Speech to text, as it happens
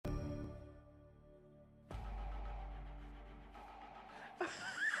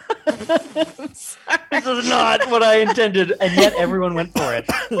This is not what I intended, and yet everyone went for it.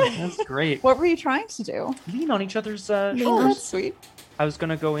 That's great. What were you trying to do? Lean on each other's Oh, shoulders. that's sweet. I was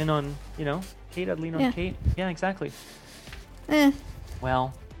gonna go in on, Kate. I'd lean on Yeah. Kate. Yeah, exactly. Eh.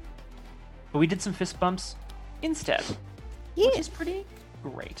 Well, but we did some fist bumps instead, Yeah. which is pretty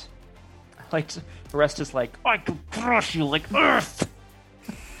great. I liked the rest is like, I can crush you like earth.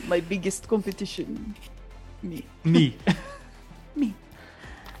 My biggest competition. Me. Me. Me.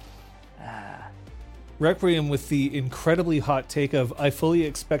 Requiem with the incredibly hot take of, I fully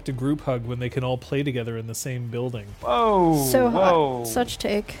expect a group hug when they can all play together in the same building. Whoa. So whoa. hot. Such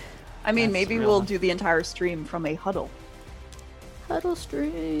take. I mean, That's maybe real we'll hot. do the entire stream from a huddle. Huddle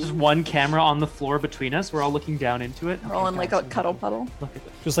stream. Just one camera on the floor between us. We're all looking down into it. We're all in like a cuddle puddle. Look at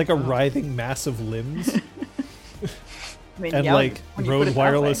it. Just like a writhing mass of limbs. I mean, And yeah, like when you put Rode it that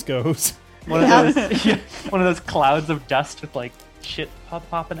Wireless way. goes. One of those, yeah, one of those clouds of dust with like shit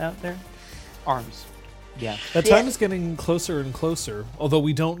popping out there. Arms. Yeah. That time is getting closer and closer, although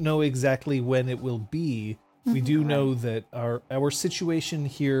we don't know exactly when it will be. We do know that our situation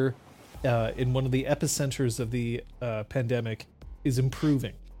here in one of the epicenters of the pandemic is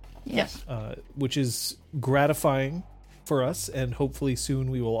improving, Yes. which is gratifying for us, and hopefully soon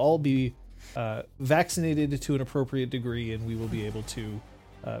we will all be vaccinated to an appropriate degree, and we will be able to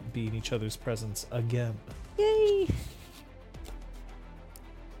be in each other's presence again. Yay.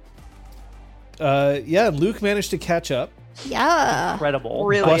 Yeah, Luke managed to catch up, Yeah. Incredible.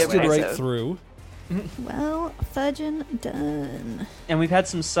 Really busted impressive. right through. Well, fudging done. And we've had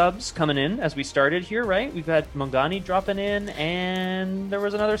some subs coming in as we started here, right? We've had Mongani dropping in, and there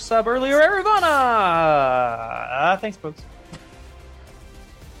was another sub earlier, Aragona! Thanks, folks.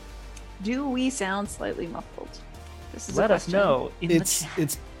 Do we sound slightly muffled? This is a Let us question. know in the chat.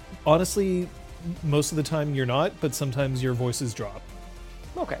 It's honestly, most of the time you're not, but sometimes your voices drop.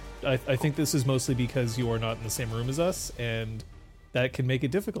 Okay. I think this is mostly because you are not in the same room as us, and that can make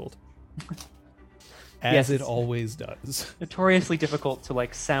it difficult. As Yes, it it's- always does. Notoriously difficult to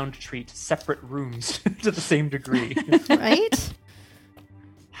like sound treat separate rooms to the same degree. Right?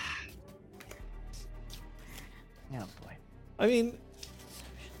 Oh boy. I mean,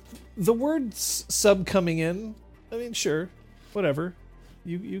 the word sub coming in, I mean, sure, whatever.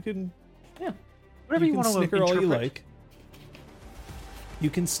 You can Yeah. Whatever you can want to snicker all you interpret. like. You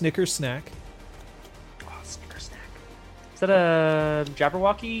can snicker snack. Oh, snicker snack. Is that a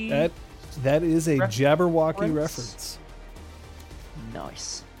Jabberwocky? That is a Jabberwocky Reference? reference.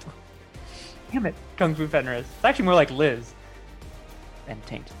 Nice. Damn it, Kung Fu Fenris. It's actually more like Liz. And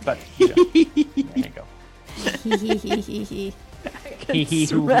Taint. But, there you go. Hee hee hee hee hee. Hee hee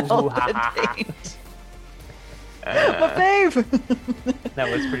hoo Smell hoo the ha ha ha. taint. My fave. That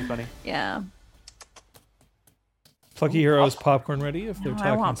was pretty funny. Yeah. Plucky Heroes popcorn ready if they're No, I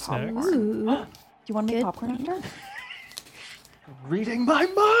talking want snacks. popcorn. Ooh. Do you want to make Good popcorn after? Reading my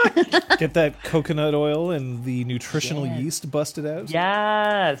mind! Get that coconut oil and the nutritional Yes. yeast busted out.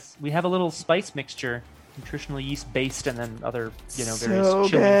 Yes! We have a little spice mixture. Nutritional yeast based and then other, various So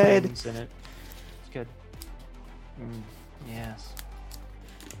chili good. things in it. It's good. Yes.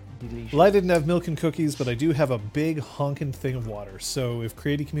 Delicious. Well, I didn't have milk and cookies, but I do have a big honking thing of water. So if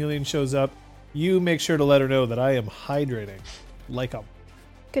Creative Chameleon shows up, you make sure to let her know that I am hydrating like a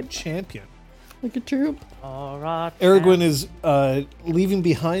Good. champion. Like a troop. Alright. Aragorn is leaving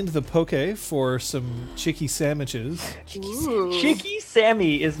behind the poke for some chicky sandwiches. Ooh. Chicky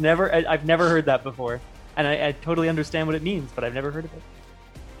Sammy is never. I've never heard that before, and I totally understand what it means, but I've never heard of it.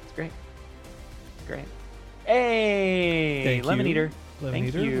 It's great. It's great. Hey, Thank Lemon you, Eater. Lemon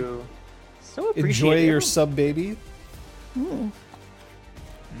Thank Eater. you. So appreciate Enjoy it. your sub baby. Ooh.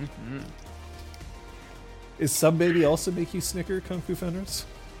 Is sub baby also make you snicker, Kung Fu Fenders?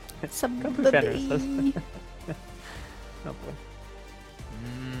 Some Kung Fu Fenders, baby. Oh boy.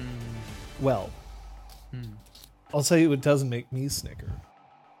 Well, I'll tell you what doesn't make me snicker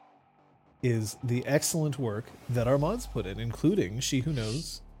is the excellent work that our mods put in, including She Who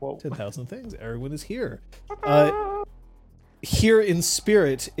Knows Whoa. 10,000 Things. Everyone is here. Here in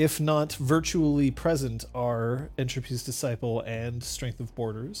spirit, if not virtually present, are Entropy's Disciple and Strength of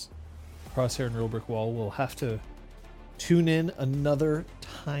Borders. Crosshair and Real Brick Wall will have to tune in another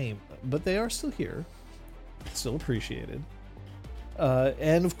time, but they are still here. Still appreciated.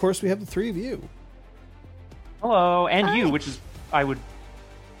 And of course, we have the three of you. Hello, and you, Hi. which is I would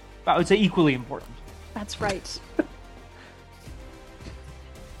say equally important. That's right.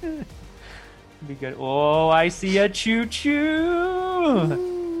 Be good. Oh, I see a choo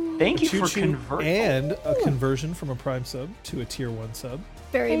choo. Thank you for Choo-choo, converting. and a conversion from a Prime sub to a Tier 1 sub.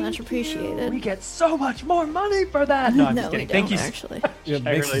 Very Thank much you. appreciated. We get so much more money for that. No, I'm no, just we kidding. don't Thank you. actually. It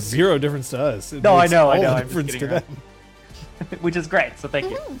I makes really- zero difference to us. It No, I makes know, all the I'm just difference to kidding them. Which is great. So thank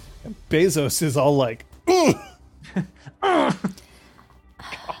you. Bezos is all like, "Ugh."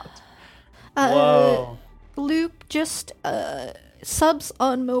 Whoa. Luke, just subs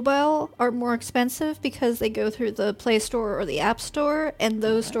on mobile are more expensive because they go through the Play Store or the App Store, and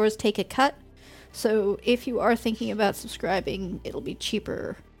those stores take a cut. So if you are thinking about subscribing, it'll be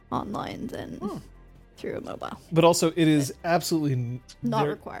cheaper online than through a mobile. But also, it is absolutely Not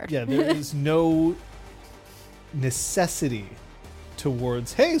required. Yeah, there is no necessity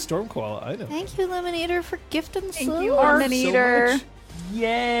towards. Hey, Storm Koala, I know. Thank you, Lemonator, for gifting Thank subs. you, Thank Armin you so Eater. much.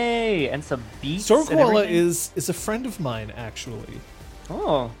 Yay! And some beats. Storm and Koala everything. is a friend of mine, actually.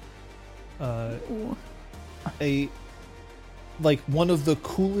 Oh. Ooh. A like one of the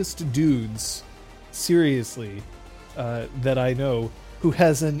coolest dudes, seriously, that I know, who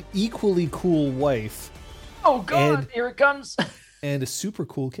has an equally cool wife Oh God! And- Here it comes. and a super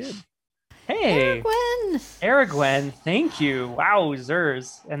cool kid. Hey, Gwen! Aragwen, thank you. Wow,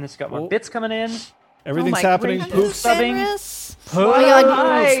 Zers. And this got more Oh. bits coming in. Everything's my happening. goodness. Pook. Subbing. Fenris. Pook. Oh my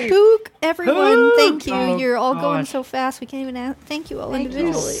god, Hi. Pook, everyone, Pook. thank you. Oh, You're all going gosh. so fast, we can't even thank you all Thank you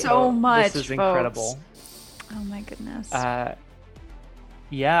individually. so much, This is folks. incredible. Oh my goodness.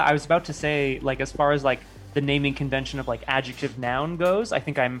 Yeah, I was about to say, like, as far as like the naming convention of like adjective noun goes, I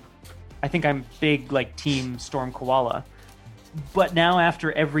think I'm big like team Storm Koala. But now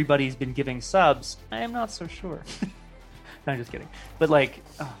after everybody's been giving subs, I am not so sure. No, I'm just kidding. But like,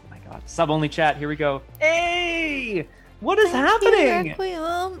 oh my god, sub only chat. Here we go. Hey, what is happening?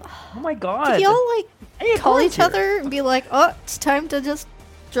 Requiem. Oh my god. Did y'all like Hey, call Aquarium's each here. other and be like, "Oh, it's time to just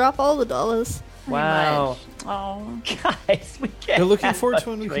drop all the dollars"? Pretty Wow. much. Oh. Guys, we can't. They're looking have forward much to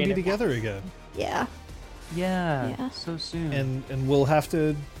when we can training. be together again. Yeah. Yeah, Yeah. so soon. And we'll have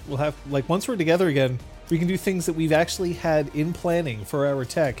like once we're together again, we can do things that we've actually had in planning for our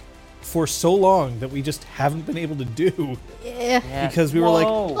tech for so long that we just haven't been able to do Yeah. Yeah. because we were like,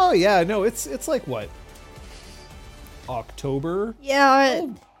 Whoa. oh yeah, no, it's like what, October? Yeah.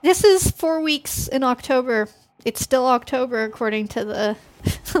 This is 4 weeks in October. It's still October according to the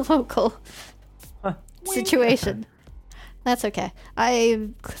local situation. That's okay.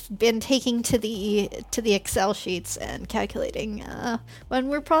 I've been taking to the Excel sheets and calculating when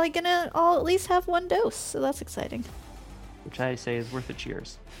we're probably gonna all at least have one dose, so that's exciting. Which I say is worth a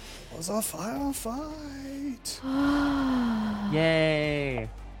cheers. Was a final fight. Yay!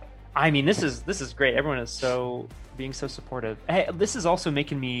 I mean, this is great. Everyone is being so supportive. Hey, this is also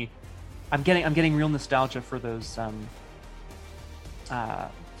making me. I'm getting real nostalgia for those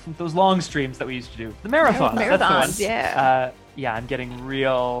long streams that we used to do. The marathons. That's the Marathons, one. yeah. Yeah, I'm getting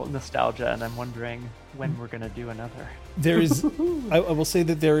real nostalgia, and I'm wondering when we're gonna do another. There is, I will say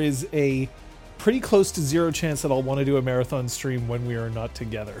that there is a pretty close to zero chance that I'll want to do a marathon stream when we are not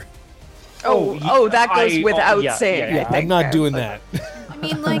together. That goes without yeah, saying. yeah, I yeah. think, I'm not there. doing that. I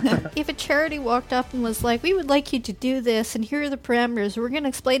mean, like, if a charity walked up and was like, "We would like you to do this, and here are the parameters. We're gonna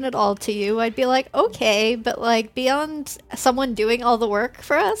explain it all to you," I'd be like, "Okay," but like beyond someone doing all the work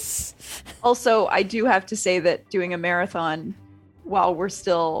for us. Also, I do have to say that doing a marathon while we're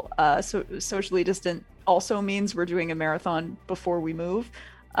still socially distant also means we're doing a marathon before we move.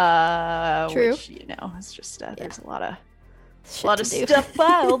 True. Which, it's just there's a lot of Shit to do. stuff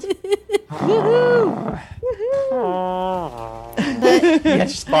filed. But Yeah,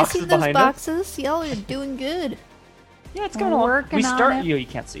 just I boxes see those behind us. boxes. Y'all are doing good. Yeah, it's We're going along. working We on start. it. You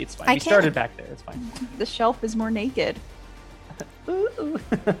can't see. It's fine. I We started can't. back there. It's fine. The shelf is more naked.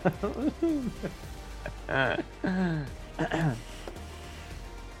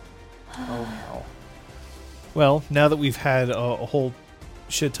 Oh no. Well, now that we've had a whole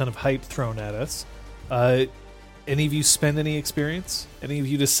shit ton of hype thrown at us, any of you spend any experience? Any of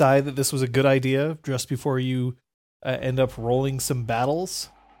you decide that this was a good idea just before you end up rolling some battles?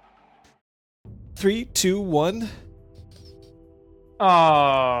 3, 2, 1. Oh.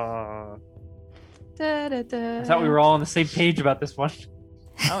 I I thought we were all on the same page about this one.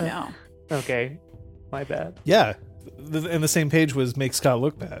 Oh no. Okay. My bad. Yeah, and the same page was make Scott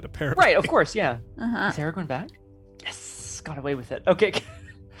look bad, apparently. Right, of course, yeah. Uh-huh. Is Sarah going back? Yes! Got away with it. Okay.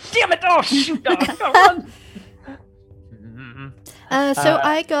 Damn it! Oh, shoot! Oh, come on! So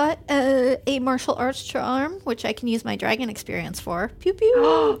I got a martial arts charm, which I can use my dragon experience for. Pew pew.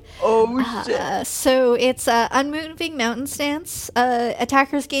 Oh shit. So it's unmoving mountain stance.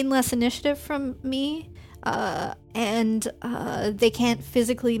 Attackers gain less initiative from me, and they can't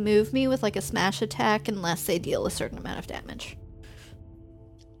physically move me with like a smash attack unless they deal a certain amount of damage.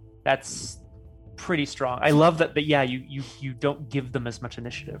 That's pretty strong. I love that. But yeah, you don't give them as much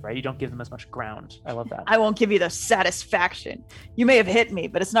initiative, right? You don't give them as much ground. I love that. I won't give you the satisfaction. You may have hit me,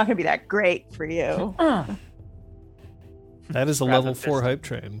 but it's not going to be that great for you. That is a Grab level a 4 fist. hype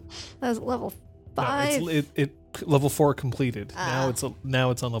train. That's level No, 5. it level 4 completed. Ah.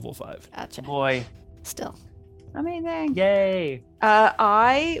 Now it's on level 5. Gotcha. Boy, Still. Amazing. yay!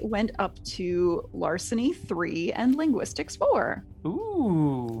 I went up to larceny 3 and linguistics 4.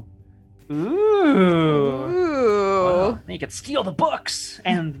 Ooh. Ooh. Ooh. Wow. Now you can steal the books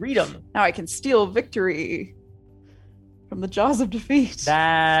and read them. Now I can steal victory from the jaws of defeat.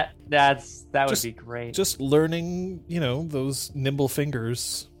 That would Just- be great. Just learning, those nimble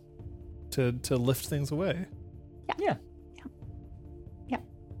fingers to lift things away.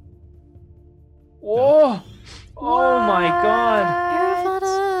 Oh, oh my god!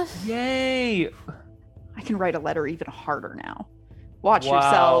 Aravana. Yay! I can write a letter even harder now. Watch Wow.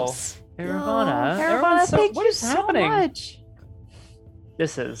 yourselves. Aravana, Aravana, everyone's so- thank what you is so happening? much.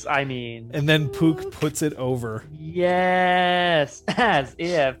 This is, I mean, And then Pook puts it over. yes, as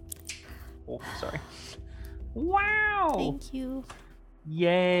if. Oh, sorry. Wow! Thank you.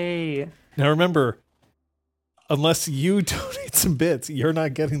 Yay! Now remember, unless you donate some bits, you're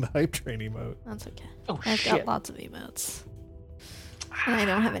not getting the hype train emote. That's okay. Oh I've shit! got lots of emotes. And I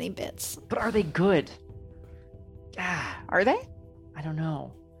don't have any bits. But are they good? Ah, Are they? I don't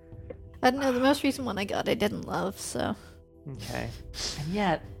know. I don't know, the most recent one I got I didn't love, so. Okay, and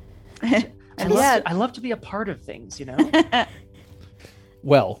yet, And yet, I love to be a part of things. You know.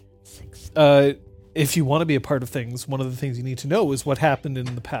 Well, 6. if you want to be a part of things, one of the things you need to know is what happened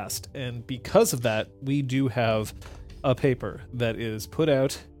in the past. And because of that, we do have a paper that is put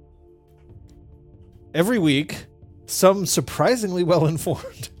out every week, some surprisingly well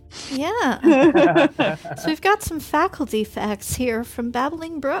informed. Yeah. So we've got some faculty facts here from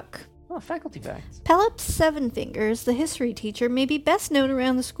Babbling Brook. Oh, faculty facts. Pelops Sevenfingers, the history teacher, may be best known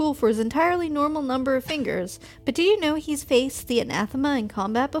around the school for his entirely normal number of fingers, but do you know he's faced the anathema in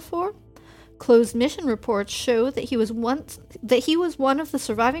combat before? Closed mission reports show that he was one of the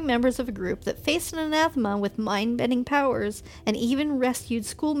surviving members of a group that faced an anathema with mind-bending powers and even rescued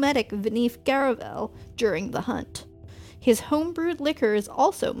school medic Vinif Garavel during the hunt. His homebrewed liquor is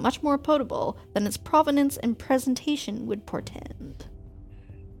also much more potable than its provenance and presentation would portend.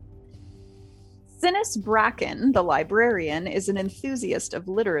 Sinis Bracken, the librarian, is an enthusiast of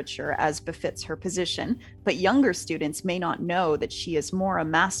literature as befits her position, but younger students may not know that she is more a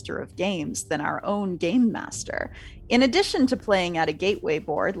master of games than our own game master. In addition to playing at a gateway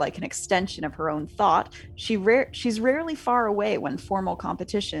board like an extension of her own thought, she's rarely far away when formal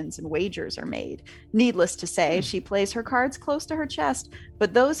competitions and wagers are made. Needless to say, she plays her cards close to her chest,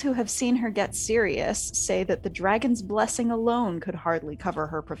 but those who have seen her get serious say that the dragon's blessing alone could hardly cover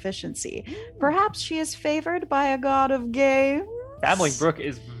her proficiency. Perhaps she is favored by a god of games. Babbling Brook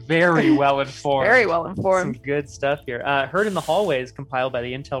is very well informed. Very well Some informed. good stuff here. Heard in the Hallways, compiled by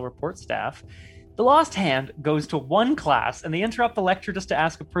the Intel report staff. The Lost Hand goes to one class, and they interrupt the lecture just to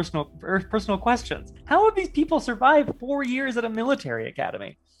ask personal questions. How have these people survived 4 years at a military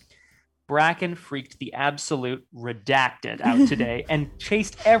academy? Bracken freaked the absolute redacted out today and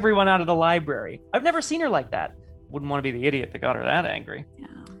chased everyone out of the library. I've never seen her like that. Wouldn't want to be the idiot that got her that angry. Yeah.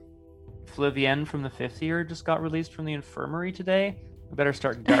 Flavienne from the 5th year just got released from the infirmary today. We better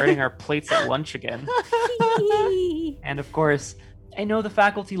start guarding our plates at lunch again. And of course, I know the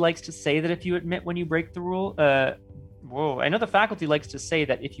faculty likes to say that if you admit when you break the rule, I know the faculty likes to say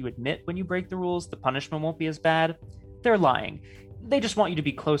that if you admit when you break the rules, the punishment won't be as bad. They're lying. They just want you to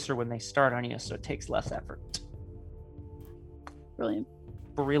be closer when they start on you, so it takes less effort. Brilliant.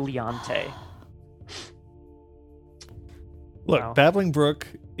 Brillante. Look, Wow. Babbling Brook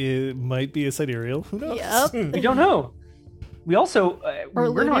might be a sidereal. Who knows? Yep. We don't know. We also, Or we're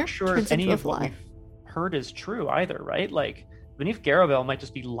lunar, not sure turns if any into a of what fly. we've heard is true either, right? Like, Vinif Garavel might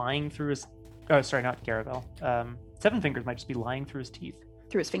just be lying through his... Oh, sorry, not Garavel. Seven Fingers might just be lying through his teeth.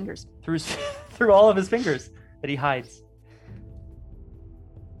 Through his fingers. Through his, through all of his fingers that he hides.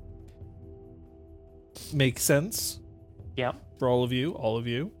 Makes sense Yeah. for all of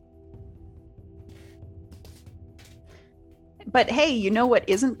you. But hey, you know what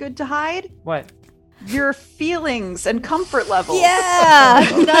isn't good to hide? What? Your feelings and comfort levels. Yeah!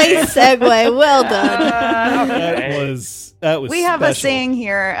 Nice segue. Well done. That was We have a special. saying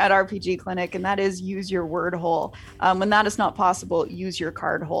here at RPG Clinic, and that is use your word hole. When that is not possible, use your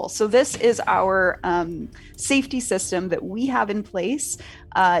card hole. So this is our safety system that we have in place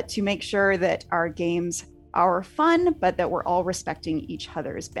to make sure that our games are fun, but that we're all respecting each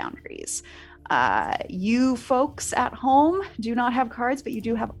other's boundaries. You folks at home do not have cards, but you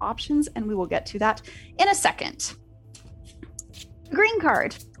do have options, and we will get to that in a second. The green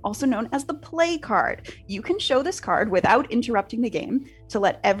card, also known as the play card. You can show this card without interrupting the game to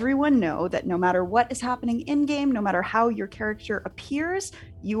let everyone know that no matter what is happening in-game, no matter how your character appears,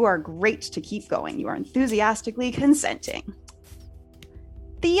 you are great to keep going. You are enthusiastically consenting.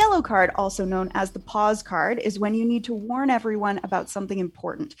 The yellow card, also known as the pause card, is when you need to warn everyone about something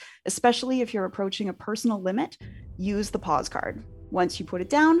important, especially if you're approaching a personal limit. Use the pause card. Once you put it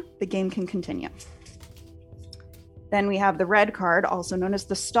down, the game can continue. Then we have the red card, also known as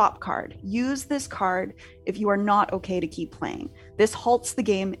the stop card. Use this card if you are not okay to keep playing. This halts the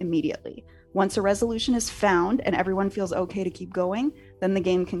game immediately. Once a resolution is found and everyone feels okay to keep going, then the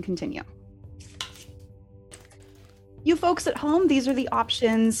game can continue. You folks at home, these are the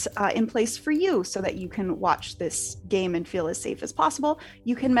options in place for you so that you can watch this game and feel as safe as possible.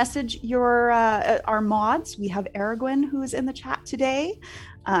 You can message our mods. We have Aragorn, who is in the chat today.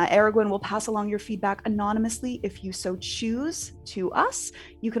 Aragorn will pass along your feedback anonymously if you so choose to us.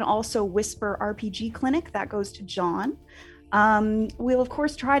 You can also whisper RPG Clinic. That goes to John. We'll, of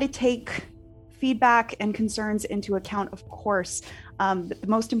course, try to take feedback and concerns into account, of course. The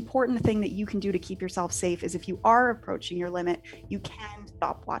most important thing that you can do to keep yourself safe is if you are approaching your limit, you can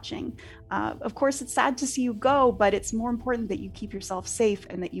stop watching. Of course, it's sad to see you go, but it's more important that you keep yourself safe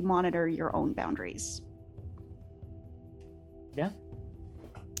and that you monitor your own boundaries. Yeah.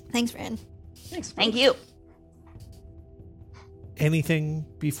 Thanks, Fran. Thanks. Thank you. Anything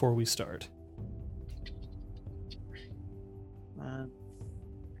before we start?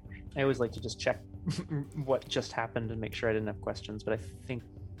 I always like to just check what just happened and make sure I didn't have questions, but I think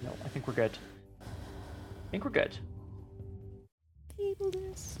we're good. Table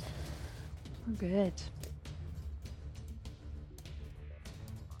list. We're good.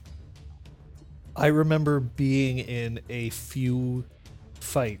 I remember being in a few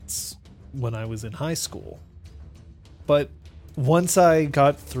fights when I was in high school. But once I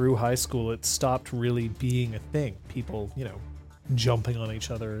got through high school, it stopped really being a thing. People, jumping on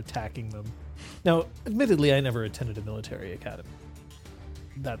each other, attacking them. Now, admittedly, I never attended a military academy.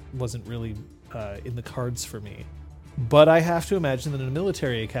 That wasn't really in the cards for me. But I have to imagine that in a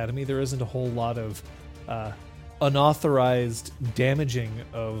military academy, there isn't a whole lot of unauthorized damaging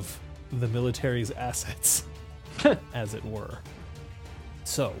of the military's assets, as it were.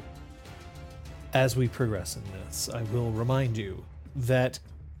 So, as we progress in this, I will remind you that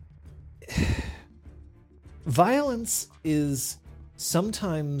violence is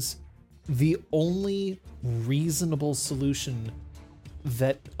sometimes the only reasonable solution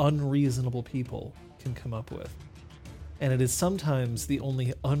that unreasonable people can come up with. And it is sometimes the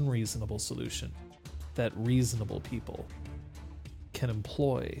only unreasonable solution that reasonable people can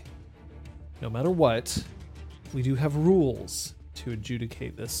employ. No matter what, we do have rules to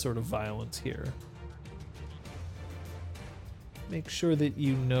adjudicate this sort of violence here. Make sure that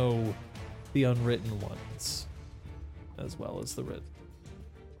you know the unwritten ones as well as the written.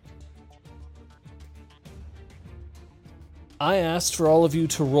 I asked for all of you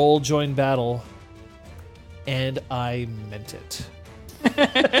to roll join battle, and I meant it.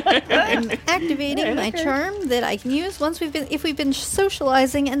 I'm activating my charm that I can use if we've been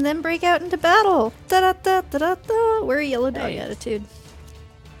socializing and then break out into battle. Da da da da da. We're a yellow dog attitude.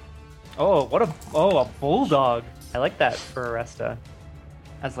 Oh, a bulldog. I like that for Aresta.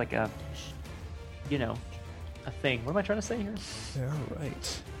 As like a thing. What am I trying to say here? All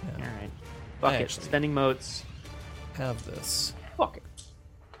right. Yeah. All right. Fuck it. Actually Spending motes. have this. Fuck it.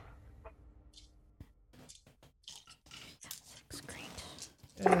 Looks great.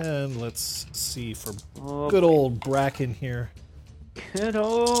 And let's see for good old Bracken here. Good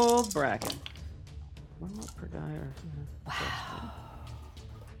old Bracken. One more per die or...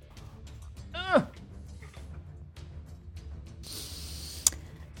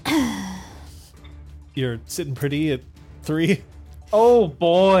 You're sitting pretty at 3. Oh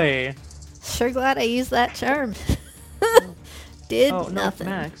boy. Sure glad I used that charm. Did Oh no, nothing.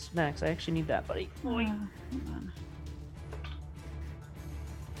 Max, I actually need that, buddy.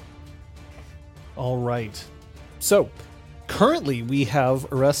 All right. So, currently we have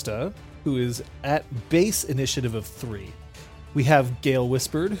Aresta, who is at base initiative of 3. We have Gale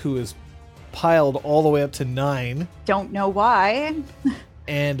Whispered, who is piled all the way up to 9. Don't know why.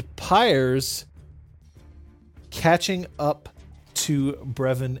 And Pyres catching up to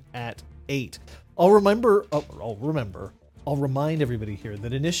Brevin at 8. I'll remind everybody here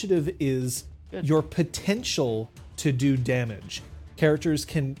that initiative is your potential to do damage. Characters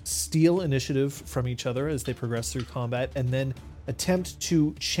can steal initiative from each other as they progress through combat and then attempt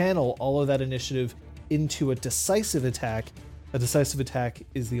to channel all of that initiative into a decisive attack. A decisive attack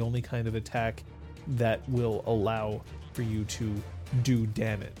is the only kind of attack that will allow for you to do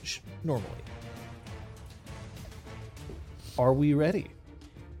damage normally. Are we ready?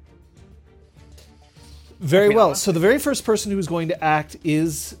 Very well. So the very first person who's going to act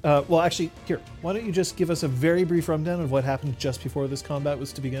is, well, actually, here, why don't you just give us a very brief rundown of what happened just before this combat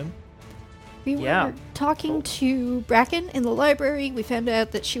was to begin? We were talking to Bracken in the library. We found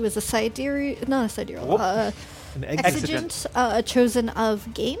out that she was a sidereal, not a sidereal, An exigent, chosen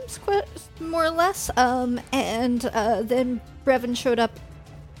of games, more or less. And then Brevin showed up.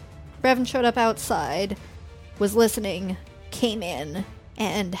 Brevin showed up outside, was listening, came in,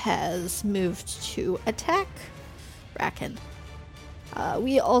 and has moved to attack Bracken.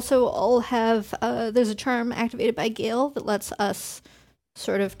 We also all have, there's a charm activated by Gale that lets us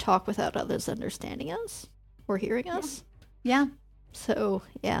sort of talk without others understanding us or hearing us. Yeah. So,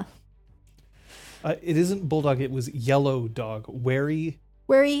 yeah. It isn't Bulldog, it was Yellow Dog. Wary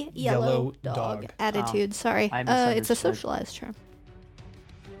yellow dog. Attitude, sorry. It's a socialized charm.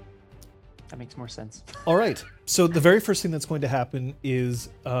 That makes more sense. All right. So the very first thing that's going to happen is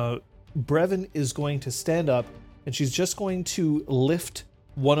Brevin is going to stand up, and she's just going to lift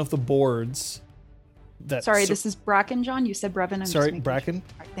one of the boards. Sorry, this is Bracken, John. You said Brevin. Sorry, Bracken.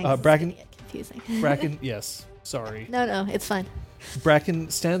 Thanks. Bracken. Confusing. Bracken. Yes. Sorry. No, it's fine. Bracken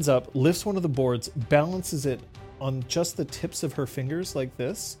stands up, lifts one of the boards, balances it on just the tips of her fingers like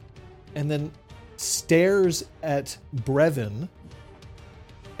this, and then stares at Brevin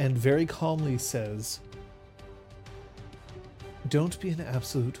and very calmly says, "Don't be an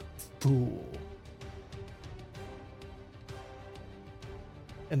absolute fool."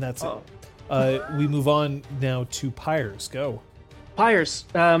 And that's it. We move on now to Pyres. Go. Pyres,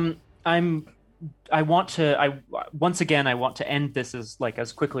 I want to end this as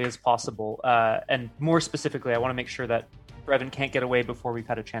quickly as possible, and more specifically, I want to make sure that Brevin can't get away before we've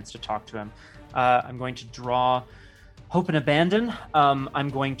had a chance to talk to him. I'm going to draw Hope and Abandon. I'm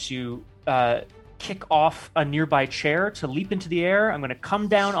going to kick off a nearby chair to leap into the air. I'm going to come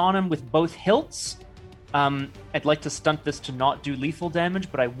down on him with both hilts. I'd like to stunt this to not do lethal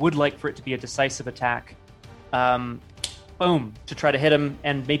damage, but I would like for it to be a decisive attack. Boom, to try to hit him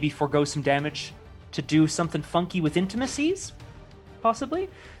and maybe forego some damage to do something funky with intimacies, possibly.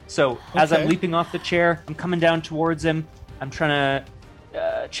 So as I'm leaping off the chair, I'm coming down towards him. I'm trying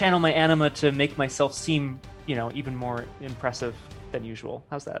to channel my anima to make myself seem, even more impressive than usual.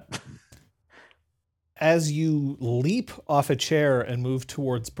 How's that? As you leap off a chair and move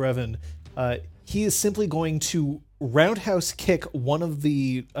towards Brevin, he is simply going to roundhouse kick one of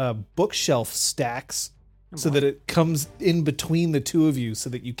the bookshelf stacks so that it comes in between the two of you so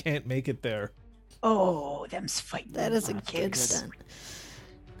that you can't make it there. Oh, them's fighting. That is a good stunt.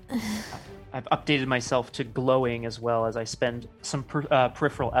 I've updated myself to glowing as well as I spend some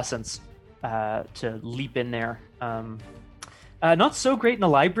peripheral essence to leap in there. Not so great in the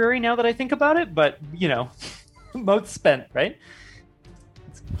library now that I think about it, but, mote spent, right?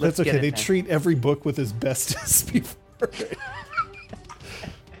 That's okay. They treat every book with asbestos before.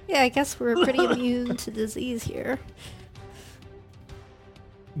 Yeah, I guess we're pretty immune to disease here.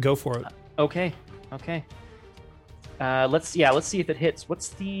 Go for it. Okay. Let's see if it hits. What's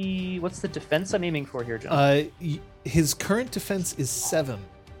the defense I'm aiming for here, John? His current defense is 7.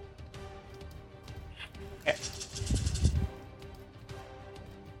 Okay.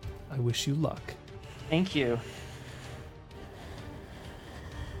 I wish you luck. Thank you.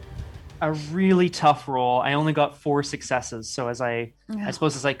 A really tough roll. I only got 4 successes, so as I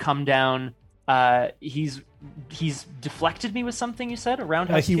suppose as I come down, he's deflected me with something. You said a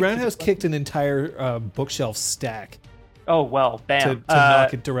roundhouse. He roundhouse kicked an entire bookshelf stack. Oh well, bam! To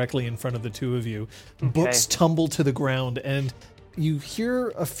knock it directly in front of the two of you. Okay. Books tumble to the ground, and you hear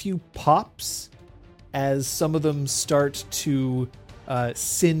a few pops as some of them start to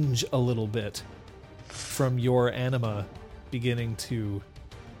singe a little bit from your anima beginning to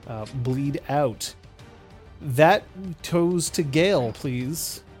bleed out. That goes to Gale,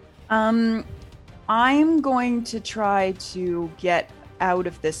 please. I'm going to try to get out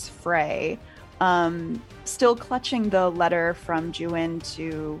of this fray. Still clutching the letter from Juin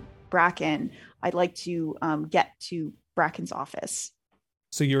to Bracken, I'd like to get to Bracken's office.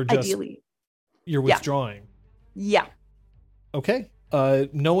 So you're just ideally you're withdrawing. Yeah. Okay.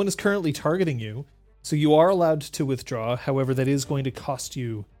 No one is currently targeting you, so you are allowed to withdraw. However, that is going to cost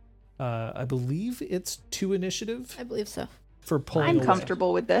you, I believe it's 2 initiative. I believe so. For pulling I'm away.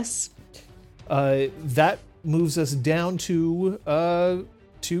 comfortable with this. That moves us down to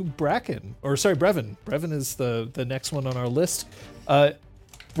to Bracken. Or sorry, Brevin. Brevin is the next one on our list.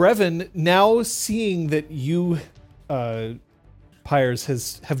 Brevin, now seeing that you,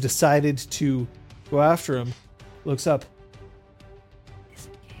 Pyres, have decided to go after him, looks up.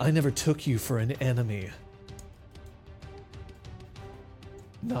 I never took you for an enemy.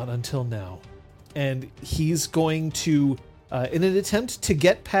 Not until now. And he's going to, in an attempt to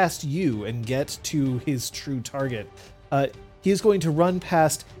get past you and get to his true target, he is going to run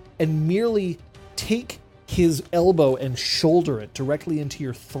past and merely take his elbow and shoulder it directly into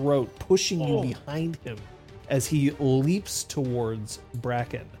your throat, pushing you behind him as he leaps towards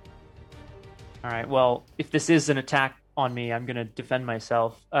Bracken. All right, well, if this is an attack on me, I'm going to defend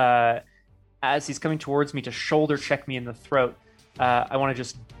myself. As he's coming towards me to shoulder check me in the throat, I want to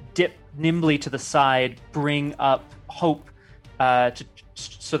just dip nimbly to the side, bring up Hope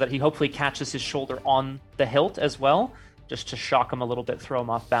so that he hopefully catches his shoulder on the hilt as well, just to shock him a little bit, throw him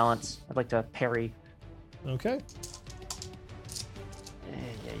off balance. I'd like to parry. Okay.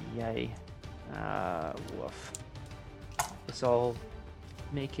 Yay. Woof. Guess I'll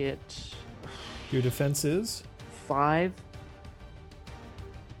make it Your defense is? 5.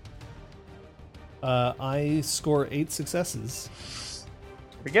 I score 8 successes.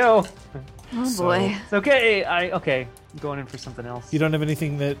 Here we go. Oh So- boy. It's okay. I'm going in for something else. You don't have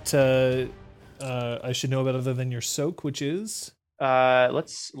anything that I should know about other than your soak, which is?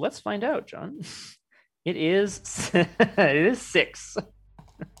 Let's find out, John. It is it is 6.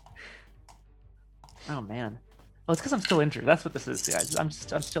 Oh man. Oh, it's because I'm still injured. That's what this is, guys. I'm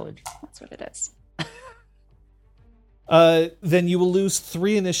still injured. That's what it is. Then you will lose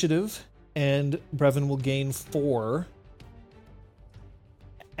 3 initiative, and Brevin will gain 4.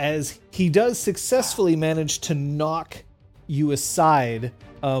 As he does successfully manage to knock you aside,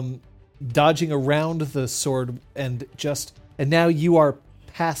 dodging around the sword, and now you are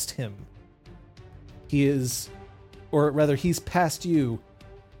past him. He's past you,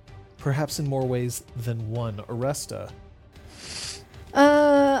 perhaps in more ways than one. Aresta.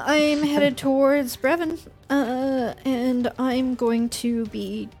 I'm headed towards Brevin, and I'm going to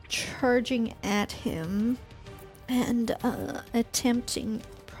be charging at him and attempting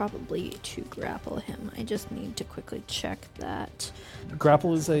probably to grapple him. I just need to quickly check that.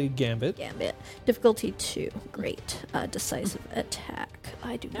 Grapple is a gambit. Gambit. Difficulty 2. Great. Decisive attack.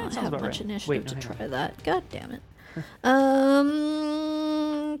 I do not sounds have about much right. initiative Wait, to no, hang try that. God damn it.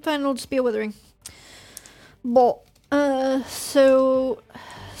 Fine, it'll just be a withering. Well, so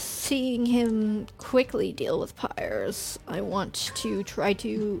seeing him quickly deal with Pyres, I want to try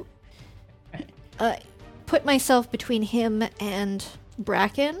to put myself between him and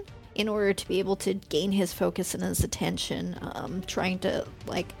Bracken in order to be able to gain his focus and his attention, trying to,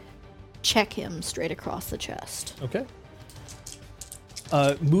 check him straight across the chest. Okay.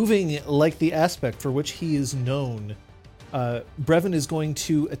 Moving like the aspect for which he is known, Brevin is going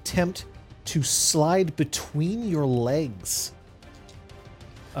to attempt to slide between your legs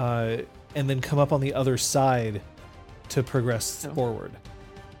and then come up on the other side to progress forward.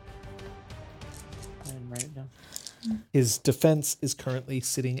 And write it down. His defense is currently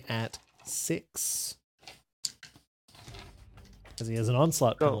sitting at 6. Because he has an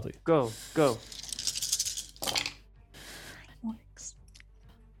onslaught Go, penalty. go. Works.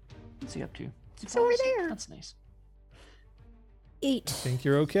 What's he up to? It's over there. That's nice. 8. I think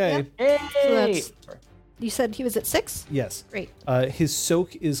you're okay. Hey! that's- Sorry. You said he was at 6? Yes. Great. His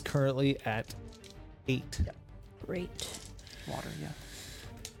soak is currently at 8. Great. Water, yeah.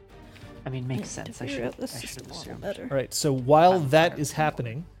 I mean, makes I need to sense. I figure should out this have system a little assumed. better. All right, so while Fire, that fire, is fire.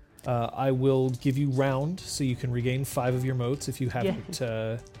 happening, I will give you round so you can regain 5 of your motes if you haven't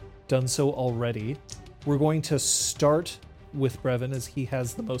done so already. We're going to start with Brevin as he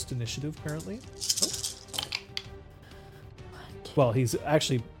has the most initiative currently. Well, he's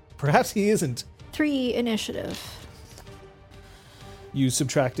actually, perhaps he isn't. 3 initiative. You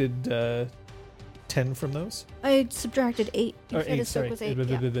subtracted 10 from those? I subtracted 8. You Or said 8, his soak sorry. was 8.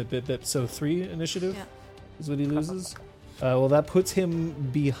 Yeah. So 3 initiative Yeah. is what he loses. Well, that puts him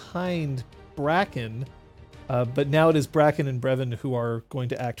behind Bracken. But now it is Bracken and Brevin who are going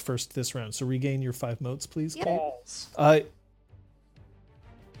to act first this round. So regain your 5 motes, please. Yep. Balls.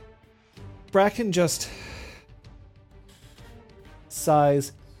 Bracken just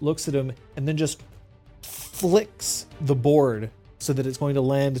sighs, looks at him, and then just flicks the board so that it's going to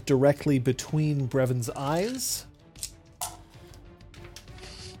land directly between Brevin's eyes.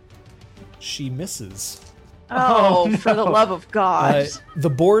 She misses. Oh, for the love of God. The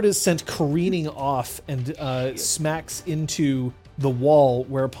board is sent careening off and smacks into the wall,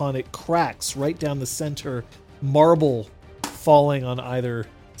 whereupon it cracks right down the center. Marble falling on either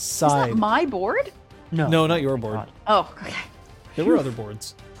Is side. that my board? No, not your board. God. Oh, okay. There were other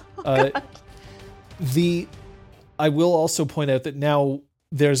boards. I will also point out that now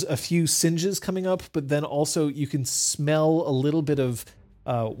there's a few singes coming up, but then also you can smell a little bit of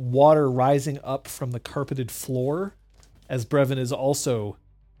water rising up from the carpeted floor as Brevin is also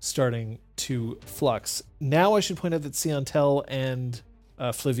starting to flux. Now I should point out that Siantel and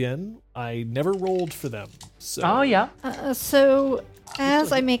Flavienne, I never rolled for them. So Oh yeah. So,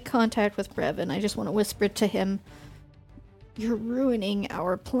 as I make contact with Brevin, I just want to whisper to him, "You're ruining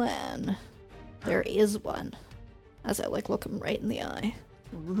our plan. There is one." As I look him right in the eye.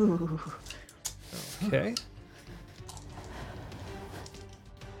 Ooh. Okay.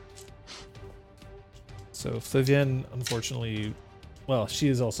 So Flavienne, unfortunately, well, she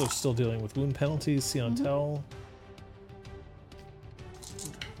is also still dealing with wound penalties. Siantel.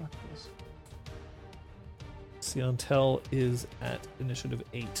 Siantel is at initiative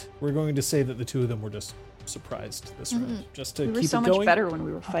 8. We're going to say that the two of them were just surprised this round, just to We were keep so it much going. better when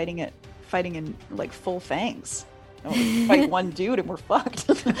we were fighting in like full fangs. Oh, we fight one dude and we're fucked.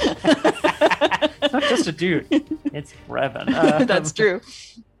 It's not just a dude. It's Brevin. That's true.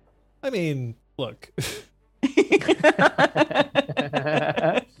 I mean, look,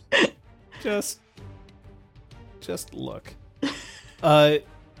 just look.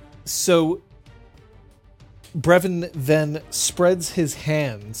 So Brevin then spreads his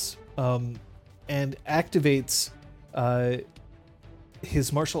hands and activates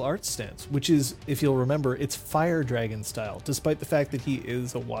his martial arts stance, which is, if you'll remember, it's fire dragon style, despite the fact that he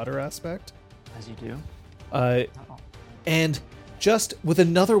is a water aspect. As you do. And just with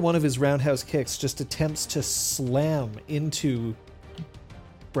another one of his roundhouse kicks, just attempts to slam into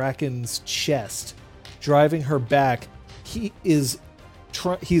Bracken's chest, driving her back. He is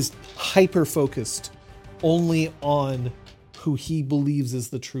he's hyper focused only on who he believes is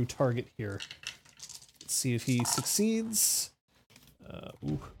the true target here. Let's see if he succeeds.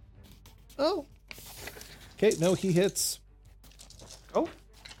 Ooh. Oh. Okay, no, he hits. Oh.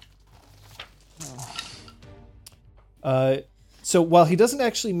 So while he doesn't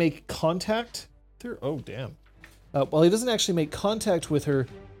actually make contact, oh damn. While he doesn't actually make contact with her,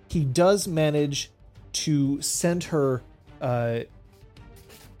 he does manage to send her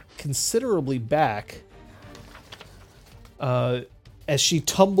considerably back as she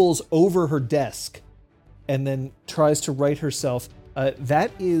tumbles over her desk and then tries to right herself.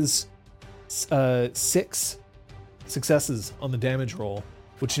 That is 6 successes on the damage roll,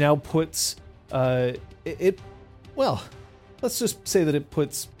 which now puts well, let's just say that it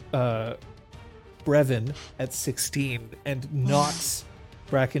puts Brevin at 16 and knocks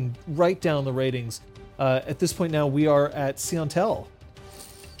Bracken right down the ratings. At this point now, we are at Siantel.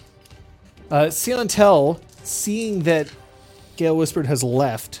 Siantel, seeing that Gale Whispered has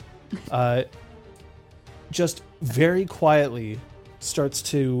left, just very quietly starts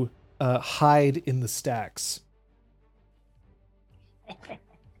to hide in the stacks.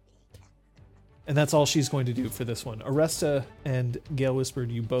 And that's all she's going to do for this one. Aresta and Gale Whispered,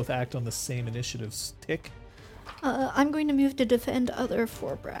 you both act on the same initiatives tick. I'm going to move to defend other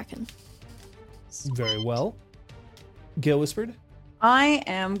for Bracken. Very well. Gale Whispered? I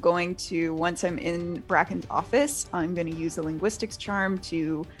am going to, once I'm in Bracken's office, I'm going to use a linguistics charm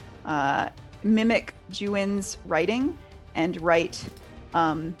to mimic Juin's writing and write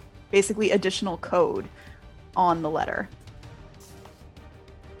basically additional code on the letter.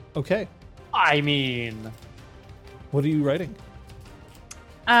 Okay. I mean, What are you writing?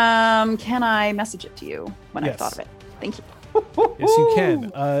 Can I message it to you when Yes. I've thought of it? Thank you. Yes, you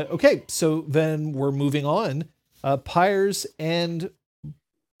can. Okay, so then we're moving on. Pyres and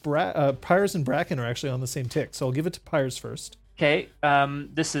Bracken are actually on the same tick, so I'll give it to Pyres first. okay.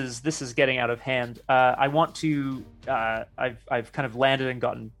 This is getting out of hand. I want to. I've kind of landed and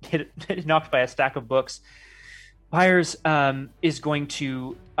gotten knocked by a stack of books. Pyres is going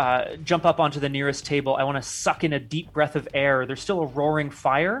to jump up onto the nearest table. I want to suck in a deep breath of air. There's still a roaring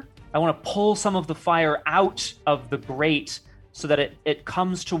fire. I want to pull some of the fire out of the grate so that it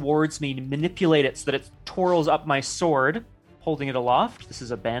comes towards me, manipulate it so that it twirls up my sword, holding it aloft. This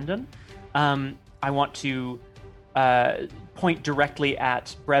is abandon. I want to point directly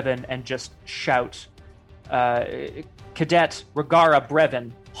at Brevin and just shout, Cadet Regara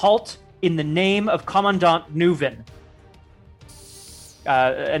Brevin, halt in the name of Commandant Nuvin.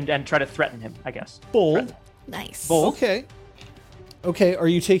 And try to threaten him, I guess. Bold. Nice. Bold. Okay. Are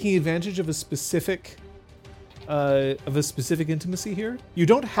you taking advantage of a specific intimacy here? You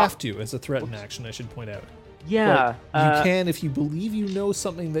don't have to as a threat in action, I should point out. Yeah. But you can if you believe you know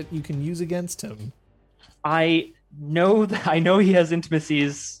something that you can use against him. I know that I know he has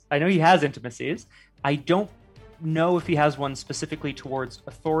intimacies. I know he has intimacies. I don't know if he has one specifically towards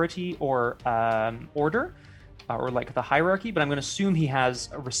authority or order, or like the hierarchy. But I'm going to assume he has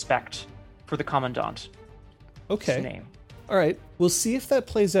a respect for the commandant. Okay. Name. All right. We'll see if that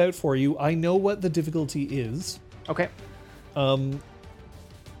plays out for you. I know what the difficulty is. Okay.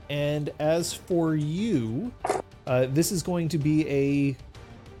 And as for you, this is going to be a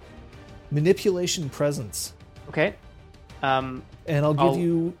manipulation presence. Okay. And I'll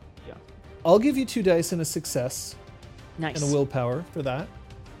give you 2 dice and a success Nice. and a willpower for that.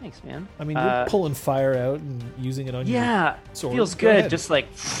 Thanks, man. I mean, you're pulling fire out and using it on Yeah, your sword. feels Go good. ahead. Just like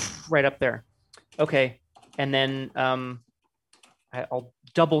right up there. Okay, and then I'll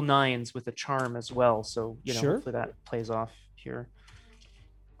double 9s with a charm as well. So Sure. hopefully that plays off here.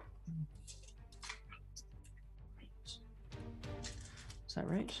 Is that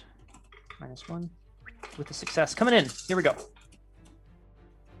right? -1 with a success coming in. Here we go.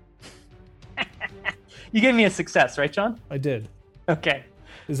 You gave me a success, right, John? I did. Okay.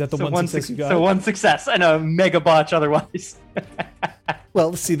 Is that the one success you got? So one success and a mega botch otherwise.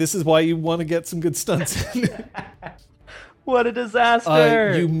 Well, see, this is why you want to get some good stunts. What a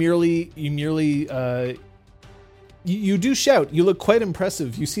disaster! You do shout. You look quite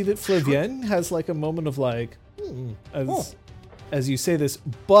impressive. You see that Flavienne has like a moment of like, as you say this,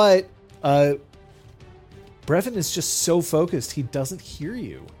 but Brevin is just so focused he doesn't hear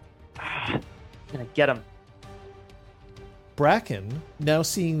you. I'm gonna get him. Bracken, now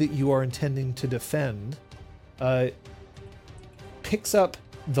seeing that you are intending to defend, picks up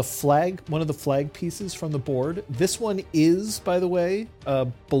the flag, one of the flag pieces from the board. This one is, by the way,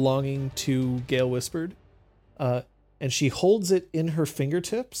 belonging to Gale Whispered. And she holds it in her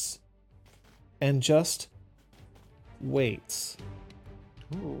fingertips and just waits.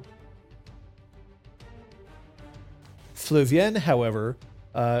 Ooh. Flavienne, however,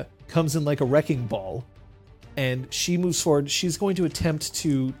 comes in like a wrecking ball, and she moves forward. She's going to attempt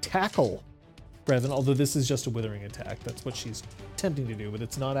to tackle Brevin, although this is just a withering attack. That's what she's attempting to do, but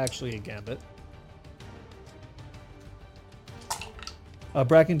it's not actually a gambit.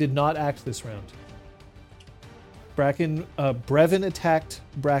 Bracken did not act this round. Brevin attacked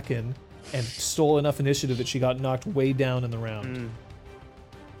Bracken and stole enough initiative that she got knocked way down in the round.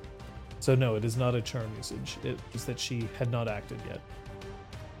 So no, it is not a charm usage. It is that she had not acted yet.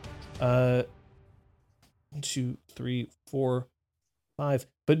 1, 2, 3, 4, 5.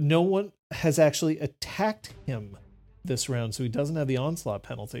 But no one has actually attacked him this round, so he doesn't have the onslaught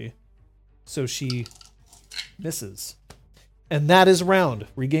penalty. So she misses. And that is a round.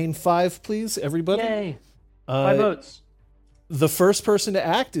 Regain 5, please, everybody. Yay! 5 votes. The first person to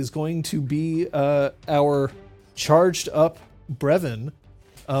act is going to be our charged up Brevin.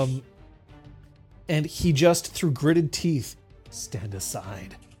 And he just, through gritted teeth, stand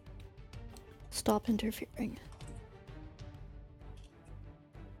aside. Stop interfering.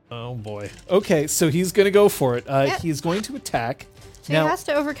 Oh boy. Okay, so he's going to go for it. Yep. He's going to attack. So Now, he has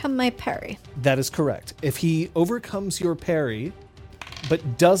to overcome my parry. that is correct. If he overcomes your parry,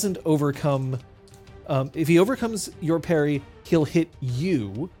 but doesn't overcome... if he overcomes your parry, he'll hit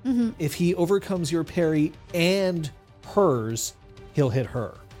you. Mm-hmm. If he overcomes your parry and hers, he'll hit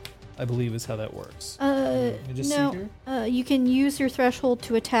her. I believe is how that works. Let me just see No. here. You can use your threshold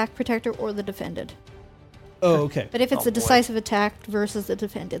to attack protector or the defended. Oh, okay. But if it's Oh, a boy. decisive attack versus the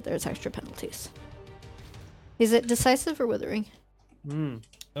defended, there's extra penalties. Is it decisive or withering?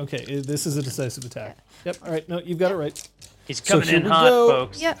 Okay, this is a decisive attack. Yep, all right. No, you've got it right. He's So coming here in we hot, go.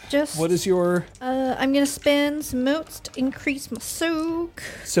 folks. Yep, just... What is your... I'm going to spend some motes to increase my soak.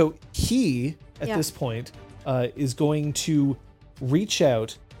 So he, at Yeah. this point, is going to reach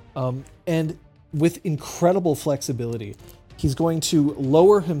out and with incredible flexibility, he's going to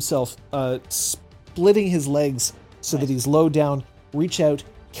lower himself, splitting his legs so that he's low down, reach out,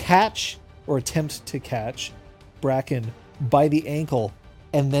 catch or attempt to catch Bracken by the ankle,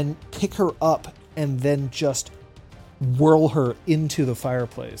 and then pick her up and then just whirl her into the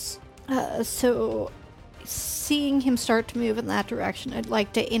fireplace. So, seeing him start to move in that direction, I'd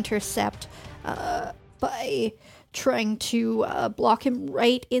like to intercept by trying to block him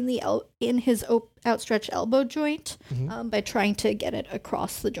right in the in his outstretched elbow joint, by trying to get it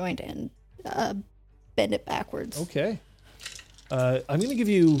across the joint and bend it backwards. Okay. I'm going to give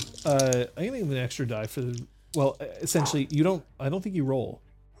you an extra die for the... Well, essentially, you don't... I don't think you roll.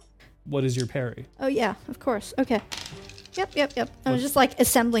 What is your parry? Oh yeah, of course. Okay. Yep. I was just like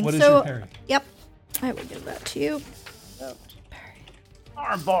assembling. What is so, your parry? Yep. I will give that to you.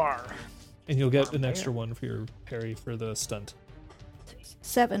 Armbar. And you'll get an extra one for your parry for the stunt.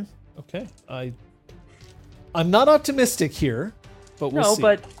 7. Okay. I'm not optimistic here, but we'll No, see.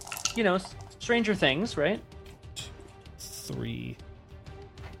 but Stranger Things, right? 3.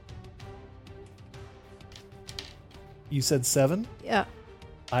 You said 7? Yeah.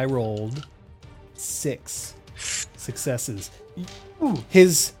 I rolled 6 successes. Ooh.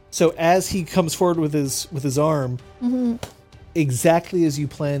 So as he comes forward with his arm, exactly as you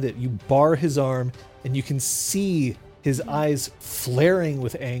planned it, you bar his arm, and you can see his eyes flaring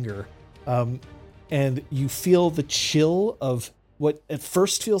with anger, and you feel the chill of what at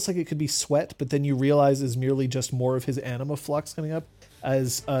first feels like it could be sweat, but then you realize is merely just more of his anima flux coming up.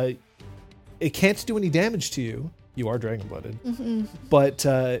 As it can't do any damage to you. You are dragon-blooded, but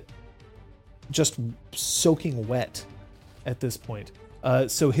just soaking wet at this point.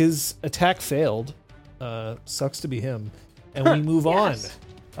 So his attack failed. Sucks to be him. And we move Yes.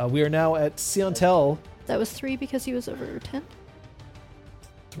 on. We are now at Siantel. That was 3 because he was over 10.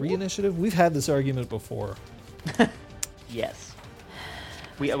 3 initiative. We've had this argument before. Yes.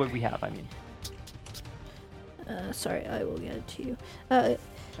 We have. I mean, Sorry, I will get it to you. sorry.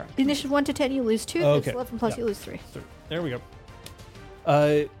 Initiative 1 to 10, you lose 2. Oh, If it's okay. 11 plus, Yeah. you lose 3. There we go.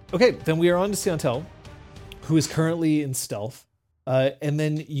 Okay, then we are on to Siantel, who is currently in stealth. And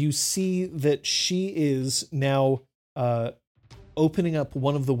then you see that she is now opening up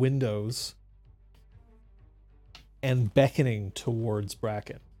one of the windows and beckoning towards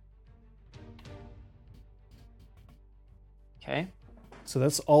Bracken. Okay. So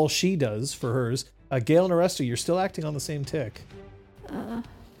that's all she does for hers. Gale and Aresta, you're still acting on the same tick.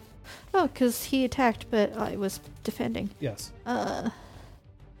 Oh, because he attacked, but I was defending. Yes.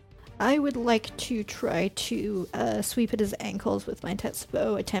 I would like to try to sweep at his ankles with my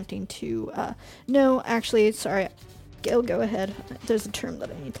Tetsubo, attempting to... No, actually, sorry. Gale, go ahead. There's a term that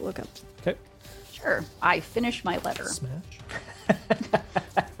I need to look up. Okay. Sure. I finish my letter. Smash.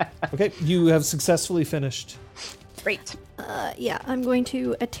 Okay, you have successfully finished. Great. Yeah, I'm going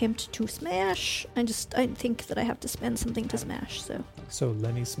to attempt to smash. I think that I have to spend something to smash, so... So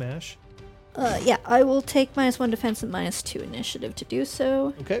Lenny smash. Yeah, I will take -1 defense and -2 initiative to do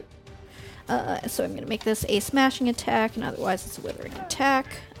so. Okay. So I'm going to make this a smashing attack, and otherwise it's a withering attack.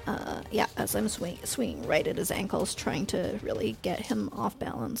 Yeah, as I'm swinging right at his ankles, trying to really get him off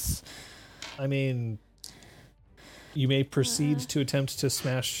balance. I mean, you may proceed to attempt to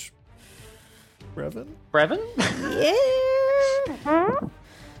smash Brevin. Brevin? Yeah!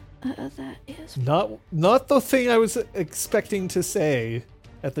 That is... Not the thing I was expecting to say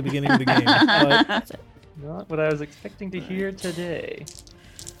at the beginning of the game. But Not what I was expecting to hear today.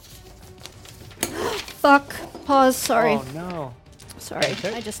 Fuck. Pause, sorry. Oh no. Sorry,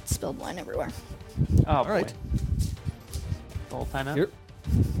 Okay. I just spilled wine everywhere. Oh, all boy. right. The whole time out. Here.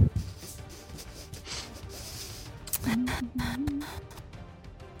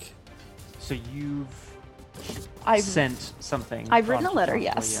 So you've I've sent something. I've written a on- letter, on-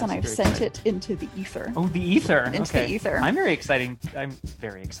 yes, oh, and I've very sent exciting. it into the ether. Oh, the ether. Into the Okay. ether. I'm very exciting. I'm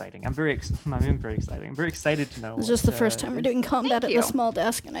very exciting. I'm very excited. I'm very excited to know. It's just the what, first time we're doing combat Thank at the you. small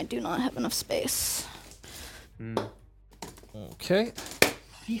desk, and I do not have enough space. Okay.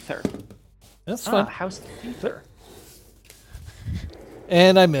 Ether. That's fun. House ether.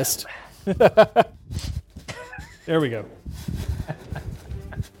 And I missed. There we go.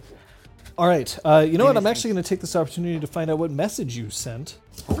 All right. You know what? I'm actually going to take this opportunity to find out what message you sent.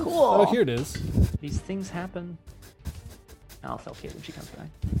 Cool. Oh, here it is. These things happen. I'll tell Kate when she comes back.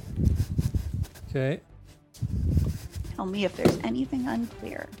 Okay. Tell me if there's anything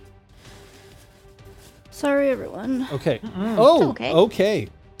unclear. Sorry, everyone. Okay. Oh, okay. okay.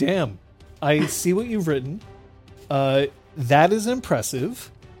 Damn. I see what you've written. That is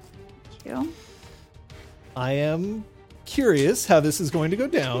impressive. Thank you. I am curious how this is going to go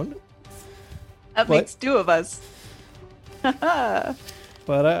down, That What? makes 2 of us.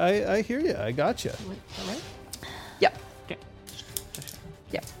 but I hear you. I got you. All right. Yep. Okay.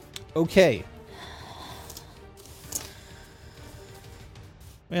 Yep. Okay.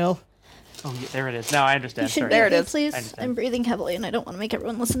 Well, Oh, yeah, there it is. Now I understand. You should Sorry. There it mute me, is. please. I understand. I'm breathing heavily, and I don't want to make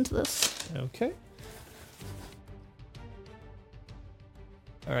everyone listen to this. okay.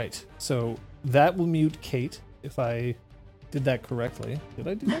 All right. So that will mute Kate if I did that correctly. Did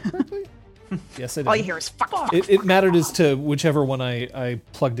I do that correctly? Yes, I did. All you hear is fuck. It mattered as to whichever one I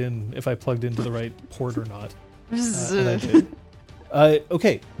plugged in, if I plugged into the right port or not. And I did.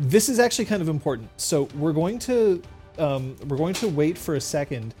 Okay, this is actually kind of important. So we're going to wait for a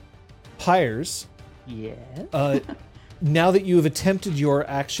second. Pyres, Yeah. now that you have attempted your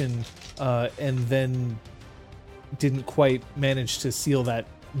action and then didn't quite manage to seal that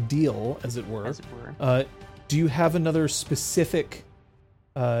deal, as it were, As it were. do you have another specific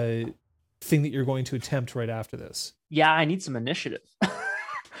thing that you're going to attempt right after this? Yeah, I need some initiative.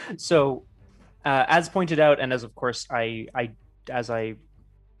 So, as pointed out, and as of course as I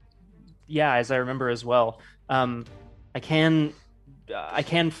remember as well, I can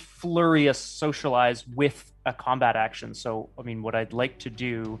flurry a socialize with a combat action. So, I mean, what I'd like to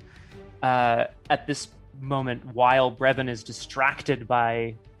do at this moment, while Brevin is distracted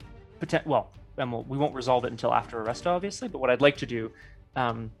by we won't resolve it until after Arresta, obviously. But what I'd like to do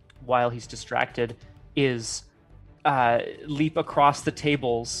while he's distracted is leap across the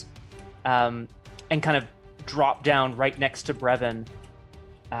tables and kind of drop down right next to Brevin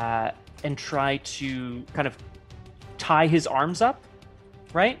and try to kind of tie his arms up,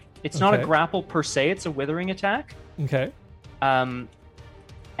 right? It's not a grapple per se, it's a withering attack. Okay. And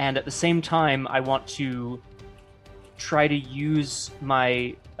at the same time, I want to try to use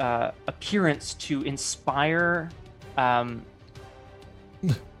my appearance to inspire some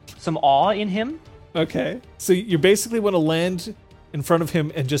awe in him. Okay. So you basically want to land in front of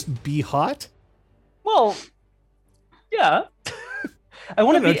him and just be hot? Well, yeah. I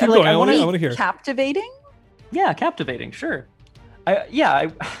want to be keep like going. I want to hear. Captivating? Yeah, captivating, sure.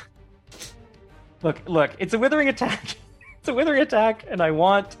 Look, it's a withering attack. It's a withering attack, and I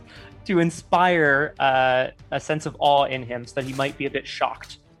want to inspire a sense of awe in him so that he might be a bit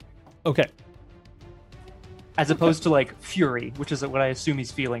shocked. Okay. As opposed to like fury, which is what I assume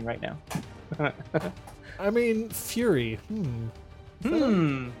he's feeling right now. I mean, fury.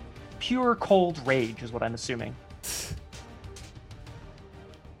 Pure cold rage is what I'm assuming.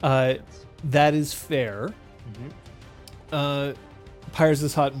 That is fair. Mm-hmm. Pyres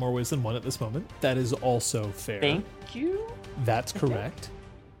is hot in more ways than one at this moment. That is also fair. Thank you. That's correct.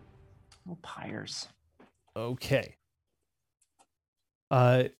 Oh, Pyres. Okay.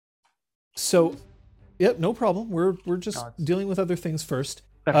 So, yep, no problem. We're just dealing with other things first.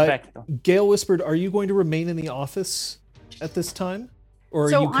 Perfecto. Gale whispered, "Are you going to remain in the office at this time, or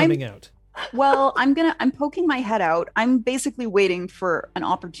are you coming out?" Well, I'm poking my head out. I'm basically waiting for an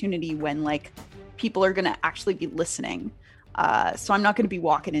opportunity when like people are gonna actually be listening. So I'm not gonna be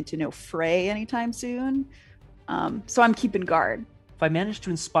walking into no fray anytime soon. So I'm keeping guard. If I manage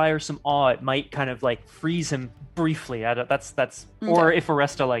to inspire some awe, it might kind of like freeze him briefly. That's okay. Or if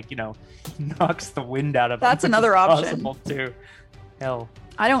Arresta knocks the wind out of him. That's another option. Possible too. Hell.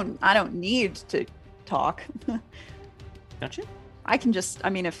 I don't need to talk. Don't you? I can just,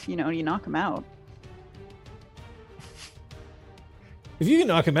 if you knock him out. If you can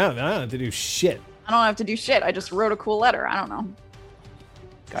knock him out, then I don't have to do shit. I don't have to do shit. I just wrote a cool letter. I don't know.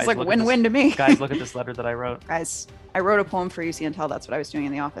 Guys, it's like win-win to me. Guys, look at this letter that I wrote. Guys, I wrote a poem for UC Intel. That's what I was doing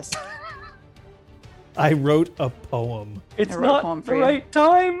in the office. I wrote a poem. It's not the right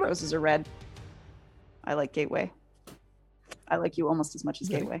time. Roses are red. I like Gateway. I like you almost as much as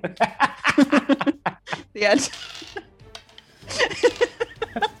Gateway. The end.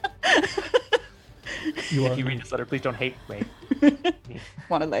 If you read this letter, please don't hate me.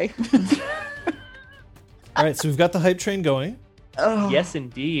 Wanna lay. All right, so we've got the hype train going. Oh. Yes,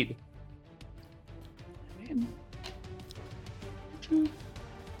 indeed.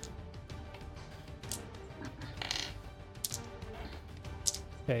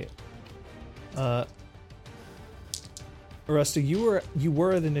 Okay. Arresta, you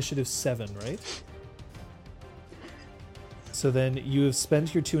were at initiative 7, right? So then you have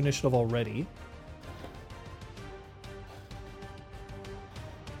spent your 2 initiative already.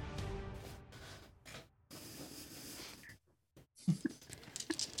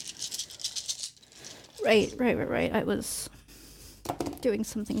 Right. I was doing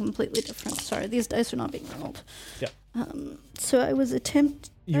something completely different. Sorry, these dice are not being rolled. Yeah. So I was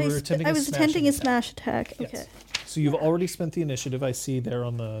attempting a smash attack. Yes. Okay. So you've already spent the initiative. I see there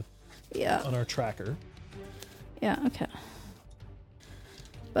on our tracker. Yeah. Okay.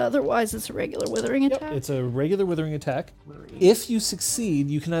 But otherwise, it's a regular withering attack. It's a regular withering attack. If you succeed,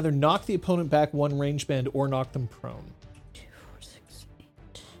 you can either knock the opponent back 1 range band or knock them prone. 2, 4, 6, 8.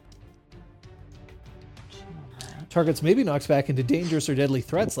 Targets may be knocked back into dangerous or deadly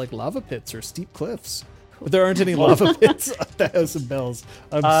threats like lava pits or steep cliffs. But there aren't any lava pits at the House of Bells.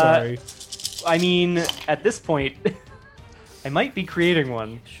 I'm sorry. I mean, at this point, I might be creating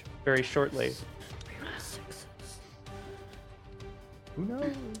one very shortly. Who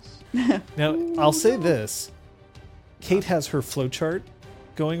knows? Now, I'll say this. Kate has her flowchart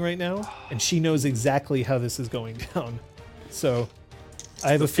going right now, and she knows exactly how this is going down. So,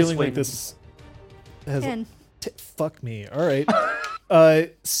 I have a feeling like this has... fuck me. All right.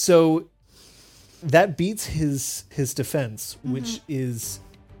 So, that beats his defense, which is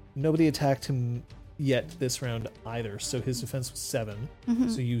nobody attacked him yet this round either. So his defense was 7. Mm-hmm.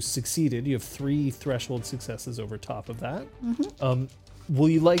 So you succeeded. You have 3 threshold successes over top of that.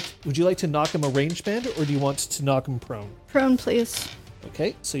 Would you like to knock him a range band, or do you want to knock him prone? Prone, please.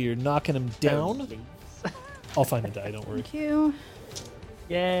 Okay, so you're knocking him down. I'll find the die, don't worry. Thank you.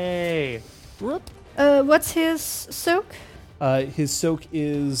 Yay! What's his soak? His soak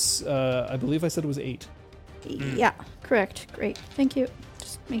is, I believe I said it was 8. Yeah, correct. Great. Thank you.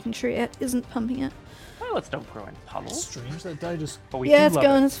 Just making sure it isn't pumping it. Well, let's don't throw in puddles. Strange, that die just But we Yeah, do it's love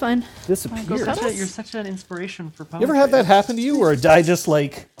going. It. It's fine. disappeared. You're such an inspiration for poetry. You ever have that happen to you, where a die just,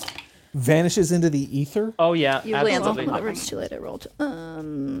 like, vanishes into the ether? Oh, yeah. You lands Oh, on the absolutely. whatever, it's too late. I rolled.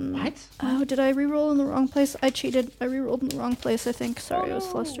 What? Oh, did I re-roll in the wrong place? I cheated. I re-rolled in the wrong place, I think. Sorry, I was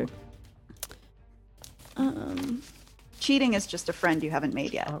flustered. Cheating is just a friend you haven't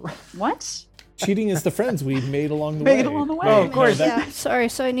made yet. What? Cheating is the friends we've made along the Made way. along the way. Oh, of course. Yeah, sorry.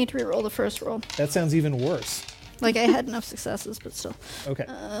 So I need to re-roll the first roll. That sounds even worse. Like, I had enough successes, but still. Okay.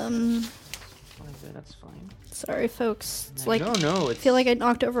 That's fine. Sorry, folks. It's like, no, I feel like I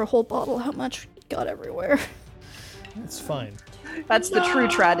knocked over a whole bottle. How much got everywhere? That's fine. That's the true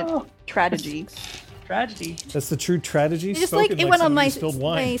tragedy. tragedy. That's the true tragedy. Just like it went on my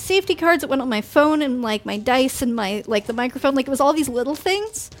safety cards, it went on my phone and like my dice and my like the microphone. Like it was all these little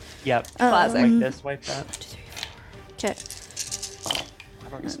things. Yep. Classic. Wipe this, wipe that. Okay.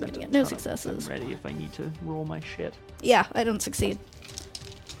 I've already spent getting a no ton of successes. time ready if I need to roll my shit. Yeah, I don't succeed.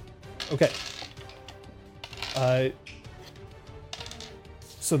 Okay.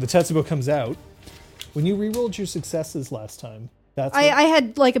 So the Tetsubo comes out. When you re-rolled your successes last time, that's what- I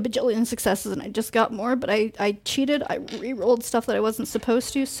had like a bajillion successes and I just got more, but I cheated. I re-rolled stuff that I wasn't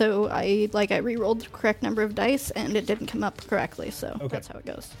supposed to, so I re-rolled the correct number of dice and it didn't come up correctly. So Okay. that's how it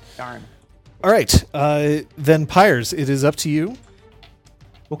goes. Darn. All right. Then Pyres, it is up to you.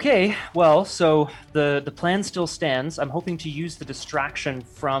 Okay, well, so the plan still stands. I'm hoping to use the distraction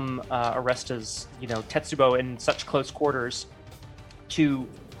from Aresta's, Tetsubo in such close quarters to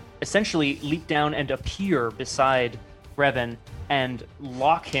essentially leap down and appear beside Brevin and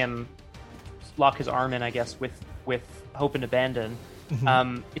lock his arm in, I guess, with Hope and Abandon.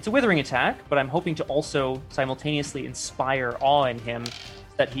 It's a withering attack, but I'm hoping to also simultaneously inspire awe in him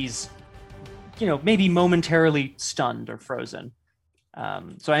that he's, maybe momentarily stunned or frozen.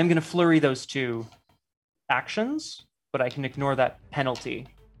 So I am going to flurry those 2 actions, but I can ignore that penalty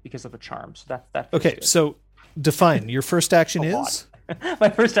because of the charm. So that feels Okay, good. so define. Your first action A lot. is? My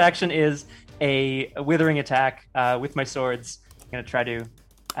first action is a withering attack with my swords. I'm going to try to...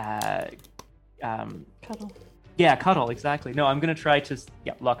 Cuddle. Yeah, cuddle, exactly. No, I'm going to try to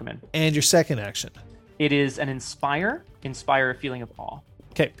lock him in. And your second action. It is an inspire a feeling of awe.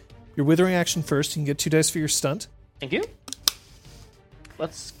 Okay. Your withering action first. You can get 2 dice for your stunt. Thank you.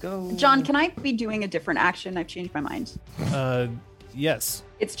 Let's go. John, can I be doing a different action? I've changed my mind. Yes.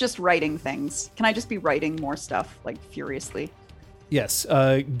 It's just writing things. Can I just be writing more stuff, like furiously? Yes.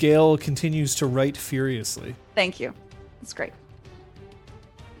 Gale continues to write furiously. Thank you. That's great.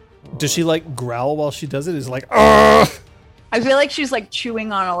 Does she like growl while she does it? Is it like, ugh! I feel like she's like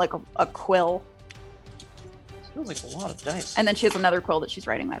chewing on a quill, Feels like a lot of dice. and then she has another quill that she's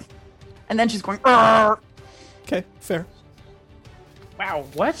writing with, and then she's going. "Arr!" Okay, fair. Wow,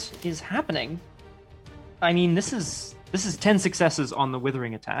 what is happening? I mean, this is 10 successes on the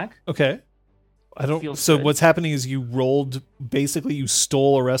withering attack. Okay. I don't. Feels So good. what's happening is you rolled. Basically, you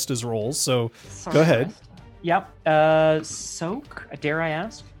stole Aresta's rolls. So Sorry, go ahead. Rest. Yep. Soak. Dare I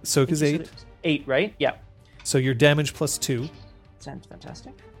ask? Soak is 8. 8, right? Yeah. So your damage plus 2. Sounds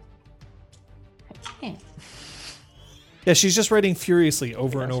fantastic. Okay. Yeah, she's just writing furiously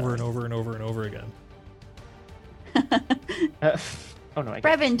over and over and over and over and over again. Oh no, I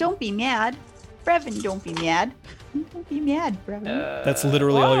got Brevin, don't be mad. Brevin, don't be mad. Don't be mad, Brevin. That's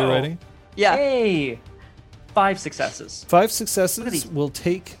literally all you're whoa. writing. Yeah. Hey! 5 successes. 5 Look at successes these. will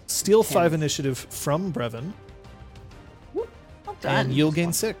steal 5 Tens. initiative from Brevin, Well done. and you'll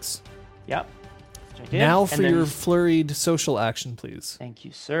gain 6. Yep. Which I did. Now And for then- your flurried social action, please. Thank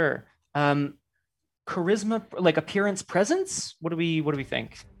you, sir. Charisma, like appearance, presence. What do we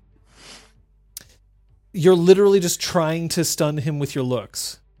think? You're literally just trying to stun him with your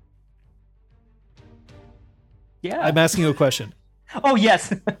looks. Yeah. I'm asking you a question. Oh yes.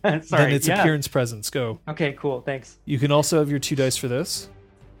 Sorry. Then it's yeah. appearance presence. Go. Okay. Cool. Thanks. You can also have your 2 dice for this.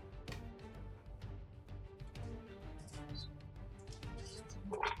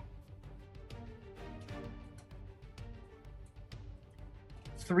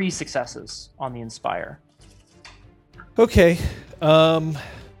 Three successes on the inspire. Okay.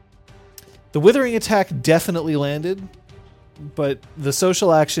 The withering attack definitely landed, but the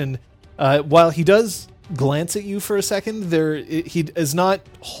social action, While he does glance at you for a second, he is not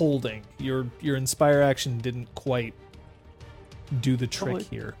holding. Your inspire action didn't quite do the trick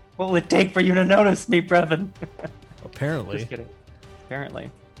here. What will it take for you to notice me, Brevin? Apparently. Just kidding. Apparently.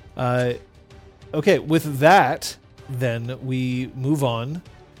 Okay, with that, then we move on.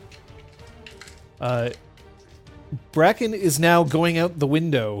 Bracken is now going out the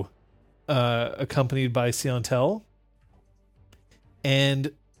window, accompanied by Siantel.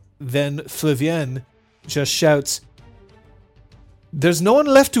 And then Flavienne just shouts, "There's no one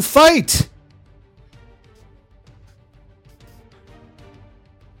left to fight!"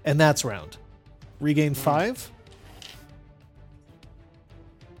 And that's round. Regain 5.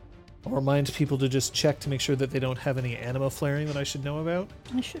 I'll remind people to just check to make sure that they don't have any anima flaring that I should know about.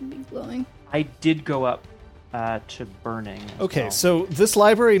 I should be glowing. I did go up to burning. Okay, well. so this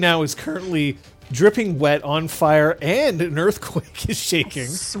library now is currently dripping wet, on fire, and an earthquake is shaking.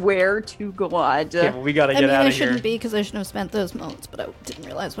 Swear to God. Okay, well, we gotta I get mean, out I of here. shouldn't be because I shouldn't have spent those moments, but I didn't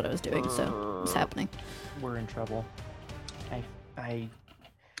realize what I was doing, so it's happening. We're in trouble.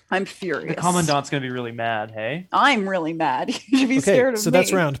 I'm furious. The commandant's gonna be really mad. Hey. I'm really mad. You should be scared of me. So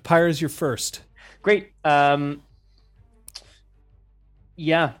that's round. Pyre's your first. Great.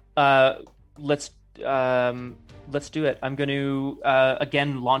 Yeah. Let's do it. I'm going to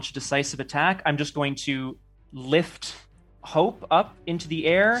again launch a decisive attack. I'm just going to lift Hope up into the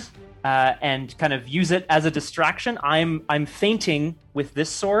air and kind of use it as a distraction. I'm feinting with this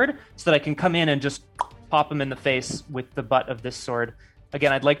sword so that I can come in and just pop him in the face with the butt of this sword.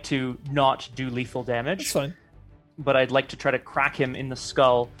 Again, I'd like to not do lethal damage. That's fine. But I'd like to try to crack him in the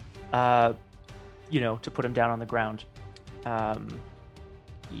skull, to put him down on the ground.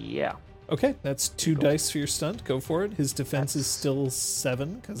 Yeah. Okay, that's 2 dice for your stunt. Go for it. His defense is still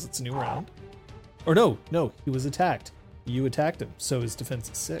 7 because it's a new round. Or no, he was attacked. You attacked him, so his defense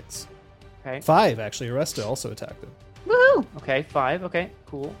is 6. Okay. 5, actually. Arresta also attacked him. Woohoo! Okay, 5. Okay,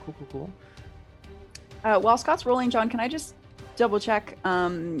 cool. While Scott's rolling, John, can I just double check?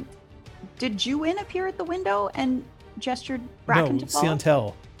 Did Juin appear at the window and gestured Bracken to follow?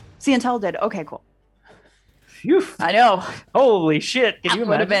 Siantel. Siantel did. Okay, cool. Phew. I know. Holy shit. Can you That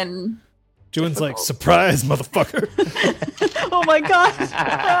would have imagine? been... Juin's like, surprise, motherfucker. Oh my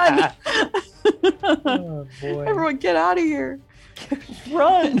God! Run! Oh, boy. Everyone, get out of here!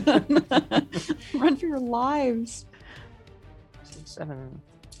 Run! Run for your lives! 7.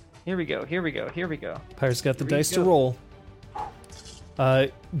 Here we go. Pyre's got the Here we dice to go. roll.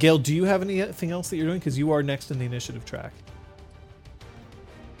 Gail, do you have anything else that you're doing? Because you are next in the initiative track.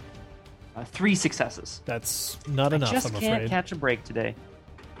 3 successes. That's not I enough, just I'm can't afraid. catch a break today.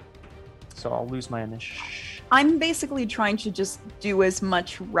 So I'll lose my initiative. I'm basically trying to just do as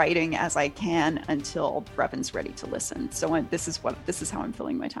much writing as I can until Brevin's ready to listen. So this is how I'm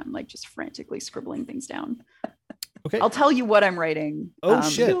filling my time, like just frantically scribbling things down. Okay. I'll tell you what I'm writing. Oh,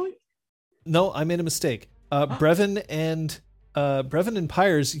 shit. No, I made a mistake. Brevin and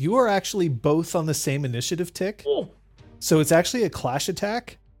Pyres, you are actually both on the same initiative tick. Oh. So it's actually a clash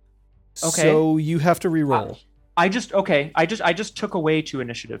attack. Okay. So you have to re-roll. I just took away 2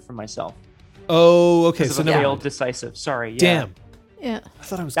 initiative from myself. Oh, okay. Because So of a now, failed decisive. Sorry. Yeah. damn. Yeah, I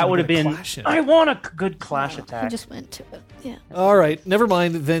thought I was That gonna would have get a been. clash in. I want a good clash I attack. just went to it. Yeah. All right, never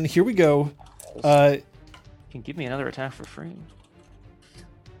mind. Then here we go. You can give me another attack for free.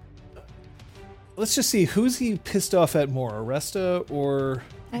 Let's just see, who's he pissed off at more, Arresta or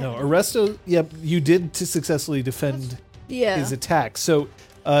no? I- Arresta. Yep, you did to successfully defend Yeah. his attack. So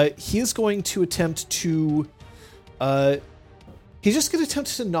he is going to attempt to. He's just going to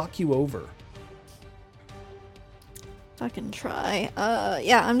attempt to knock you over. I can try.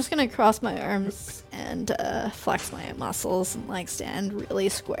 Yeah, I'm just gonna cross my arms and flex my muscles and like stand really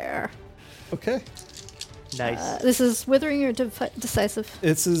square. Okay. Nice. This is withering or decisive.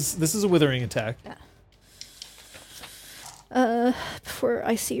 This is a withering attack. Before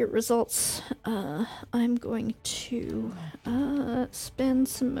I see your results, I'm going to spend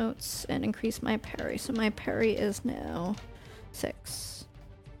some motes and increase my parry. So my parry is now 6.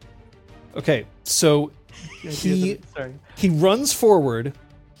 Okay, so he runs forward,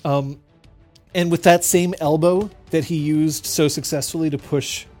 and with that same elbow that he used so successfully to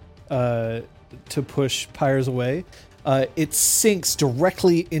push Pyres away, it sinks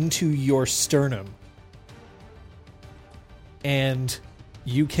directly into your sternum, and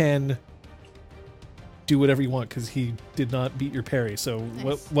you can do whatever you want because he did not beat your parry. So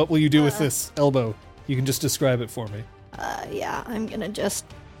Nice. what will you do with this elbow? You can just describe it for me. Yeah, I'm gonna just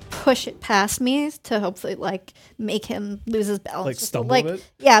push it past me to hopefully like make him lose his balance. Like just stumble a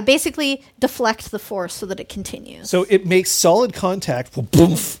bit? Yeah, basically deflect the force so that it continues. So it makes solid contact,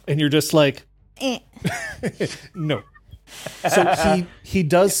 boom, and you're just like, Eh. no. So he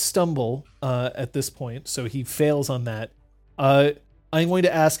does stumble at this point, so he fails on that. I'm going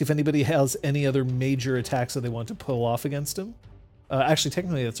to ask if anybody has any other major attacks that they want to pull off against him. Actually,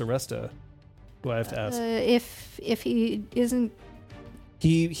 technically, it's Aresta who I have to ask. If he isn't,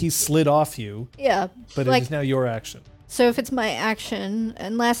 He slid off you, yeah, but like, it is now your action. so if it's my action,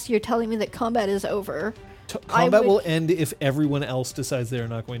 unless you're telling me that combat is over, Combat would- will end if everyone else decides they are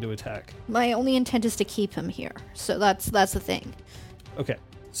not going to attack. my only intent is to keep him here. So that's the thing. Okay,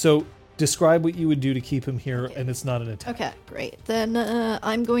 so describe what you would do to keep him here, and it's not an attack. Okay, great. Then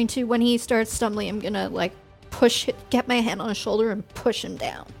I'm going to, when he starts stumbling, I'm gonna like get my hand on his shoulder and push him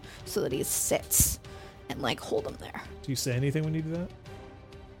down so that he sits and like hold him there. Do you say anything when you do that?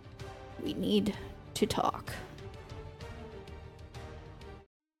 We need to talk.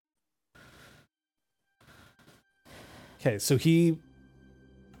 Okay, so he,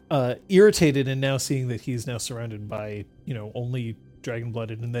 irritated and now seeing that he's now surrounded by, only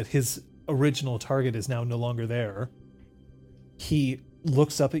dragon-blooded and that his original target is now no longer there, he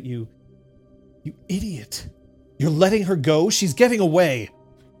looks up at you. You idiot. You're letting her go? She's getting away.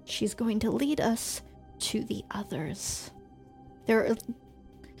 She's going to lead us to the others.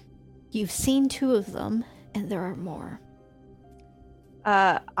 You've seen 2 of them, and there are more.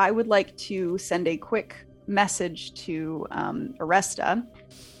 I would like to send a quick message to Aresta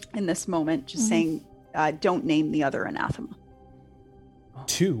in this moment, just saying, don't name the other anathema.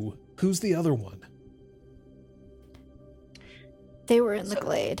 2? Who's the other one? They were in the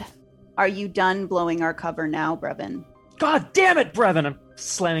glade. Are you done blowing our cover now, Brevin? God damn it, Brevin! I'm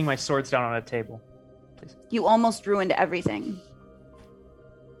slamming my swords down on a table. Please. You almost ruined everything.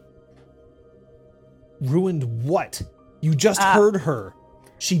 Ruined what? You just heard her.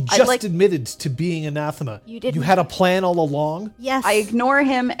 She just admitted to being anathema. You didn't- You had a plan all along? Yes. I ignore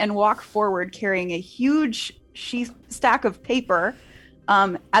him and walk forward carrying a huge stack of paper.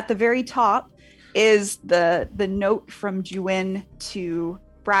 At the very top is the note from Juin to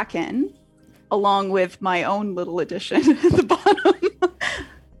Bracken, along with my own little addition at the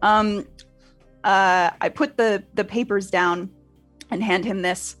bottom. I put the papers down and hand him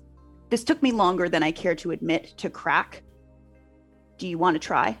this. This took me longer than I care to admit to crack. Do you want to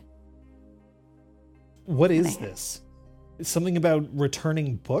try? What is this? It's something about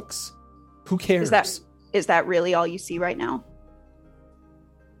returning books? Who cares? Is that really all you see right now?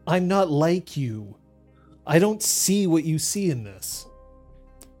 I'm not like you. I don't see what you see in this.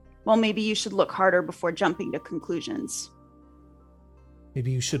 Well, maybe you should look harder before jumping to conclusions.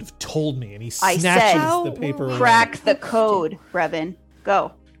 Maybe you should have told me. And he I snatches said, the paper away. Crack the code, Brevin.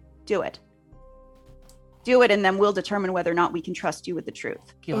 Go. Do it. Do it, and then we'll determine whether or not we can trust you with the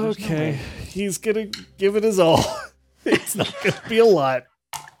truth. Gil, there's no Okay, way. he's gonna give it his all. It's not gonna be a lot.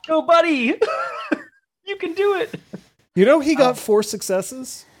 Go, buddy! You can do it! You know, he got 4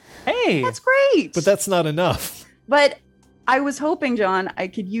 successes, Hey! That's great. but that's not enough. But I was hoping, John, I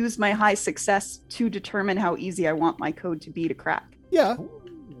could use my high success to determine how easy I want my code to be to crack. Yeah,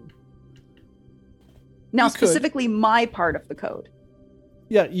 Now, You could. specifically my part of the code.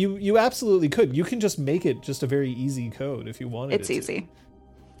 yeah, you absolutely could. You can just make it just a very easy code if you wanted It's it to. easy.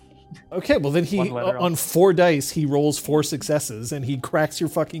 Okay, well then he One letter on 4 dice he rolls 4 successes and he cracks your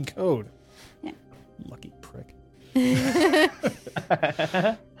fucking code. Yeah. Lucky prick.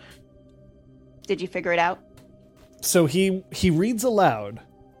 Did you figure it out? So he reads aloud.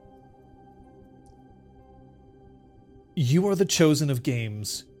 You are the chosen of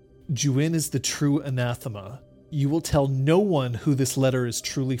games. Juin is the true anathema. You will tell no one who this letter is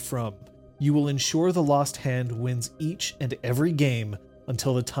truly from. You will ensure the lost hand wins each and every game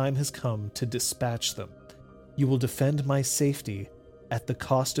until the time has come to dispatch them. You will defend my safety at the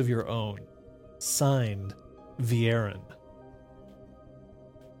cost of your own. Signed, Vieren.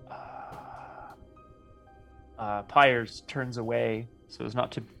 Pyres turns away so as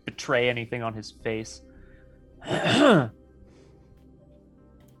not to betray anything on his face. I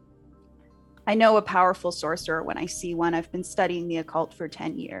know a powerful sorcerer when I see one. I've been studying the occult for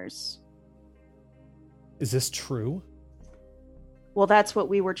 10 years. Is this true? Well, that's what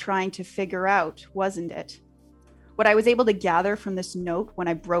we were trying to figure out, wasn't it? What I was able to gather from this note when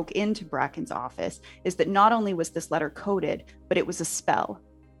I broke into Bracken's office is that not only was this letter coded, but it was a spell.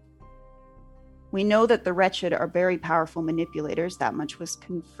 We know that the wretched are very powerful manipulators. That much was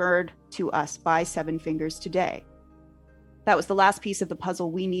conferred to us by Seven Fingers today. That was the last piece of the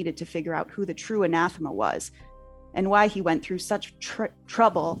puzzle we needed to figure out who the true anathema was. and why he went through such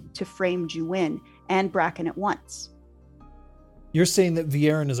trouble to frame Juin and Bracken at once. You're saying that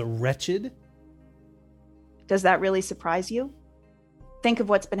Viren is a wretched? Does that really surprise you? Think of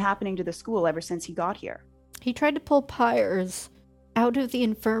what's been happening to the school ever since he got here. He tried to pull Pyres out of the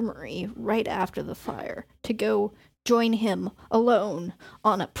infirmary right after the fire to go join him alone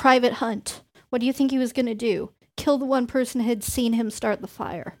on a private hunt. What do you think he was going to do? Kill the one person who had seen him start the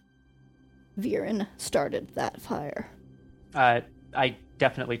fire. Viren started that fire. I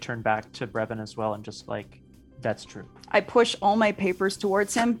definitely turn back to Brevin as well and just like, that's true. I push all my papers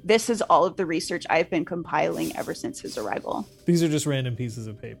towards him. This is all of the research I've been compiling ever since his arrival. These are just random pieces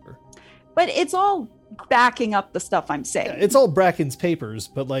of paper. But it's all backing up the stuff I'm saying. Yeah, it's all Bracken's papers,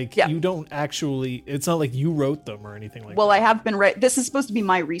 but like Yeah. you don't actually, it's not like you wrote them or anything like Well, that. I have been this is supposed to be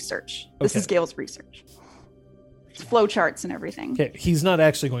my research. This is Okay. Gail's research. It's flow charts and everything. Okay, he's not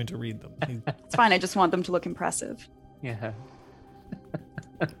actually going to read them. It's fine. I just want them to look impressive. Yeah.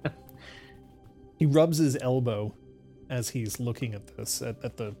 He rubs his elbow as he's looking at this,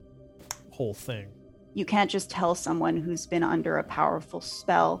 at the whole thing. You can't just tell someone who's been under a powerful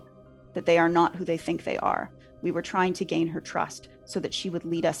spell that they are not who they think they are. We were trying to gain her trust so that she would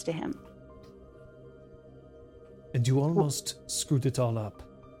lead us to him. And you almost screwed it all up.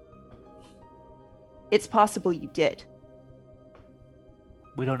 It's possible you did.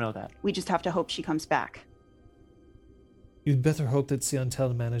 We don't know that. We just have to hope she comes back. You'd better hope that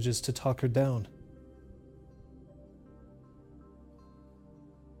Siantel manages to talk her down.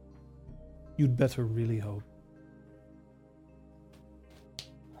 You'd better really hope.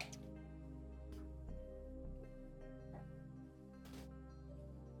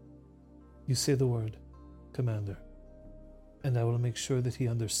 You say the word, Commander, and I will make sure that he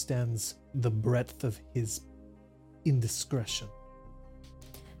understands the breadth of his indiscretion.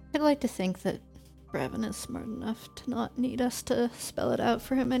 I'd like to think that Brevin is smart enough to not need us to spell it out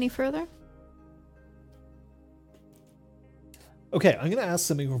for him any further. Okay, I'm going to ask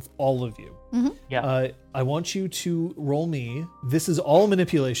something of all of you. Yeah. I want you to roll me. This is all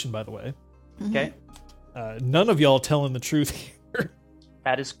manipulation, by the way. Okay. None of y'all telling the truth here.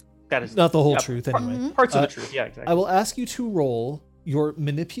 That is Not the whole Yep. truth, anyway. parts of the truth. Yeah, exactly. I will ask you to roll your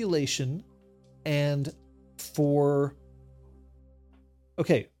manipulation and for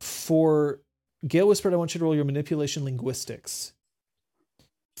Gale Whispered, I want you to roll your manipulation linguistics.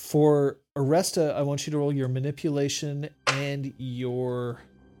 For Aresta, I want you to roll your manipulation and your,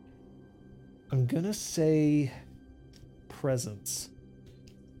 I'm gonna say, presence.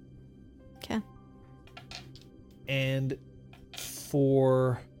 Okay. And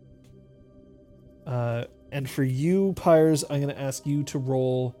for you, Pyres, I'm going to ask you to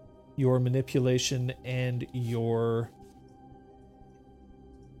roll your manipulation and your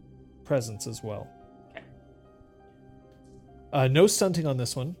presence as well. No stunting on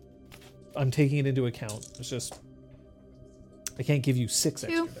this one. I'm taking it into account. It's just I can't give you 6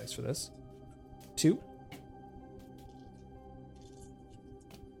 extra dice for this. 2.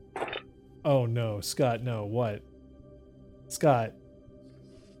 Oh no, Scott, no, what? Scott.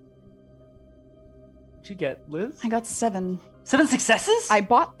 What'd you get, Liz? I got 7. 7 successes? I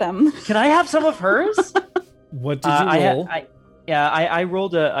bought them. Can I have some of hers? What did you roll? I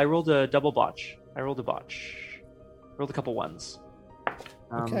rolled a double botch. I rolled a botch. Rolled a couple ones.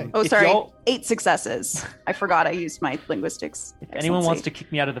 Okay. Oh, if sorry. y'all- 8 successes. I forgot I used my linguistics. If anyone wants to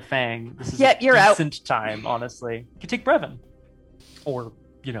kick me out of the Fang, this is Yep, a you're out. decent time, honestly. You can take Brevin. Or,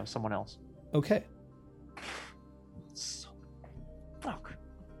 someone else. Okay. So, fuck.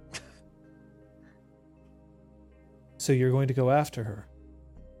 So you're going to go after her.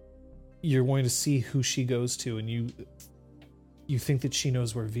 You're going to see who she goes to, and you think that she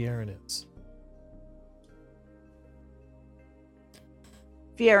knows where Viren is.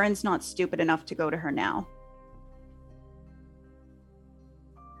 Viren's not stupid enough to go to her now.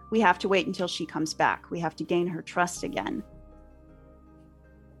 We have to wait until she comes back. We have to gain her trust again.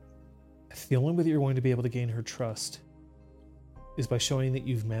 The only way that you're going to be able to gain her trust is by showing that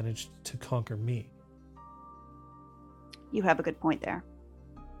you've managed to conquer me. You have a good point there.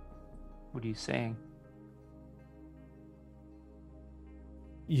 What are you saying?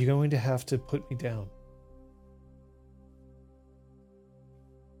 You're going to have to put me down.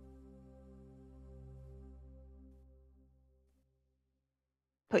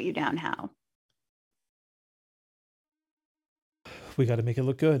 Put you down how? We got to make it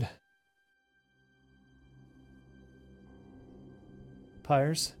look good.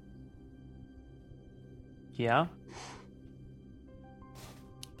 Pyres? Yeah?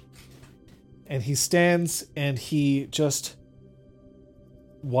 And he stands and he just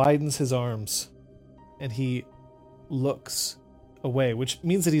widens his arms and he looks away, which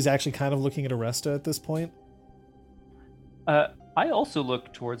means that he's actually kind of looking at Aresta at this point. I also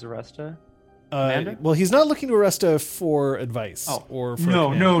look towards Aresta. Commander? Well, he's not looking to Aresta for advice or for no.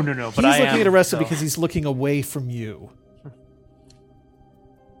 But he's I looking am, at Aresta so. because he's looking away from you.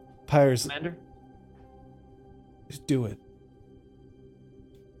 Pyres, Commander? just do it.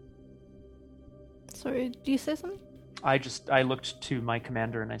 Sorry, do you say something? I looked to my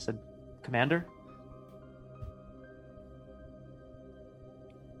commander and I said, Commander?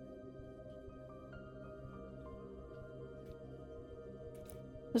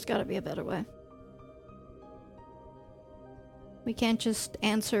 There's gotta be a better way. We can't just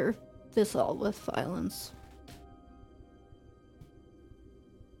answer this all with violence.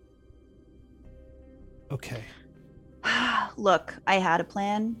 Okay. Look, I had a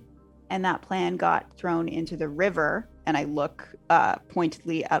plan, and that plan got thrown into the river, and I look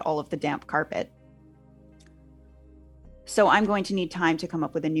pointedly at all of the damp carpet. So I'm going to need time to come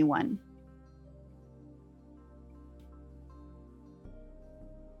up with a new one.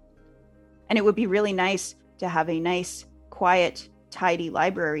 And it would be really nice to have a nice, quiet, tidy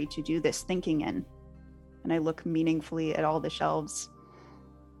library to do this thinking in. And I look meaningfully at all the shelves.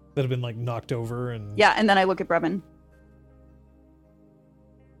 That have been like knocked over and Yeah, and then I look at Brevin.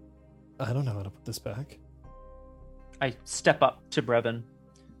 I don't know how to put this back. I step up to Brevin.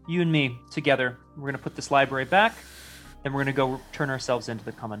 You and me, together, we're going to put this library back, then we're going to go turn ourselves into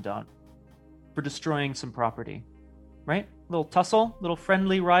the Commandant. For destroying some property. Right? Little tussle? Little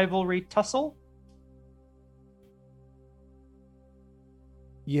friendly rivalry tussle?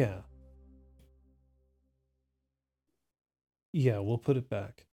 Yeah. Yeah, we'll put it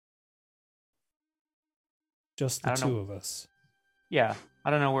back. Just the I don't two know. of us. Yeah.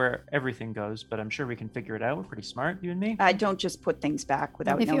 I don't know where everything goes, but I'm sure we can figure it out. We're pretty smart, you and me. I don't just put things back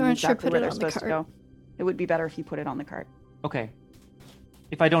without If you knowing aren't sure, exactly put where it they're on the supposed to cart. go. It would be better if you put it on the cart. Okay.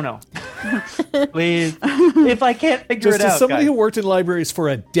 If I don't know. Please. If I can't figure Just it as out, somebody guys. who worked in libraries for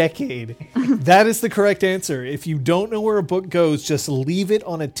a decade, that is the correct answer. If you don't know where a book goes, just leave it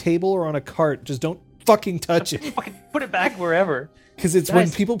on a table or on a cart. Just don't fucking touch it. Fucking put it back wherever. Because it's when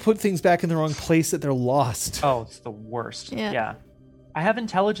Guys. people put things back in the wrong place that they're lost. Oh, it's the worst. Yeah. I have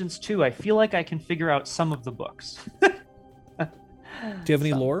intelligence too. I feel like I can figure out some of the books. Do you have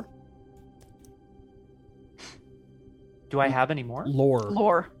any lore? Do I have any more? Lore.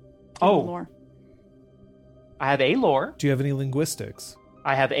 Lore. Oh. Lore. I have a lore. Do you have any linguistics?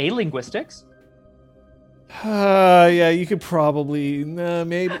 I have a linguistics. Yeah, you could probably.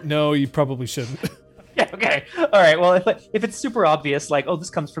 Maybe. No, you probably shouldn't. Yeah, okay. All right. Well, if it's super obvious, like, oh, this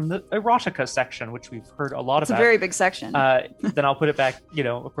comes from the erotica section, which we've heard a lot It's a about, very big section. then I'll put it back,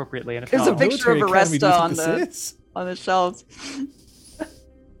 appropriately. And if There's a not, picture of Military Academy, do you Aresta think on this the- is? on the shelves.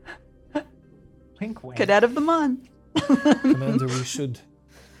 Link wink. Cadet of the month. Commander, we should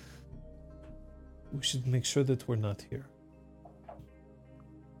make sure that we're not here.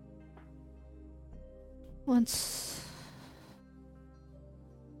 Once...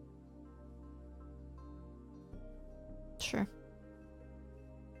 Sure.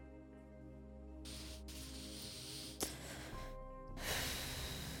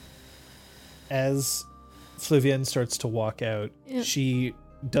 As Flavienne starts to walk out, Yep. she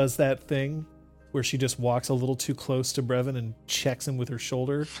does that thing where she just walks a little too close to Brevin and checks him with her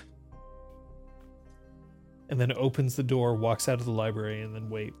shoulder. And then opens the door, walks out of the library, and then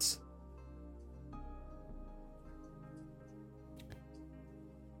waits.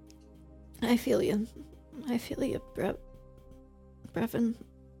 I feel you. I feel you, Brevin.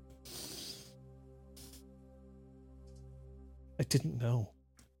 I didn't know.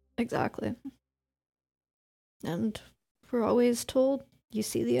 Exactly. And we're always told, you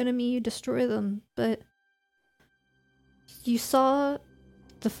see the enemy, you destroy them, but you saw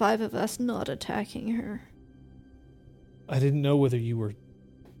the five of us not attacking her. I didn't know whether you were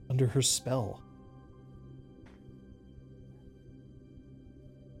under her spell.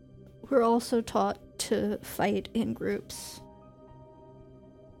 We're also taught to fight in groups.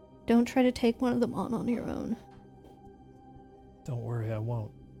 Don't try to take one of them on your own. Don't worry, I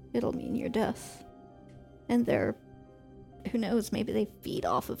won't. It'll mean your death. And they're... who knows, maybe they feed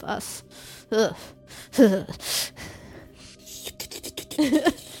off of us. Ugh.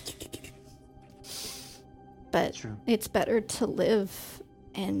 But True. it's better to live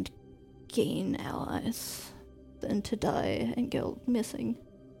and gain allies than to die and go missing.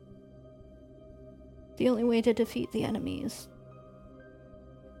 The only way to defeat the enemy is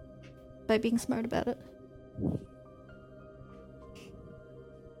by being smart about it.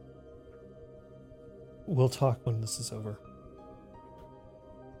 We'll talk when this is over.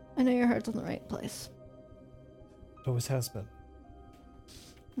 I know your heart's in the right place. Always has been.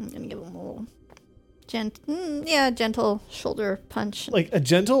 I'm gonna give him a little gentle shoulder punch. Like a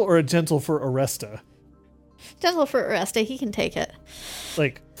gentle or a gentle for Aresta? Gentle for Aresta, he can take it.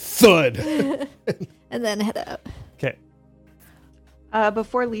 Like thud. And then head out. Okay.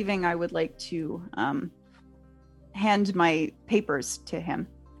 Before leaving, I would like to hand my papers to him,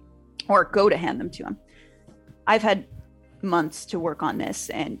 or go to hand them to him. I've had months to work on this,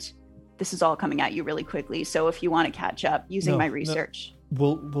 and this is all coming at you really quickly. So if you want to catch up using my research,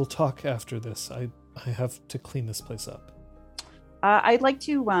 We'll talk after this. I have to clean this place up. I'd like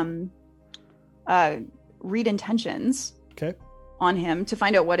to read intentions. Okay. On him to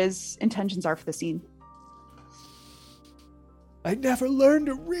find out what his intentions are for the scene. I never learned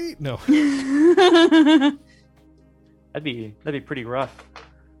to read. No. That'd be pretty rough.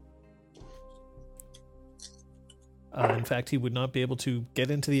 In fact, he would not be able to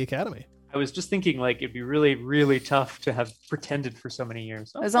get into the academy. I was just thinking, like, it'd be really, really tough to have pretended for so many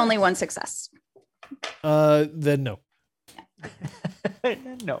years. There's only one success. Then no.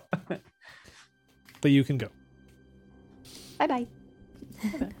 No. But you can go. Bye-bye.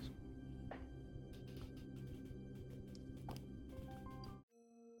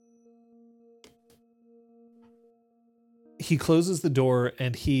 He closes the door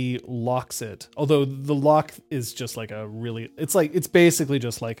and he locks it. Although the lock is just like it's basically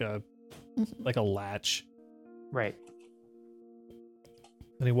just like a latch. Right.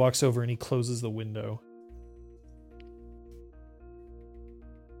 And he walks over and he closes the window.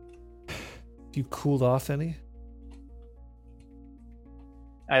 Have you cooled off any?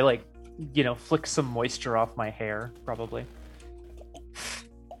 I flick some moisture off my hair, probably.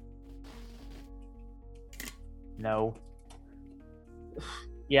 No.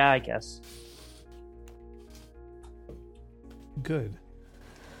 Yeah, I guess. Good.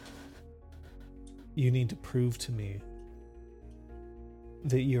 You need to prove to me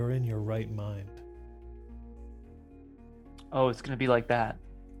that you're in your right mind. Oh, it's gonna be like that.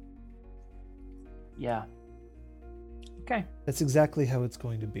 Yeah. Okay. That's exactly how it's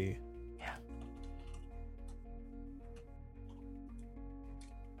going to be. Yeah.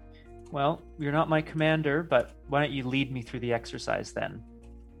 Well, you're not my commander, but why don't you lead me through the exercise then,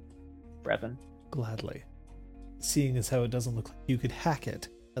 Brevin? Gladly. Seeing as how it doesn't look like you could hack it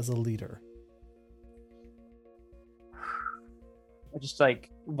as a leader. I just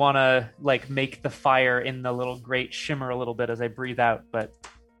wanna make the fire in the little grate shimmer a little bit as I breathe out, but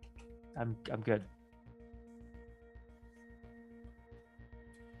I'm good.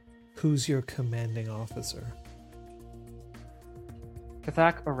 Who's your commanding officer?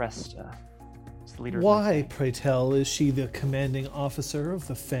 Kathak Aresta is the leader. Why, pray tell, is she the commanding officer of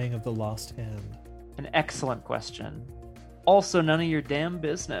the Fang of the Lost Hand? An excellent question. Also, none of your damn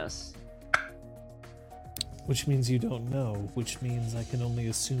business. Which means you don't know, which means I can only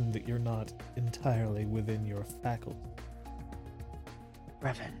assume that you're not entirely within your faculty.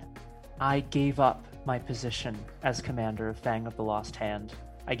 Brevin, I gave up my position as commander of Fang of the Lost Hand.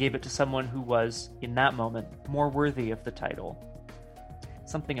 I gave it to someone who was, in that moment, more worthy of the title.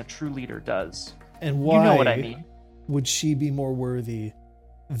 Something a true leader does. And why you know what I mean. Would she be more worthy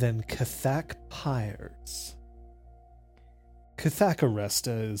than Kathak Pyres? Kathak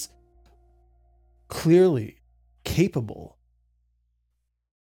Aresta is clearly capable,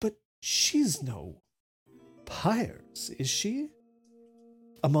 but she's no Pyres, is she?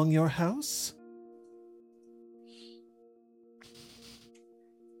 Among your house?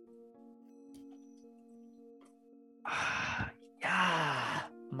 Yeah.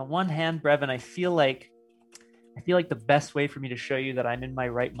 On the one hand, Brevin, I feel like the best way for me to show you that I'm in my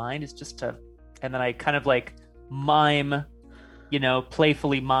right mind is just to, and then I kind of mime,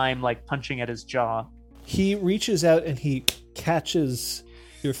 playfully mime, punching at his jaw. He reaches out and he catches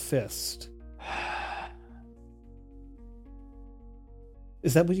your fist.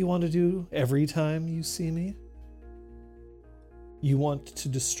 Is that what you want to do every time you see me? You want to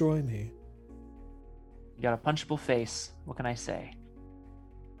destroy me? You got a punchable face. What can I say?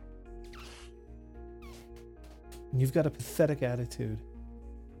 You've got a pathetic attitude.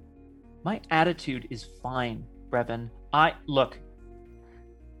 My attitude is fine, Brevin. Look,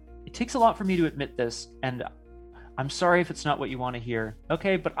 it takes a lot for me to admit this, and I'm sorry if it's not what you want to hear.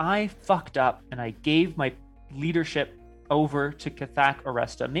 Okay, but I fucked up and I gave my leadership over to Kathak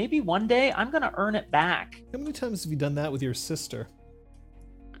Aresta. Maybe one day I'm gonna earn it back. How many times have you done that with your sister?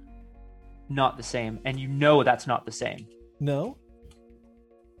 Not the same, and you know that's not the same. No?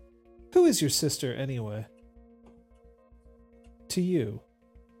 Who is your sister anyway? To you?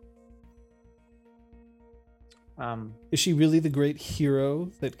 Is she really the great hero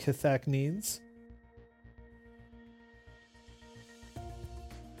that Kathak needs?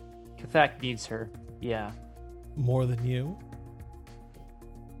 Thak needs her. Yeah. More than you?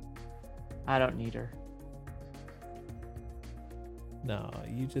 I don't need her. No,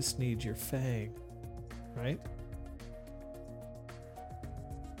 you just need your fang, right?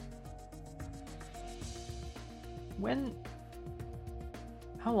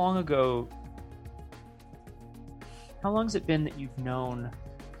 How long ago, how long has it been that you've known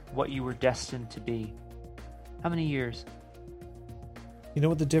what you were destined to be? How many years? You know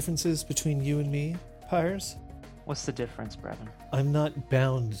what the difference is between you and me, Pyres? What's the difference, Brevin? I'm not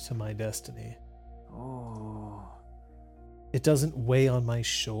bound to my destiny. Oh. It doesn't weigh on my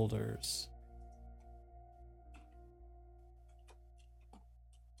shoulders.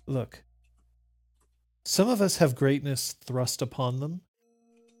 Look, some of us have greatness thrust upon them.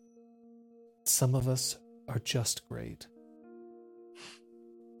 Some of us are just great.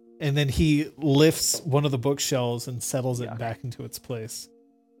 And then he lifts one of the bookshelves and settles it back into its place.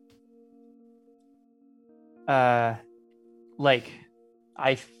 Like,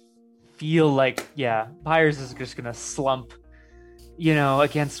 I feel like, yeah, Pyres is just gonna slump,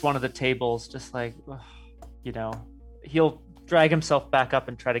 against one of the tables, just like, ugh, he'll drag himself back up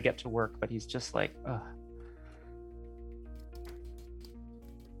and try to get to work, but he's just like, ugh.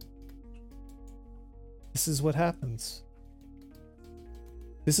 This is what happens.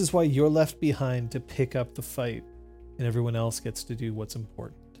 This is why you're left behind to pick up the fight, and everyone else gets to do what's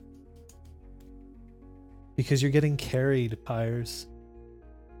important. Because you're getting carried, Pyres.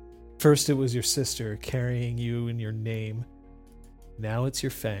 First it was your sister carrying you in your name. Now it's your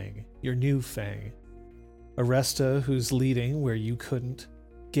fang, your new fang. Aresta, who's leading where you couldn't.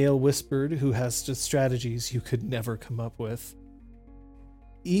 Gale Whispered, who has just strategies you could never come up with.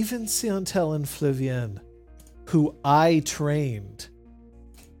 Even Siantel and Flavienne, who I trained,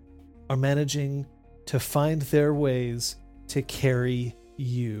 are managing to find their ways to carry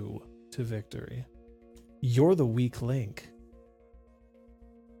you to victory. You're the weak link.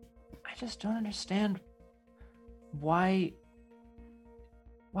 I just don't understand why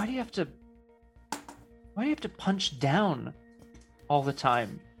do you have to punch down all the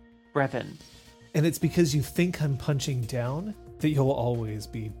time, Brevin? And it's because you think I'm punching down that you'll always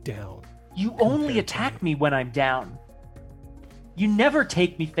be down. You only attack me when I'm down. You never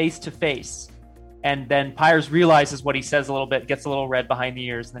take me face to face. And then Pyres realizes what he says a little bit, gets a little red behind the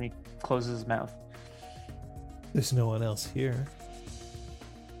ears, and then he closes his mouth. There's no one else here.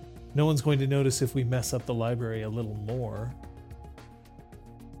 No one's going to notice if we mess up the library a little more.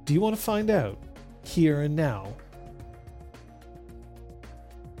 Do you want to find out? Here and now?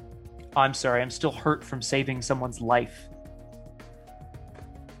 I'm sorry, I'm still hurt from saving someone's life.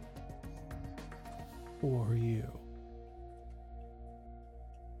 For you.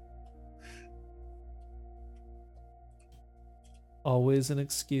 Always an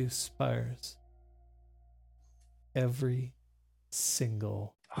excuse, Pyres. Every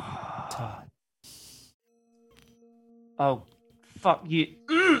single time. Oh, fuck you.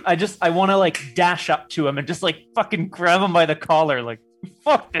 I want to like dash up to him and just like fucking grab him by the collar. Like,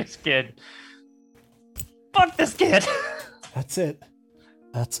 fuck this kid. Fuck this kid. That's it.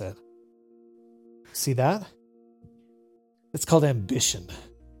 That's it. See that? It's called ambition.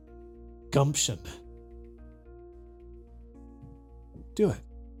 Gumption. Do it.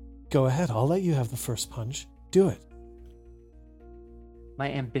 Go ahead. I'll let you have the first punch. Do it.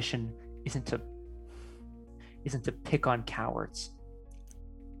 My ambition isn't to pick on cowards.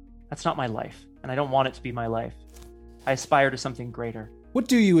 That's not my life, and I don't want it to be my life. I aspire to something greater. What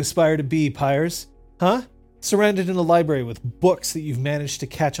do you aspire to be, Pyres? Huh? Surrounded in a library with books that you've managed to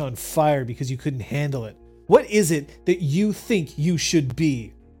catch on fire because you couldn't handle it. What is it that you think you should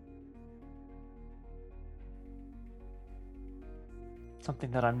be?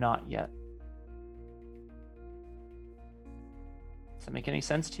 Something that I'm not yet. Does that make any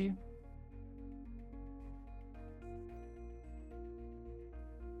sense to you?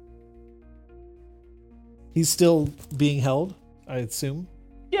 He's still being held, I assume.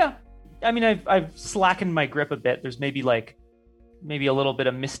 Yeah. I mean, I've slackened my grip a bit. There's maybe a little bit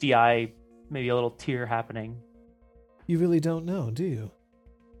of misty eye, maybe a little tear happening. You really don't know, do you?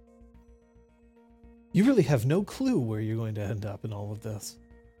 You really have no clue where you're going to end up in all of this.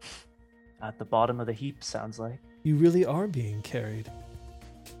 At the bottom of the heap, sounds like. You really are being carried.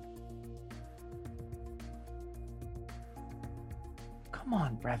 Come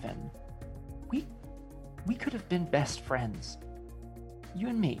on, Brevin. We could have been best friends. You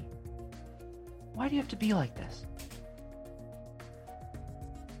and me. Why do you have to be like this?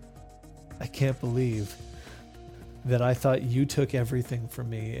 I can't believe that I thought you took everything from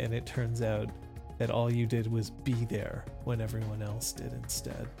me, and it turns out that all you did was be there when everyone else did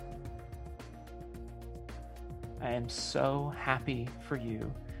instead. I am so happy for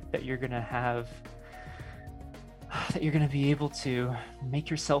you that you're gonna be able to make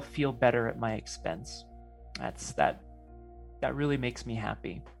yourself feel better at my expense. That really makes me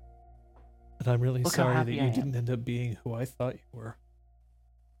happy. And I'm really Look how sorry that happy you I am. didn't end up being who I thought you were.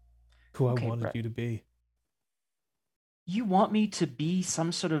 Who Okay, I wanted Brett. you to be. You want me to be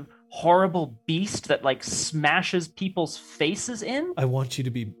some sort of horrible beast that like smashes people's faces in? I want you to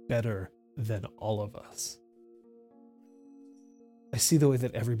be better than all of us. I see the way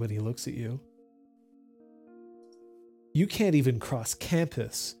that everybody looks at you. You can't even cross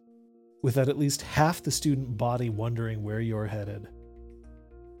campus without at least half the student body wondering where you're headed.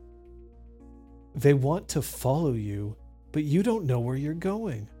 They want to follow you, but you don't know where you're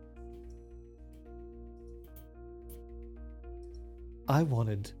going. I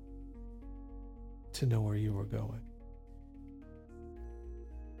wanted to know where you were going.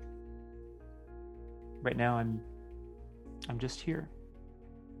 Right now I'm just here.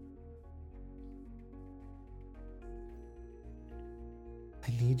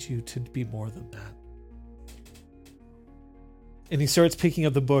 I need you to be more than that. And he starts picking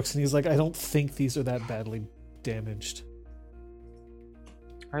up the books and he's like, I don't think these are that badly damaged.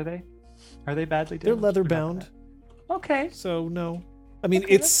 Are they? Are they badly damaged? They're leather Or not bound, bad? Okay. so no. I mean,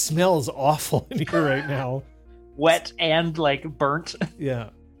 Okay, it that's- smells awful in here right now. Wet and like burnt. Yeah.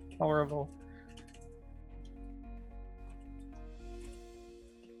 Horrible.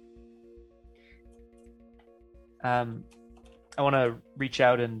 I want to reach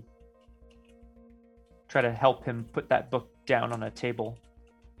out and try to help him put that book down on a table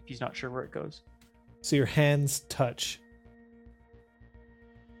if he's not sure where it goes. So your hands touch.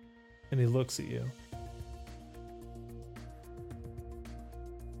 And he looks at you.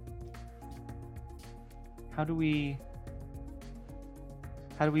 How do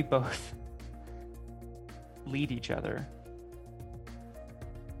we both lead each other?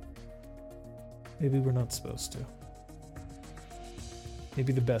 Maybe we're not supposed to.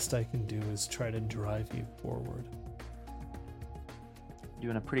 Maybe the best I can do is try to drive you forward.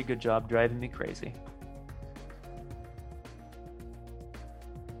 Doing a pretty good job driving me crazy.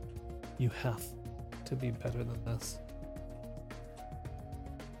 You have to be better than this.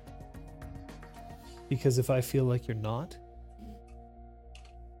 Because if I feel like you're not,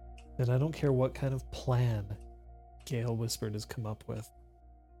 then I don't care what kind of plan Gale Whispered has come up with.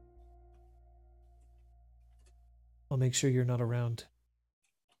 I'll make sure you're not around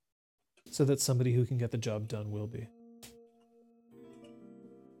so that somebody who can get the job done will be.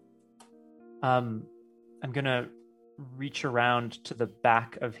 I'm gonna reach around to the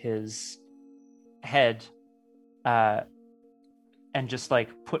back of his head, and just like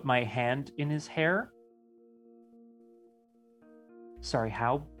put my hand in his hair. Sorry,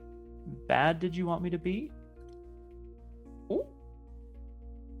 how bad did you want me to be? Oh,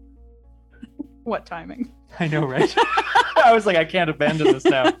 What timing? I know, right? I was like, I can't abandon this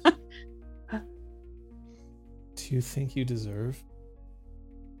now. Do you think you deserve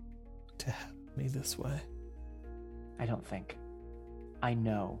to have me this way? I don't think. I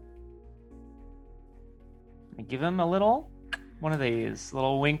know. I give him a little one of these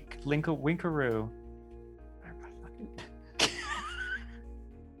little winkaroo.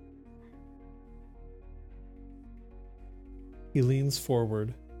 He leans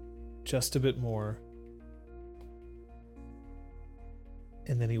forward just a bit more.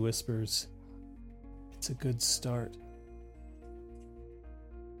 And then he whispers, "It's a good start.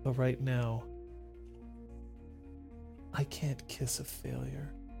 But right now, I can't kiss a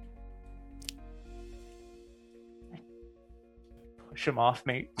failure." Push him off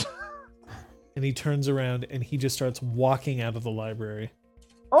me. And he turns around and he just starts walking out of the library.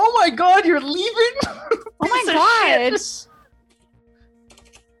 Oh my god, you're leaving? Oh my god!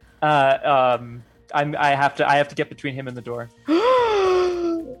 I have to get between him and the door.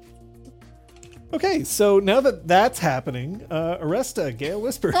 Okay, so now that that's happening, Aresta, Gale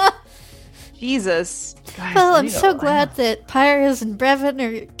Whisper. Jesus. Guys, Well, I I'm need so a- glad that Pyres and Brevin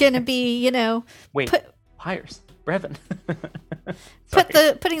are gonna be, Wait, put- Pyres, Brevin.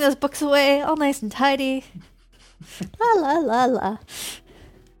 putting those books away all nice and tidy. La la la la.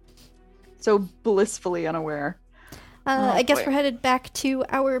 So blissfully unaware. I guess boy. we're headed back to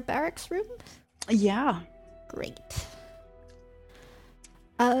our barracks room. Yeah. Great.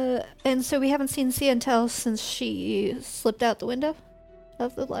 And so we haven't seen Ciantel since she slipped out the window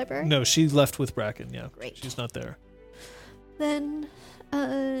of the library. No, she left with Bracken, yeah. Great. She's not there. Then,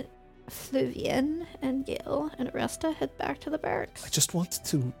 Fluvienne and Gale and Aresta head back to the barracks. I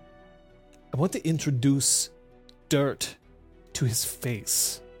want to introduce Dirt to his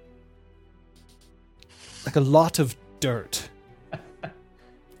face. like a lot of dirt.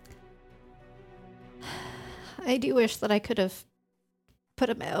 I do wish that I could have put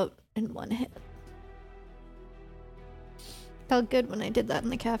him out in one hit. Felt good when I did that in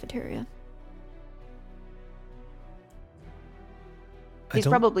the cafeteria. He's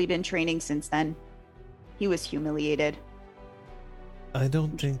probably been training since then. He was humiliated. I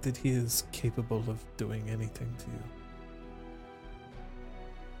don't think that he is capable of doing anything to you.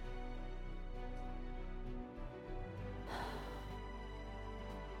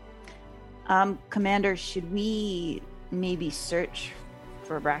 Commander, should we maybe search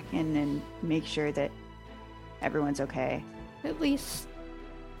for Bracken and make sure that everyone's okay? At least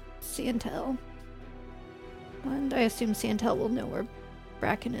Siantel. And I assume Siantel will know where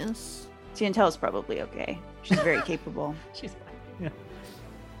Bracken is. Siantel's probably okay. She's very capable. She's fine. Yeah.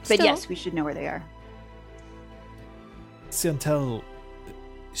 But Still, yes, we should know where they are. Siantel,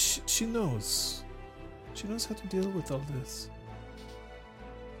 she knows. She knows how to deal with all this.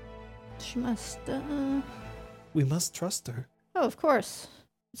 she must. We must trust her. Oh, of course.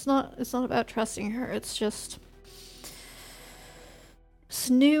 It's not about trusting her. It's just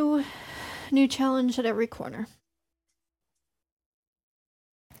new challenge at every corner.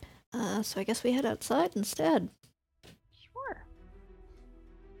 So I guess we head outside instead. Sure.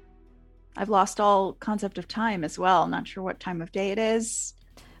 I've lost all concept of time as well. Not sure what time of day it is.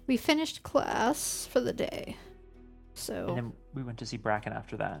 We finished class for the day. So And then we went to see Bracken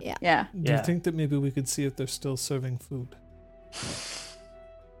after that. yeah. Yeah. Do you think that maybe we could see if they're still serving food?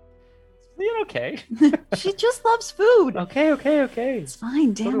 You're okay. She just loves food. Okay. It's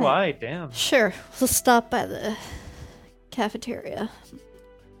fine, So damn do it. I. Damn. Sure, we'll stop by the cafeteria.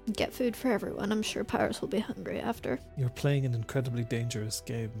 Get food for everyone. I'm sure Pyrus will be hungry after. You're playing an incredibly dangerous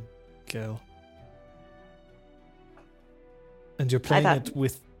game, Gail. And you're playing thought- it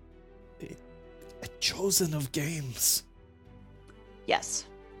with a chosen of games. Yes,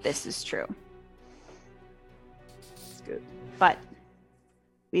 this is true. It's good. But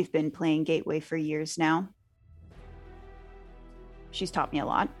we've been playing Gateway for years now. She's taught me a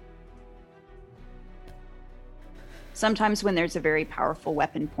lot. Sometimes when there's a very powerful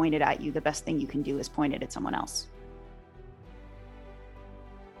weapon pointed at you, the best thing you can do is point it at someone else.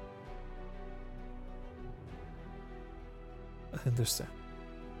 I understand.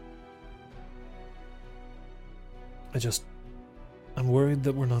 I'm worried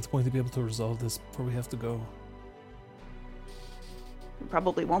that we're not going to be able to resolve this before we have to go. It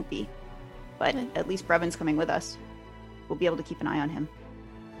probably won't be. But Okay. at least Brevin's coming with us. We'll be able to keep an eye on him.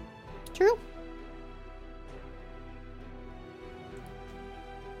 True.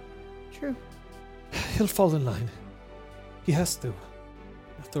 True. He'll fall in line. He has to.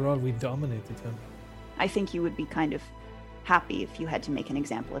 After all, we dominated him. I think you would be kind of happy if you had to make an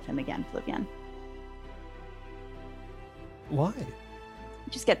example of him again, Flavian. Why?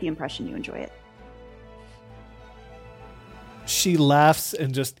 Just get the impression you enjoy it. She laughs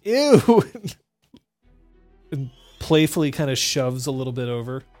and just, ew! and playfully kind of shoves a little bit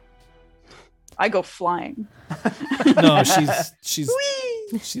over. I go flying. No, she's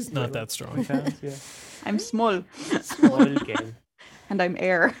not that strong. Yeah. I'm small Small game. and I'm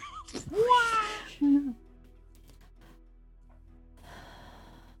air.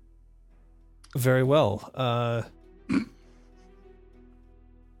 Very well.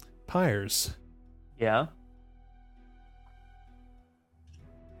 Pyres. Yeah.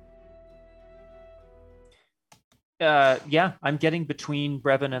 Yeah, I'm getting between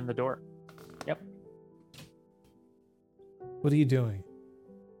Brevin and the door. Yep. What are you doing?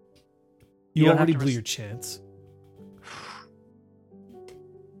 You You don't have already to blew res- your chance.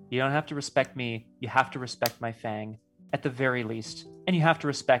 You don't have to respect me. You have to respect my Fang, at the very least. And you have to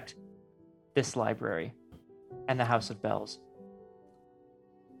respect this library and the House of Bells.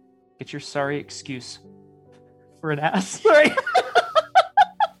 Get your sorry excuse for an ass. Sorry.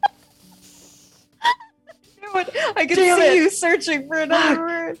 I can Damn see it. you searching for another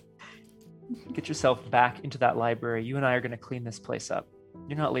word. Get yourself back into that library. You and I are going to clean this place up.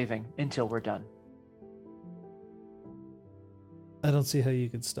 You're not leaving until we're done. I don't see how you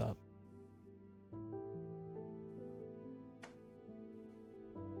could stop.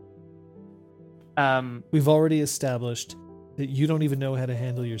 We've already established that you don't even know how to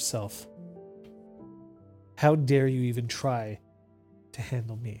handle yourself. How dare you even try to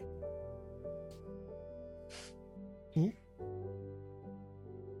handle me?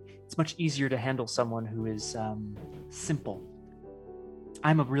 It's much easier to handle someone who is simple.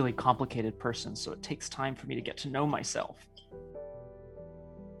 I'm a really complicated person, so it takes time for me to get to know myself.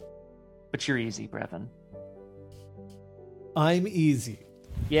 But you're easy, Brevin. I'm easy.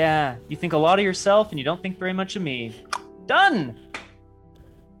 Yeah, you think a lot of yourself and you don't think very much of me. Done!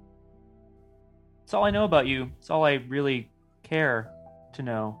 That's all I know about you. It's all I really care to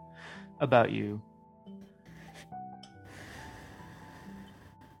know about you.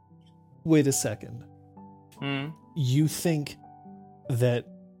 Wait a second. Hmm? You think that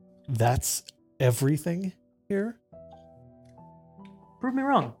that's everything here? Prove me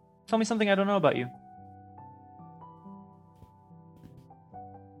wrong. Tell me something I don't know about you.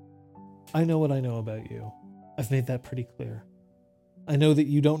 I know what I know about you. I've made that pretty clear. I know that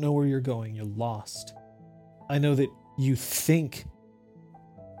you don't know where you're going. You're lost. I know that you think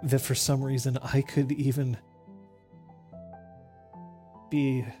that for some reason I could even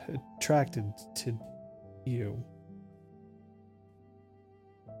be attracted to you.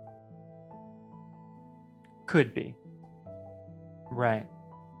 Could be. Right.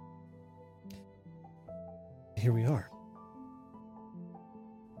 Here we are.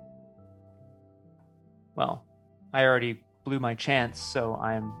 Well, I already blew my chance, so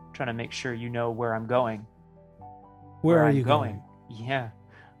I'm trying to make sure you know where I'm going. Where are I'm you going? Yeah.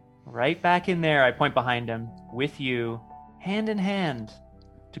 Right back in there, I point behind him, with you, hand in hand,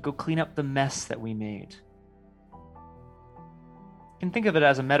 to go clean up the mess that we made. You can think of it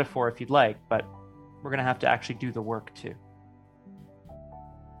as a metaphor if you'd like, but we're going to have to actually do the work too.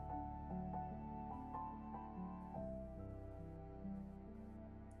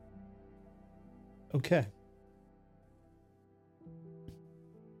 Okay.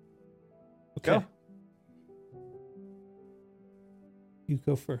 Go. You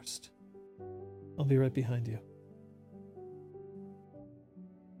go first. I'll be right behind you.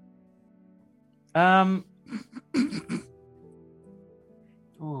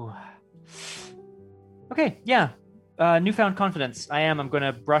 Ooh. Okay, yeah. Newfound confidence. I'm going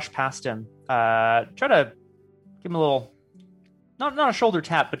to brush past him. Try to give him a little, not a shoulder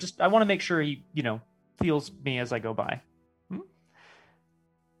tap, but just I want to make sure he, feels me as I go by.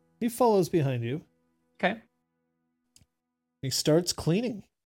 He follows behind you. Okay. He starts cleaning.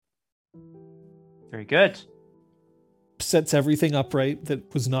 Very good. Sets everything upright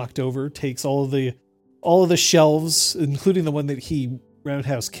that was knocked over. Takes all of the shelves, including the one that he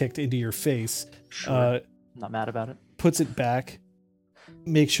roundhouse kicked into your face. Sure. I'm not mad about it. Puts it back.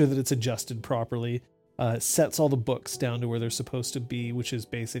 Makes sure that it's adjusted properly. Sets all the books down to where they're supposed to be, which is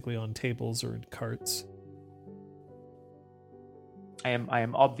basically on tables or in carts. I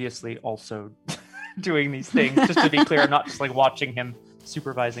am obviously also doing these things. Just to be clear, I'm not just like watching him,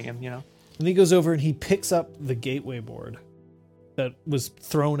 supervising him, And he goes over and he picks up the gateway board that was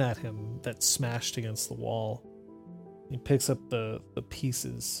thrown at him, that smashed against the wall. He picks up the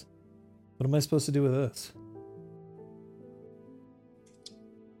pieces. What am I supposed to do with this?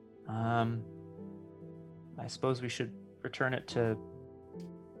 I suppose we should return it to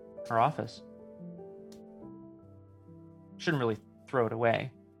our office. Shouldn't really throw it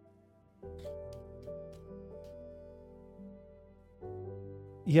away.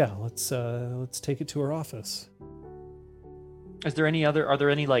 Yeah, let's take it to our office. Are there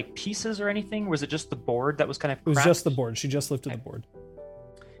any like pieces or anything? Was it just the board that was kind of It was cracked? just the board. She just lifted the board.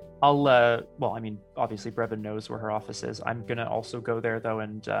 I'll obviously Brevin knows where her office is. I'm gonna also go there though,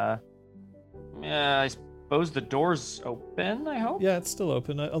 and I suppose the door's open, I hope? Yeah, it's still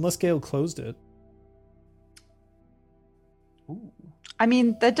open, unless Gale closed it. Ooh. I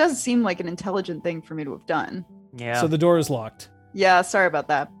mean, that does seem like an intelligent thing for me to have done. Yeah. So the door is locked. Yeah, sorry about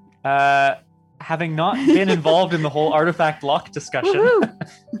that. Having not been involved in the whole artifact lock discussion,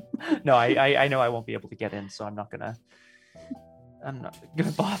 Woohoo! no, I know I won't be able to get in, so I'm not gonna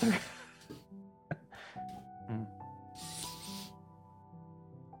bother.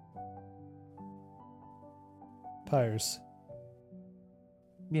 Pyres.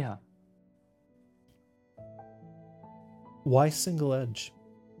 Yeah. Why single edge?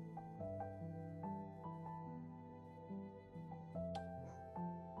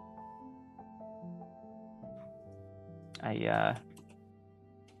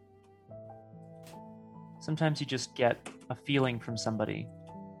 Sometimes you just get a feeling from somebody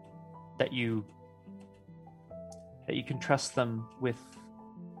that you can trust them with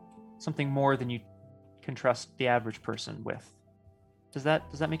something more than you can trust the average person with. Does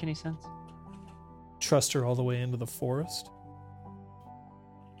that make any sense? Trust her all the way into the forest?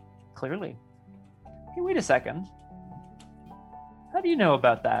 Clearly. Okay, wait a second. How do you know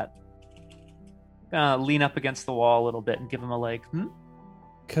about that? Lean up against the wall a little bit and give him a like,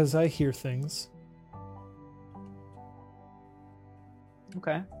 'Cause I hear things.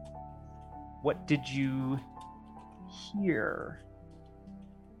 Okay. What did you hear?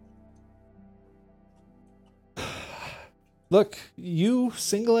 Look, you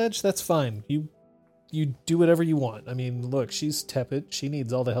single edge, that's fine. You do whatever you want. I mean, look, she's tepid. She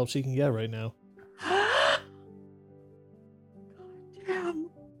needs all the help she can get right now. Damn.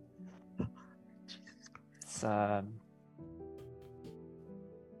 It's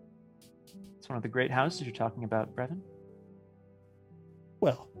one of the great houses you're talking about, Brevin.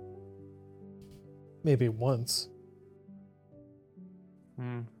 Well, maybe once.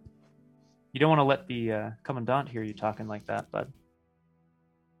 You don't want to let the commandant hear you talking like that, bud.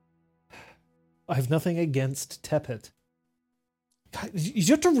 I have nothing against tepid. God, you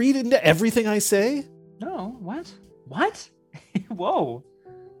have to read into everything I say? No, what? What? Whoa.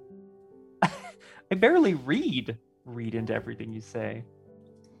 I barely read into everything you say.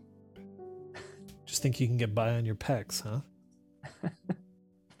 Just think you can get by on your pecs, huh?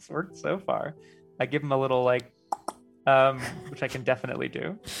 It's worked so far. I give him a little, which I can definitely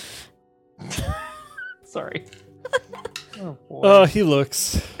do. Sorry. Oh, boy. Oh, he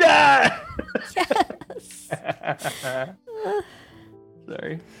looks. Ah! Yes.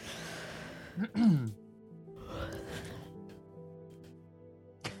 Sorry.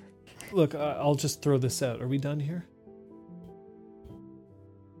 Look, I'll just throw this out. Are we done here?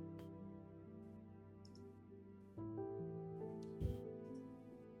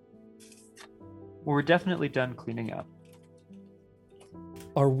 Well, we're definitely done cleaning up.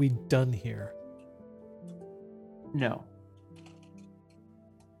 Are we done here? No.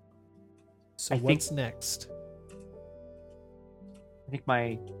 So I what's think- next? I think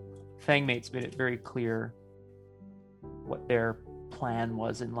my fangmates made it very clear what their plan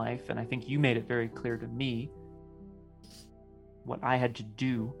was in life, and I think you made it very clear to me what I had to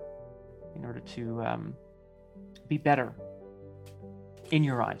do in order to be better in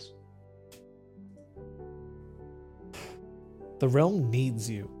your eyes. The realm needs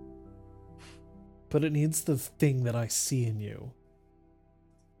you. But it needs the thing that I see in you.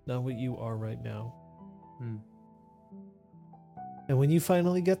 Not what you are right now. And when you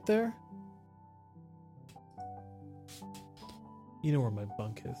finally get there, you know where my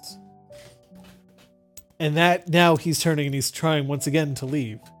bunk is. And that, now he's turning and he's trying once again to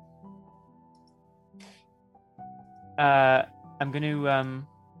leave. I'm gonna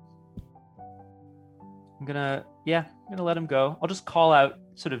let him go. I'll just call out,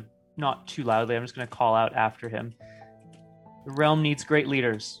 sort of not too loudly. I'm just gonna call out after him. The realm needs great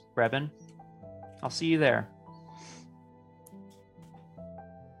leaders, Brevin. I'll see you there.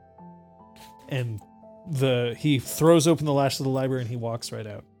 And he throws open the latch of the library and he walks right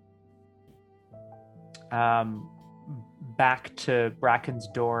out. Back to Bracken's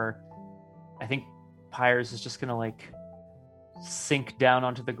door. I think Pyres is just gonna sink down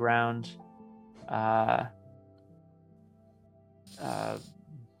onto the ground.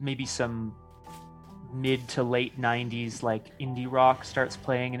 Maybe some mid to late 90s indie rock starts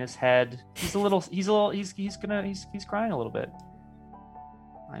playing in his head. He's crying a little bit.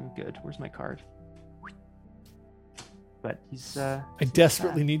 I'm good. Where's my card? But he's I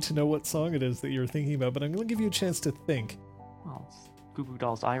desperately need to know what song it is that you're thinking about, but I'm going to give you a chance to think. well, it's Goo Goo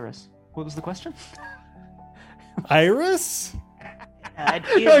Dolls' Iris. What was the question? Iris? I'm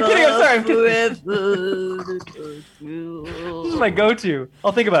kidding, I'm sorry, This is my go-to.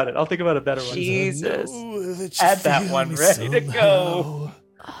 I'll think about it. I'll think about a better one. Jesus. Add that one. Ready to go.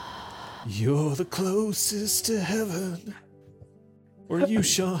 You're the closest to heaven. Or you,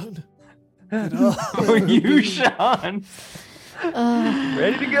 Sean. Or you, Sean.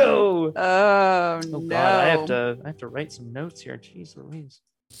 Ready to go. Oh, Oh no. God, I have to write some notes here. Jeez Louise.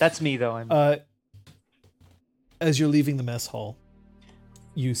 That's me though. As you're leaving the mess hall,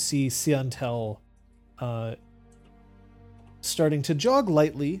 you see Siantel starting to jog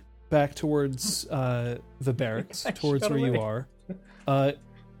lightly back towards the barracks, towards where you are. And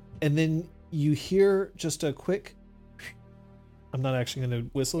then you hear just a quick... I'm not actually going to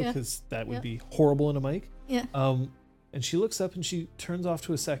whistle because that would be horrible in a mic. Yeah. And she looks up and she turns off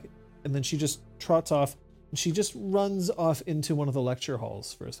to a second. And then she just trots off. And she just runs off into one of the lecture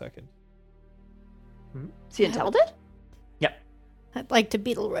halls for a second. Siantel did? Yep. I'd like to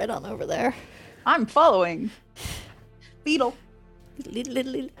beetle right on over there. I'm following. Beetle.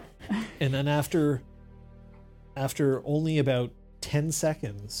 And then after only about 10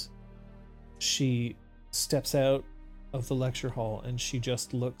 seconds, she steps out of the lecture hall and she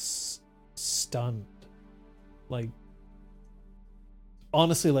just looks stunned.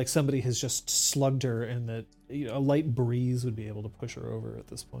 Honestly, like somebody has just slugged her and that a light breeze would be able to push her over at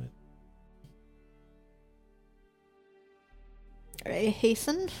this point. I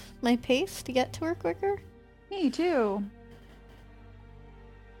hasten my pace to get to her quicker. Me too.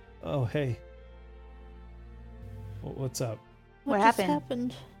 Oh, hey. What's up? What just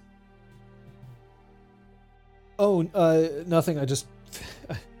happened? happened? Oh, nothing. I just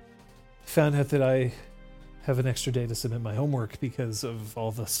found out that I have an extra day to submit my homework because of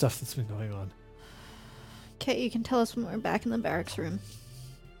all the stuff that's been going on. Okay, you can tell us when we're back in the barracks room.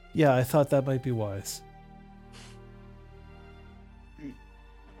 Yeah, I thought that might be wise.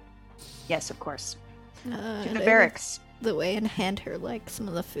 Yes, of course. To And the I barracks. look the way and hand her like some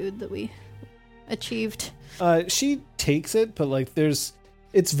of the food that we achieved. She takes it, but like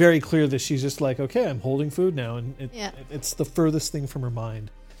it's very clear that she's just like, okay, I'm holding food now, and it's the furthest thing from her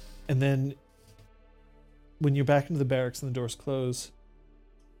mind. And then when you're back into the barracks and the doors close,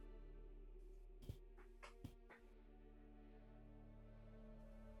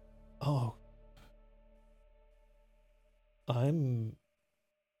 oh, I'm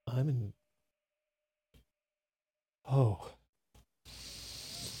in. Oh,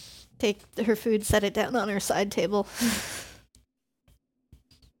 Take her food, set it down on her side table.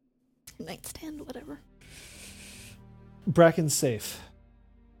 Nightstand, whatever. Bracken's safe.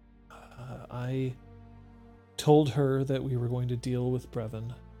 I told her that we were going to deal with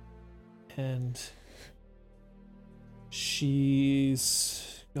Brevin, and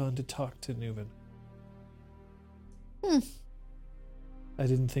she's gone to talk to Nuven. I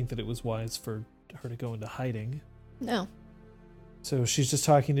didn't think that it was wise for her to go into hiding. No. So she's just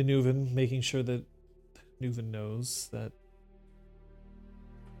talking to Nuven, making sure that Nuven knows that...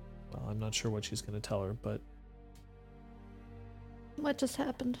 Well, I'm not sure what she's going to tell her, but... What just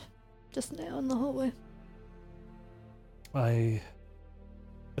happened? Just now in the hallway. I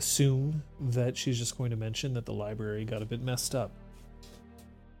assume that she's just going to mention that the library got a bit messed up.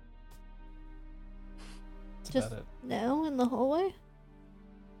 That's Just about it. now in the hallway?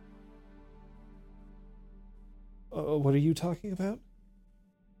 What are you talking about?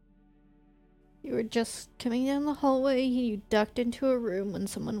 You were just coming down the hallway, you ducked into a room when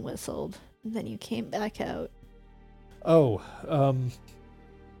someone whistled, and then you came back out. Oh,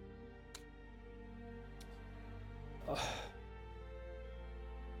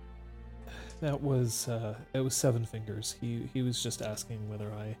 that was it was Seven Fingers. He was just asking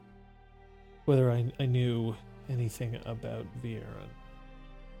whether I knew anything about Vieran.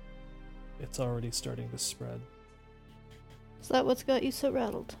 It's already starting to spread. Is that what's got you so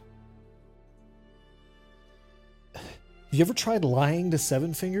rattled? Have you ever tried lying to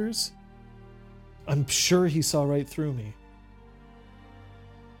Seven Fingers? I'm sure he saw right through me.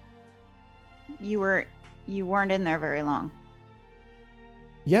 You weren't in there very long.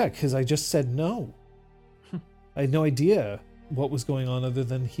 Yeah, because I just said no. I had no idea what was going on other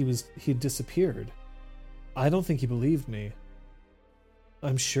than he'd disappeared. I don't think he believed me.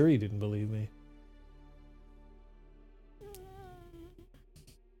 I'm sure he didn't believe me.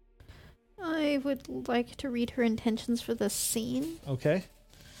 I would like to read her intentions for this scene. Okay.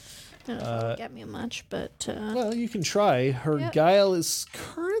 I don't know if it'll get me much, but Well, you can try. Her Yep. guile is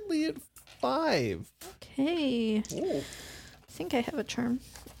currently at 5. okay. I think I have a charm.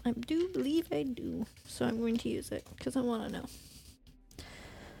 I do believe I do. So I'm going to use it because I want to know.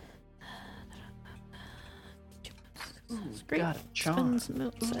 It's great. Got a charm. Spend some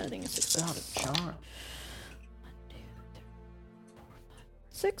notes adding a Got success. a charm.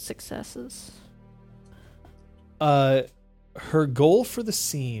 6 successes. Her goal for the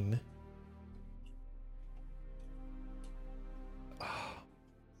scene...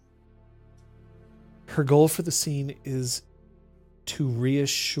 Her goal for the scene is to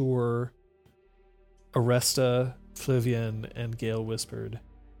reassure Aresta, Flavian, and Gale Whispered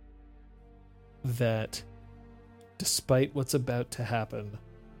that despite what's about to happen,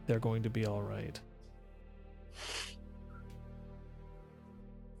 they're going to be all right.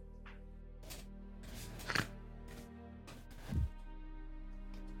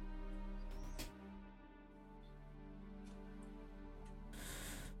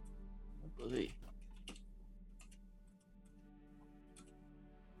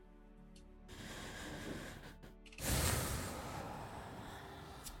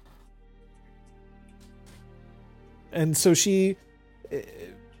 And so she,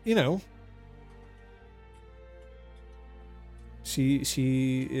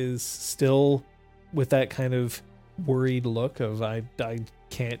 she is still with that kind of worried look of I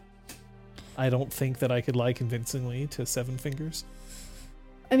don't think that I could lie convincingly to Seven Fingers.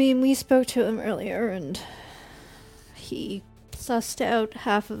 I mean, we spoke to him earlier and he sussed out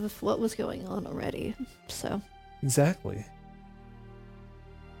half of what was going on already, so. Exactly.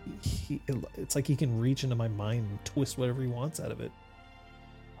 It's like he can reach into my mind and twist whatever he wants out of it.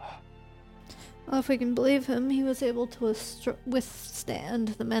 Well, if we can believe him, he was able to withstand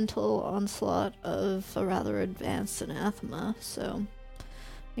the mental onslaught of a rather advanced anathema, so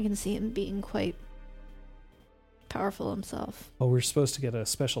I can see him being quite powerful himself. Well, we're supposed to get a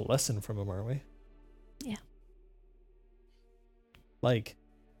special lesson from him, aren't we? Yeah. Like,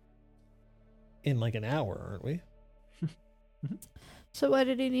 in like an hour, aren't we? So why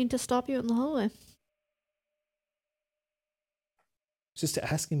did he need to stop you in the hallway? Just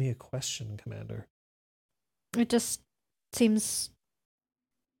asking me a question, Commander. It just seems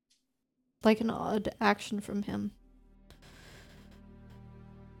like an odd action from him.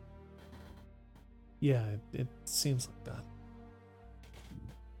 Yeah, it seems like that.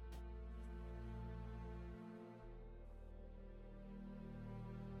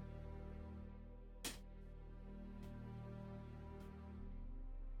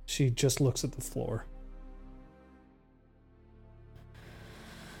 She just looks at the floor.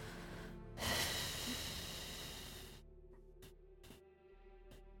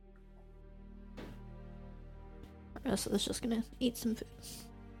 So that's just gonna eat some food.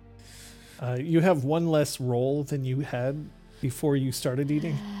 You have one less roll than you had before you started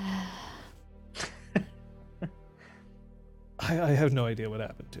eating. I have no idea what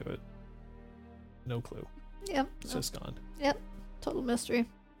happened to it. No clue. Yep. It's just gone. Yep. Total mystery.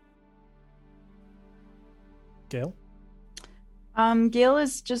 Gail? Gail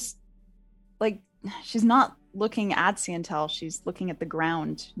is just like, she's not looking at Siantel, she's looking at the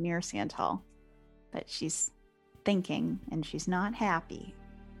ground near Siantel. But she's thinking and she's not happy.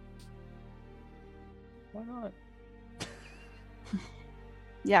 Why not?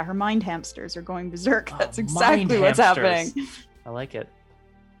 Yeah, her mind hamsters are going berserk. Oh, That's mind exactly what's hamsters. happening. I like it.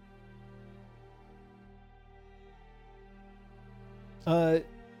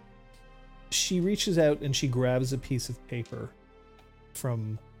 She reaches out and she grabs a piece of paper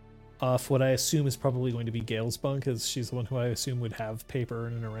from off what I assume is probably going to be Gail's bunk, as she's the one who I assume would have paper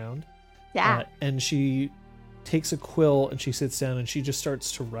in and around. Yeah. And she takes a quill and she sits down and she just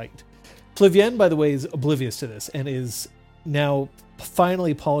starts to write. Flavienne, by the way, is oblivious to this and is now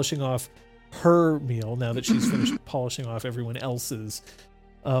finally polishing off her meal now that she's finished polishing off everyone else's.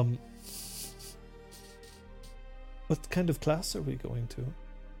 What kind of class are we going to?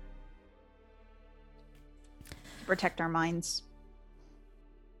 Protect our minds.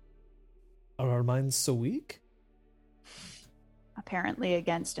 Are our minds so weak? Apparently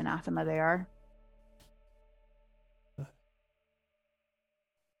against anathema they are.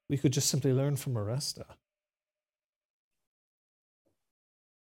 We could just simply learn from Aresta.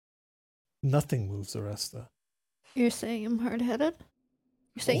 Nothing moves Aresta. You're saying I'm hard-headed?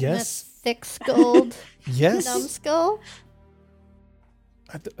 You're saying Yes. that thick-skulled, Yes. numbskull?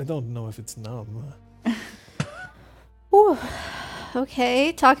 I don't know if it's numb. Whew.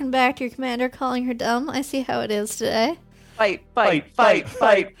 Okay, talking back to your commander calling her dumb. I see how it is today. Fight.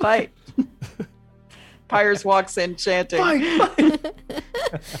 Pyres walks in chanting.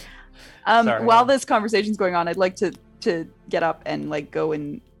 Sorry. While this conversation's going on, I'd like to get up and like go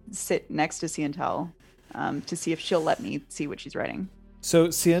and sit next to Siantel to see if she'll let me see what she's writing. So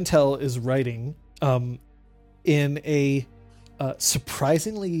Siantel is writing in a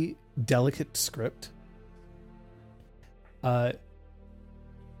surprisingly delicate script. And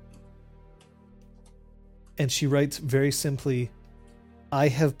she writes very simply, "I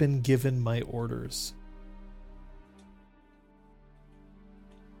have been given my orders."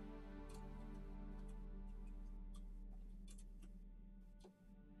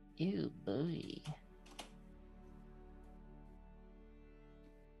 Ew, boy.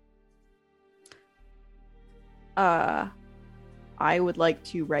 I would like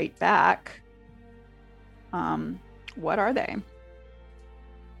to write back. What are they?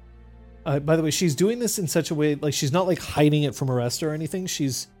 By the way, she's doing this in such a way, like she's not like hiding it from Aresta or anything.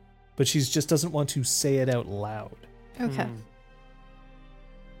 But she's just doesn't want to say it out loud. Okay.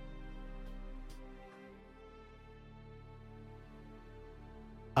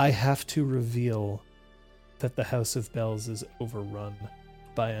 I have to reveal that the House of Bells is overrun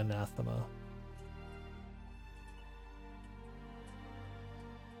by anathema.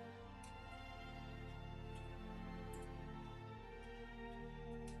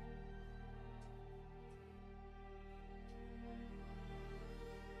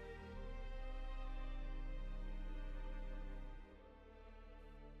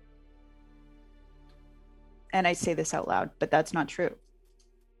 And I say this out loud, but that's not true.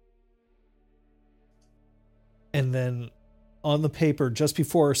 And then on the paper, just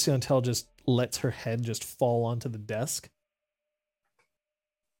before Siantel just lets her head just fall onto the desk,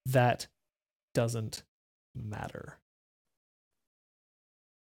 that doesn't matter.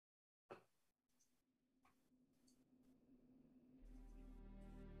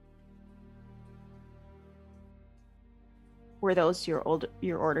 Were those your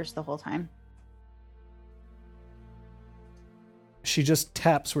orders the whole time? She just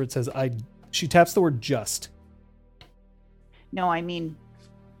taps where it says she taps the word just. No, I mean,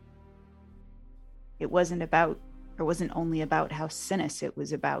 it wasn't only about House Sinis, it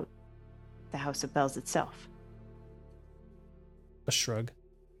was about the House of Bells itself. A shrug.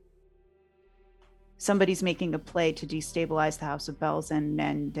 Somebody's making a play to destabilize the House of Bells,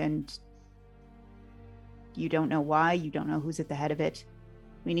 and you don't know why, you don't know who's at the head of it.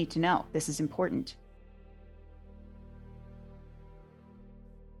 We need to know. This is important.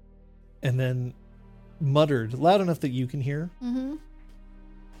 And then muttered, loud enough that you can hear, Mm-hmm.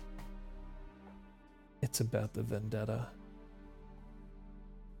 it's about the vendetta.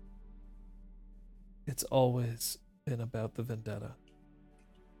 It's always been about the vendetta.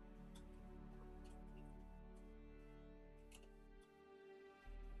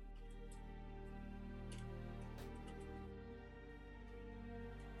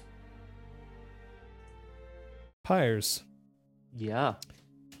 Pyres. Yeah.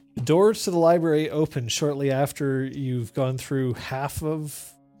 The doors to the library open shortly after you've gone through half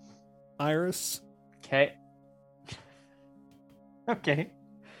of Iris. Okay. Okay.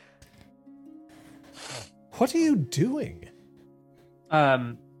 What are you doing?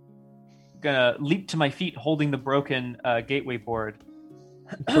 Gonna leap to my feet holding the broken gateway board.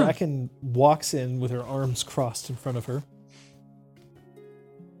 Bracken walks in with her arms crossed in front of her.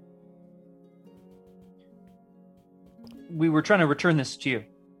 We were trying to return this to you.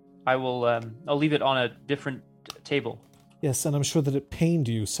 I'll leave it on a different table. Yes, and I'm sure that it pained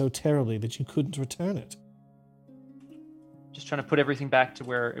you so terribly that you couldn't return it. Just trying to put everything back to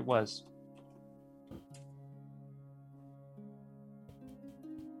where it was.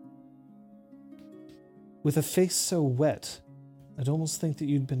 With a face so wet, I'd almost think that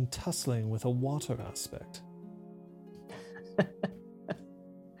you'd been tussling with a water aspect.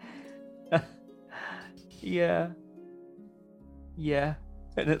 Yeah. Yeah.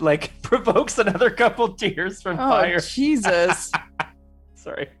 And it like provokes another couple tears from Fire. Jesus.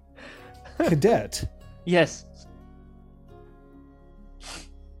 Sorry. Cadet, Yes.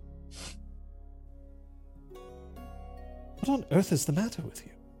 what on earth is the matter with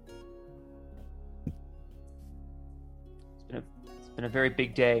you? It's been a very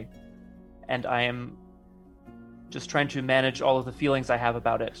big day, and I am just trying to manage all of the feelings I have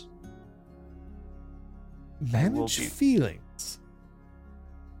about it. Manage be. feelings?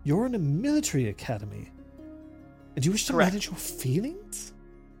 You're in a military academy, and you wish to Correct. manage your feelings?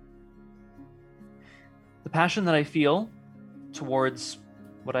 The passion that I feel towards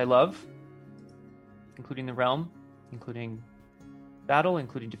what I love, including the realm, including battle,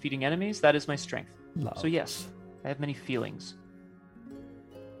 including defeating enemies, that is my strength. Love. So yes, I have many feelings.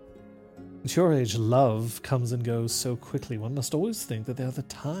 At your age, love comes and goes so quickly, one must always think that they are the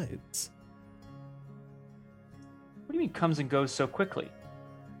tides. What do you mean comes and goes so quickly?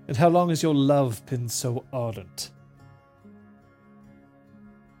 And how long has your love been so ardent?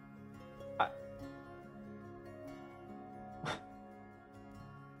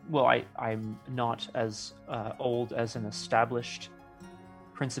 Well, I'm not as old as an established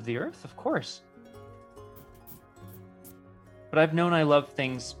Prince of the Earth, of course. But I've known I love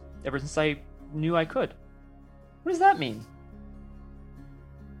things ever since I knew I could. What does that mean?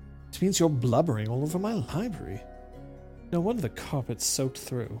 It means you're blubbering all over my library. No wonder the carpet's soaked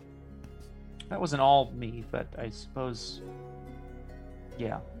through. That wasn't all me, but I suppose...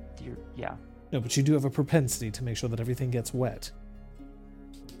 Yeah. Yeah. No, but you do have a propensity to make sure that everything gets wet.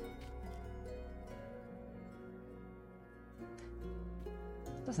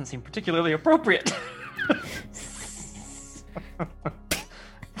 Doesn't seem particularly appropriate.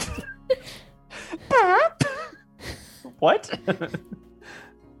 What?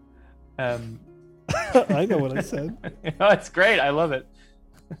 I know what I said. Oh, it's great. I love it.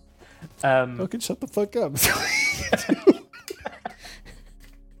 Fucking shut the fuck up.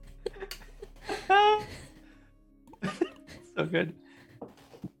 So good.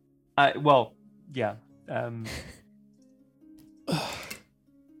 Well, yeah.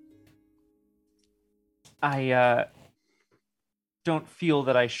 I don't feel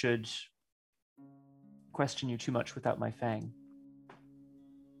that I should question you too much without my fang.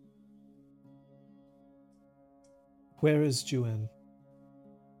 Where is Juan?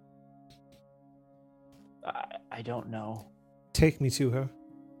 I don't know. Take me to her.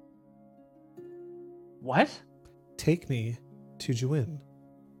 What? Take me to Juin.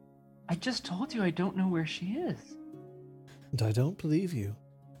 I just told you I don't know where she is. And I don't believe you.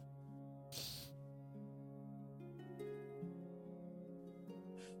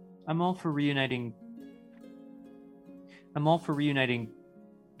 I'm all for reuniting I'm all for reuniting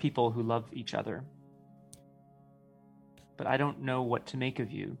people who love each other. But I don't know what to make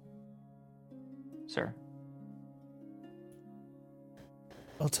of you, sir.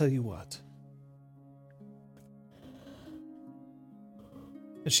 I'll tell you what.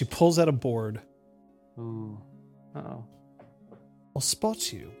 And she pulls out a board. Ooh. Uh-oh. I'll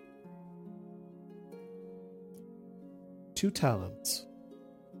spot you. 2 talents.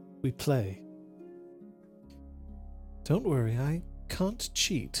 We play. Don't worry, I can't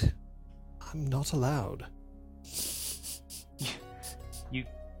cheat. I'm not allowed.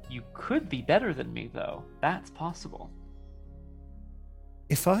 You could be better than me, though. That's possible.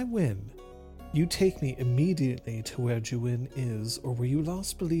 If I win, you take me immediately to where Juin is, or where you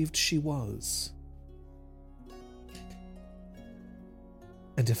last believed she was.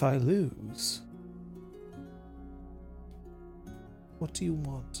 And if I lose, what do you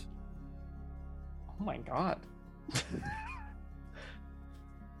want? Oh my god.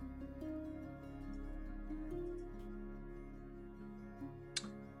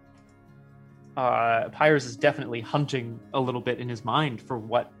 Pyres is definitely hunting a little bit in his mind for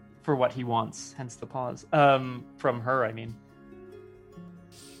what he wants, hence the pause. From her, I mean.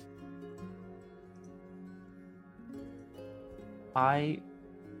 I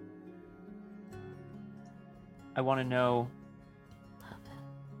want to know.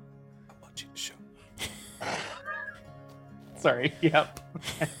 I want you to show me. Sorry. Yep.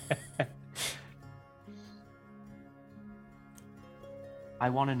 I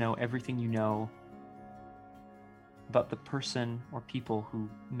want to know everything you know about the person or people who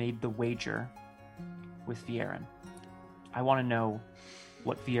made the wager with Viren. I want to know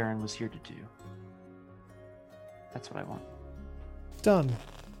what Viren was here to do. That's what I want. Done.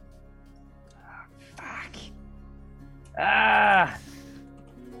 Fuck. Ah!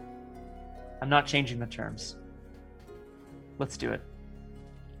 I'm not changing the terms. Let's do it.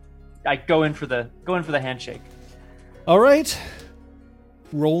 I go in for the handshake. All right.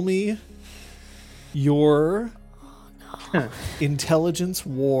 Roll me your intelligence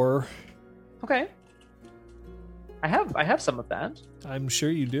war. Okay. I have some of that. I'm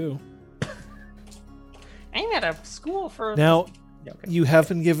sure you do. I'm at a school for Now, Yeah, okay. you have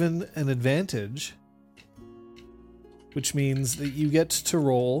been given an advantage, which means that you get to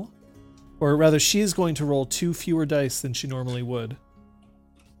roll, or rather, she is going to roll 2 fewer dice than she normally would.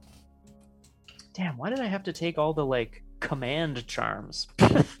 Damn, why did I have to take all the command charms?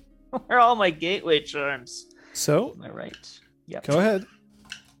 Where are all my gateway charms? So, Am I right? Yep. go ahead.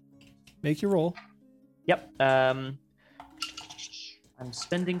 Make your roll. Yep. I'm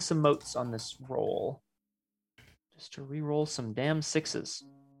spending some motes on this roll. Just to re-roll some damn 6s.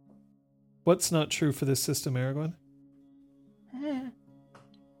 What's not true for this system, Aragorn?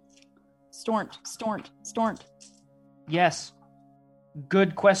 Stornt. Yes.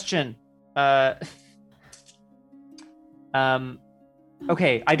 Good question. Okay,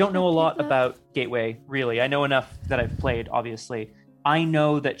 I don't know a lot about Gateway, really. I know enough that I've played, obviously. I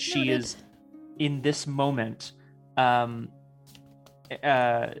know that she Noted. is, in this moment,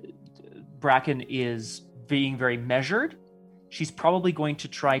 Bracken is being very measured. She's probably going to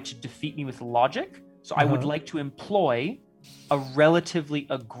try to defeat me with logic. So I would Uh-huh. like to employ a relatively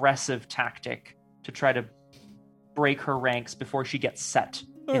aggressive tactic to try to break her ranks before she gets set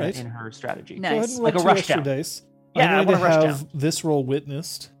All right. in her strategy. Nice. Go ahead and roll Like a 2 rush extra down. dice. Yeah, I I'm going to wanna rush have this roll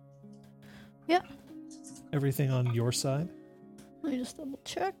witnessed. Yeah. Everything on your side. Let me just double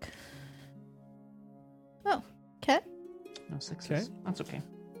check. Oh, okay. No 6s. Okay. That's okay.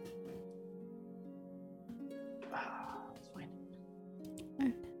 That's fine.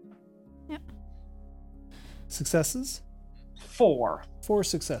 Successes? 4. 4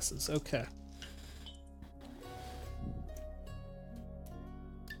 successes. Okay.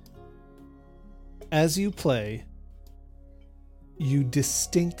 As you play, you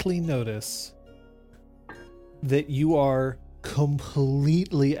distinctly notice that you are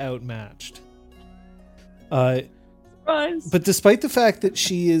completely outmatched. Surprise! But despite the fact that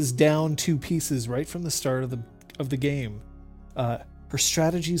she is down 2 pieces right from the start of the game, her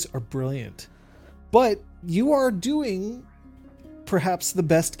strategies are brilliant. But you are doing perhaps the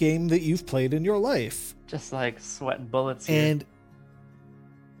best game that you've played in your life. Just like sweating bullets here. And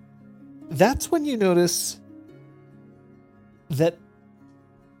that's when you notice that,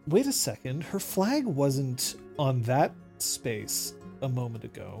 wait a second, her flag wasn't on that space a moment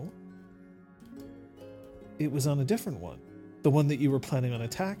ago. It was on a different one, the one that you were planning on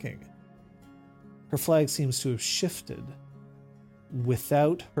attacking. Her flag seems to have shifted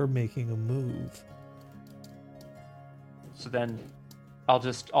without her making a move. So then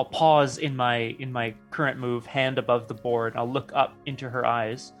I'll pause in my current move, hand above the board. I'll look up into her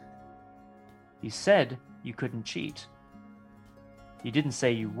eyes. You said you couldn't cheat. You didn't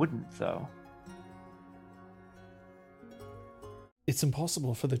say you wouldn't, though. It's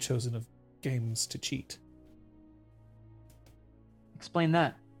impossible for the Chosen of Games to cheat. Explain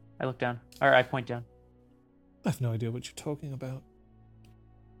that. I look down. Or I point down. I have no idea what you're talking about.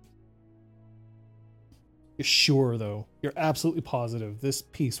 You're sure, though? You're absolutely positive this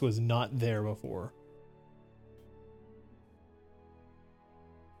piece was not there before?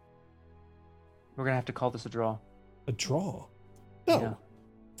 We're gonna have to call this a draw. A draw? No. Yeah.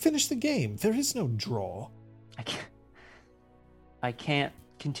 Finish the game. There is no draw. I can't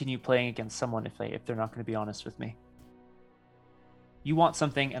continue playing against someone if they're not going to be honest with me. You want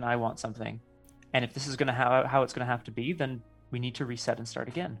something and I want something. And if this is gonna how it's gonna have to be, then we need to reset and start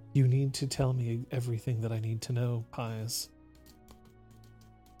again. You need to tell me everything that I need to know, Pies.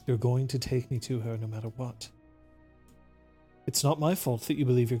 You're going to take me to her no matter what. It's not my fault that you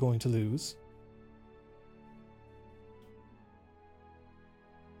believe you're going to lose.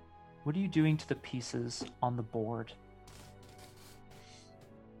 What are you doing to the pieces on the board?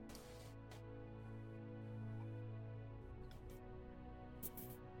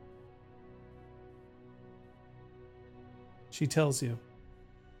 She tells you.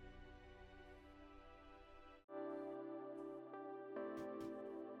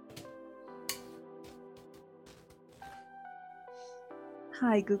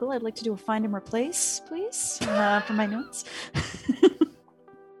 Hi, Google. I'd like to do a find and replace, please, for my notes.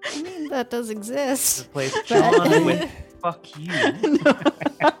 I mean, that does exist. Replace John with fuck you.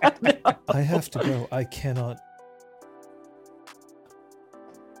 I have to go. I cannot.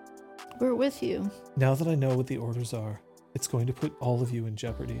 We're with you. Now that I know what the orders are, it's going to put all of you in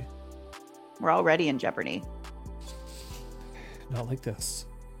jeopardy. We're already in jeopardy. Not like this.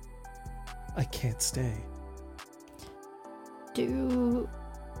 I can't stay.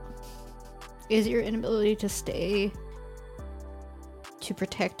 Is your inability to stay to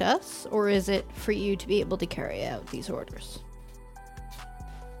protect us, or is it for you to be able to carry out these orders?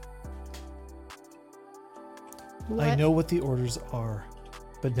 I know what the orders are,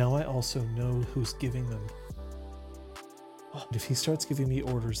 but now I also know who's giving them. And if he starts giving me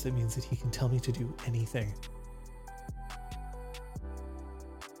orders, that means that he can tell me to do anything.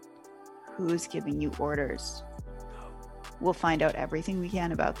 Who's giving you orders? We'll find out everything we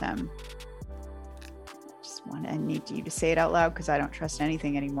can about them. I need you to say it out loud because I don't trust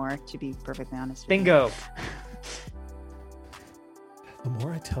anything anymore, to be perfectly honest with you. Bingo. The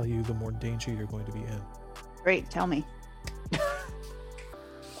more I tell you, the more danger you're going to be in. Great, tell me.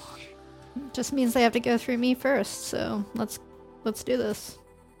 Just means they have to go through me first, so let's do this.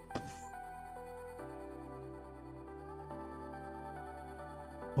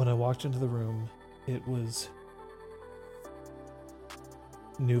 When I walked into the room, it was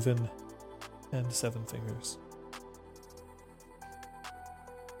Nuven and Seven Fingers.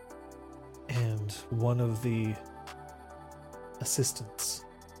 And one of the assistants,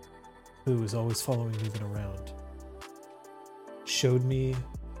 who was always following Nuven around, showed me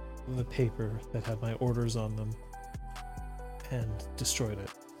the paper that had my orders on them and destroyed it.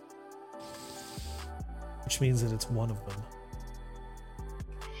 Which means that it's one of them.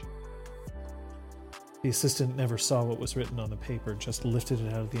 The assistant never saw what was written on the paper, just lifted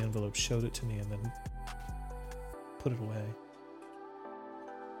it out of the envelope, showed it to me, and then put it away.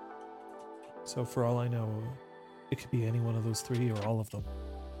 So for all I know, it could be any one of those three or all of them.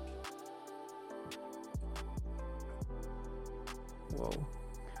 Whoa.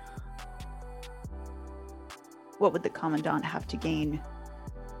 What would the Commandant have to gain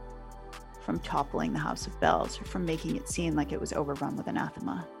from toppling the House of Bells, or from making it seem like it was overrun with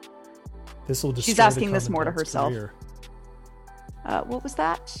anathema? This will destroy She's asking the this more to Commandant's herself. career. What was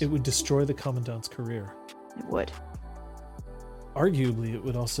that? It would destroy the Commandant's career. It would. Arguably, it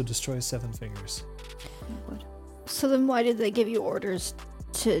would also destroy Seven Fingers. It would. So then why did they give you orders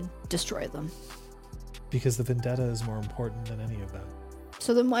to destroy them? Because the vendetta is more important than any of that.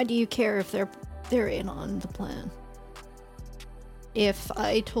 So then why do you care if they're in on the plan? If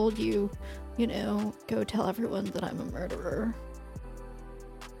I told you, go tell everyone that I'm a murderer,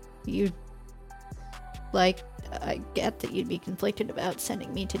 I get that you'd be conflicted about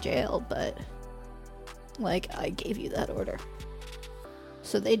sending me to jail, but, I gave you that order.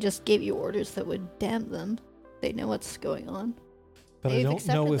 So they just gave you orders that would damn them. They know what's going on. But They've I don't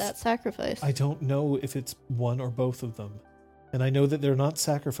accepted know if that sacrifice. I don't know if it's one or both of them. And I know that they're not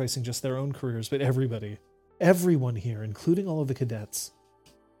sacrificing just their own careers, but everybody. Everyone here, including all of the cadets.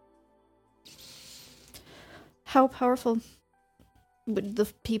 How powerful would the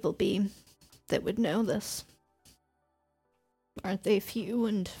people be that would know this? Aren't they few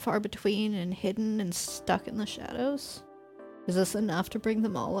and far between and hidden and stuck in the shadows? Is this enough to bring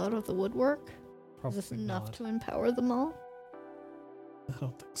them all out of the woodwork? Probably Is this enough not. to empower them all? I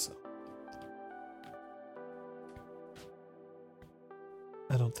don't think so.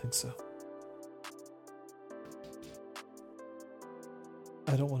 I don't think so.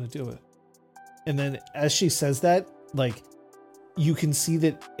 I don't want to do it. And then as she says that, like, you can see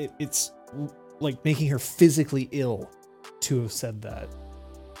that it's like making her physically ill to have said that.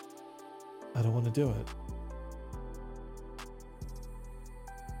 I don't want to do it.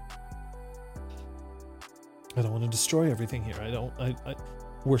 I don't want to destroy everything here.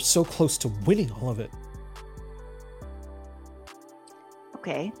 We're so close to winning all of it.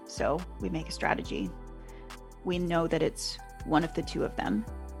 Okay, so we make a strategy. We know that it's one of the two of them.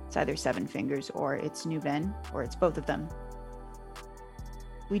 It's either Seven Fingers or it's Nuben, or it's both of them.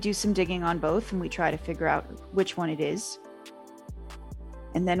 We do some digging on both and we try to figure out which one it is.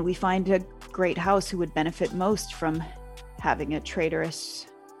 And then we find a great house who would benefit most from having a traitorous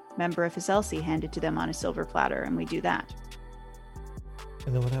member of Hiselsi handed to them on a silver platter, and we do that.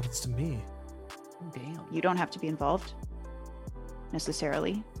 And then what happens to me? Damn. You don't have to be involved,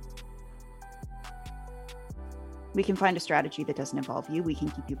 necessarily. We can find a strategy that doesn't involve you. We can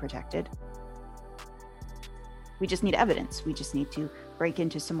keep you protected. We just need evidence. We just need to break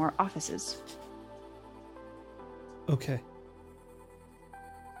into some more offices. Okay.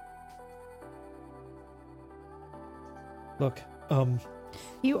 Look,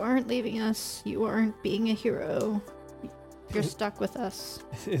 You aren't leaving us. You aren't being a hero. You're stuck with us.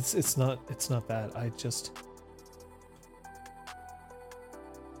 it's not bad. I just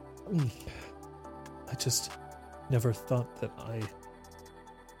never thought that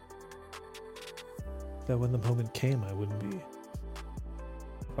when the moment came, I wouldn't be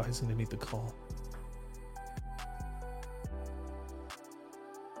rising to meet the call.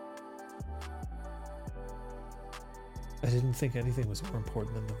 I didn't think anything was more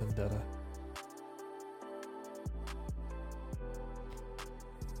important than the vendetta.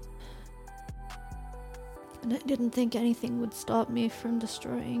 And I didn't think anything would stop me from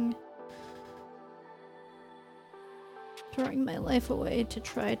throwing my life away to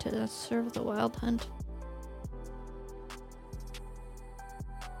try to serve the Wild Hunt.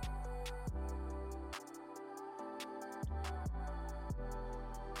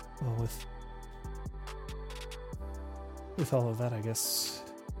 Well, with all of that, I guess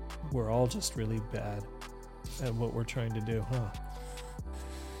we're all just really bad at what we're trying to do, huh?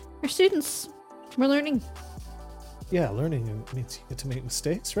 We're students. We're learning. Yeah, learning means you get to make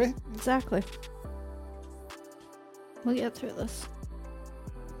mistakes, right? Exactly. We'll get through this.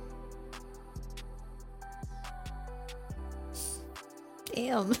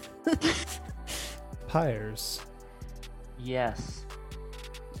 Damn. Pyres. Yes.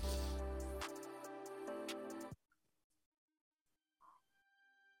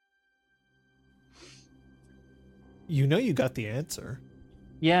 You know you got the answer.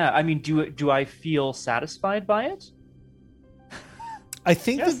 Yeah, I mean, do I feel satisfied by it? I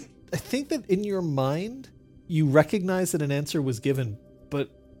think Yes. that in your mind you recognize that an answer was given, but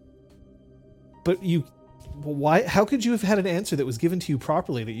you why how could you have had an answer that was given to you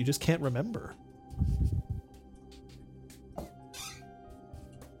properly that you just can't remember?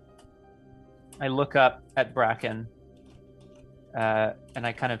 I look up at Bracken, and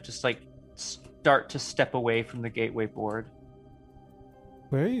I kind of just like start to step away from the gateway board.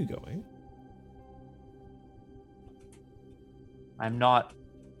 Where are you going? I'm not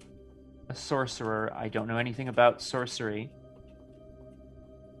a sorcerer. I don't know anything about sorcery.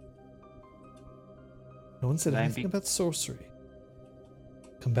 No one said I'm anything about sorcery.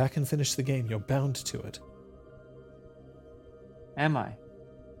 Come back and finish the game. You're bound to it. Am I?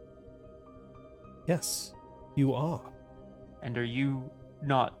 Yes, you are. And are you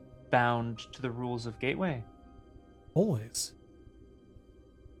not bound to the rules of Gateway? Always.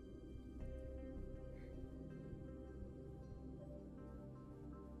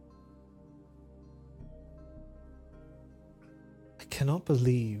 I cannot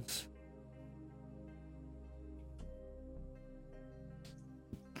believe.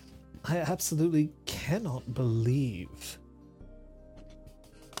 I absolutely cannot believe.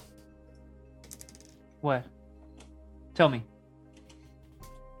 What? Tell me.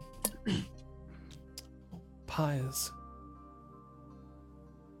 Pyres.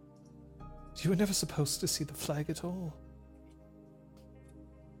 You were never supposed to see the flag at all.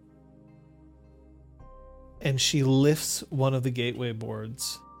 And she lifts one of the gateway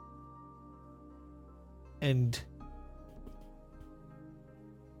boards. And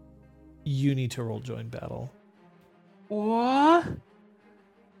you need to roll join battle. What?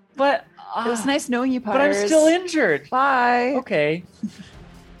 But It was nice knowing you, Pyres. But I'm still injured. Bye. Okay.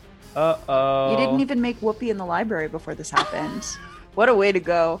 Uh-oh. You didn't even make Whoopi in the library before this happened. What a way to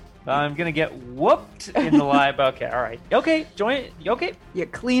go. I'm gonna get whooped in the lab. Okay, all right. Okay, join. Okay. You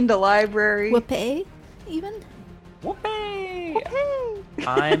cleaned a library. Whoopee, even? Whoopee! Hey.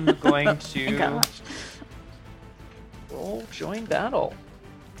 I'm going Oh my to gosh. roll join battle.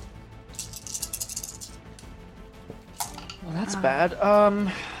 Well, that's bad.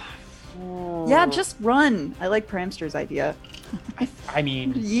 Yeah, just run. I like Pramster's idea. I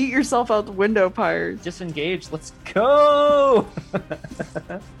mean, Yeet yourself out the window, Pyres. disengage. Let's go.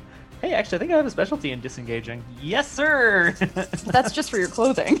 Hey, actually, I think I have a specialty in disengaging. Yes, sir. That's just for your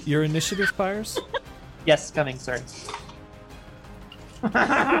clothing. Your initiative, Pyres? Yes, coming. Sorry.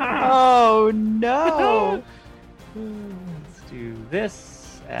 Oh no. Let's do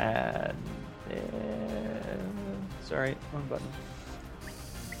this and sorry, wrong button.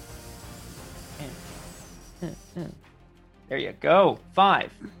 There you go.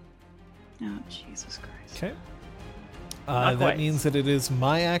 5. Oh, Jesus Christ. Okay. Not That quite. means that it is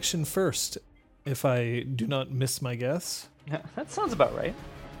my action first, if I do not miss my guess. That sounds about right.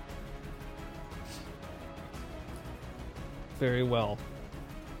 Very well.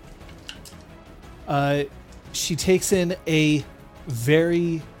 She takes in a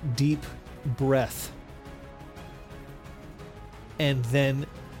very deep breath. And then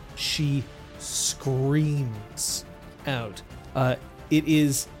she screams out. It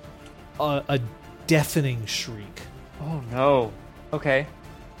is a deafening shriek. Oh no. Okay.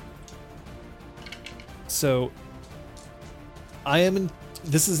 So I am.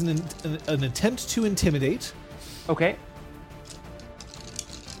 This is an attempt to intimidate. Okay.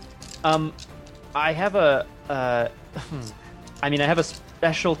 I have a. I mean, I have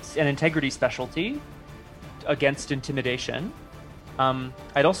an integrity specialty against intimidation.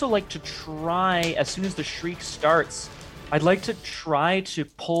 I'd also like to try, as soon as the shriek starts, I'd like to try to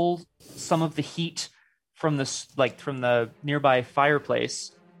pull some of the heat from the nearby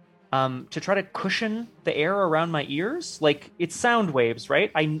fireplace, to try to cushion the air around my ears. Like, it's sound waves,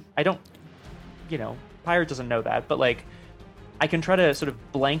 right? I don't, Pyre doesn't know that, but like, I can try to sort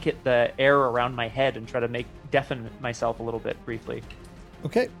of blanket the air around my head and try to deafen myself a little bit briefly.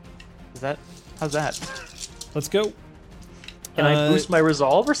 Okay, How's that? let's go. Can I boost my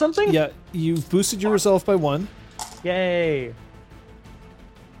resolve or something? Yeah, you've boosted your resolve by 1. Yay.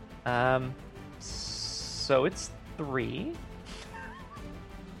 So it's 3.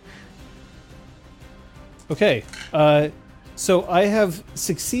 Okay, so I have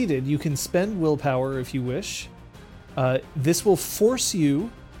succeeded. You can spend willpower if you wish. This will force you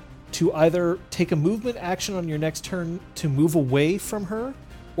to either take a movement action on your next turn to move away from her,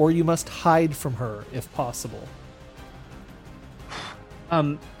 or you must hide from her if possible.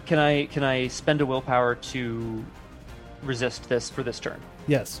 Can I spend a willpower to resist this for this turn?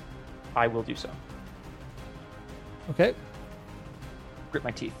 Yes. I will do so. Okay. Grit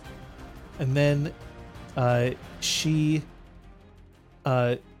my teeth. And then she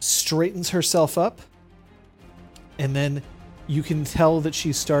straightens herself up, and then you can tell that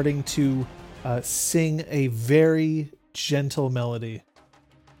she's starting to sing a very gentle melody.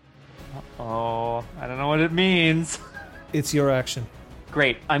 Oh, I don't know what it means. It's your action.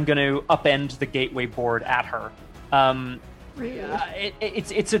 Great. I'm going to upend the gateway board at her.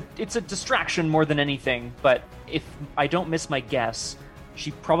 It's a distraction more than anything, but if I don't miss my guess,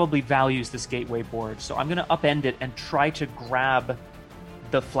 she probably values this gateway board. So I'm going to upend it and try to grab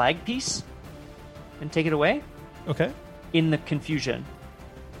the flag piece and take it away Okay. in the confusion.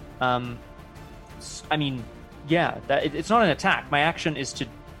 I mean, yeah, it's not an attack. My action is to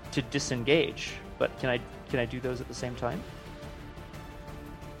disengage, but can I do those at the same time?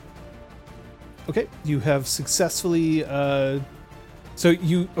 Okay. You have successfully. So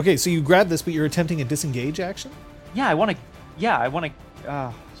you grab this, but you're attempting a disengage action. Yeah, I want to.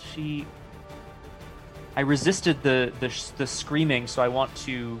 I resisted the screaming, so I want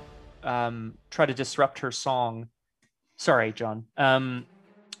to try to disrupt her song. Sorry, John.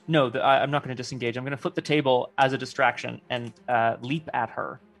 No, I'm not going to disengage. I'm going to flip the table as a distraction and leap at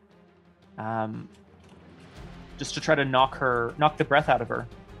her, just to try to knock the breath out of her.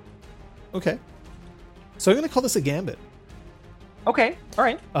 Okay. So I'm going to call this a gambit. Okay, all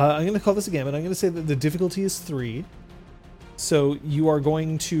right. I'm going to call this a gambit. I'm going to say that the difficulty is 3. So you are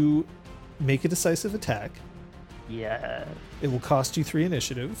going to make a decisive attack. Yeah. It will cost you 3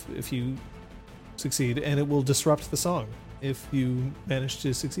 initiative if you succeed, and it will disrupt the song if you manage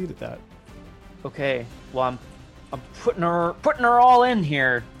to succeed at that. Okay. Well, I'm putting her all in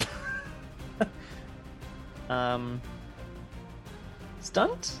here.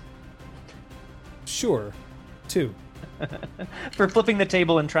 Stunt? Sure. 2. For flipping the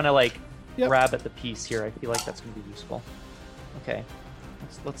table and trying to, like, Yep. grab at the piece here. I feel like that's going to be useful. Okay.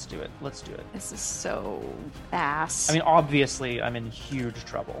 Let's do it. Let's do it. This is so ass. I mean, obviously, I'm in huge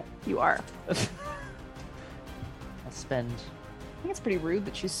trouble. you are. I'll spend... I think it's pretty rude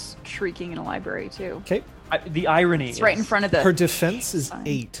that she's shrieking in a library too. Okay. the irony It's right in front of the. Her defense is Fine.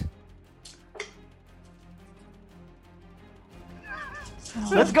 8.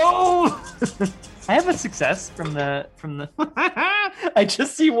 Let's go! I have a success from the... I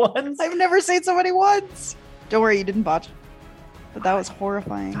just see ones. I've never seen so many ones. Don't worry, you didn't botch. But that was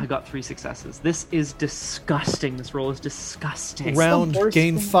horrifying. I got 3 successes. This is disgusting. This roll is disgusting. Round, worst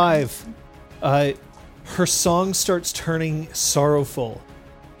gain thing. 5. Her song starts turning sorrowful.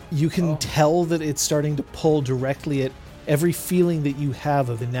 You can tell that it's starting to pull directly at every feeling that you have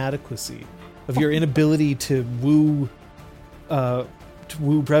of inadequacy, of your inability to woo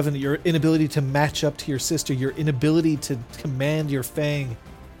Brevin, your inability to match up to your sister, your inability to command your fang.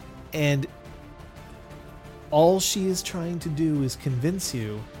 And all she is trying to do is convince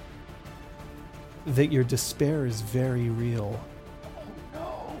you that your despair is very real.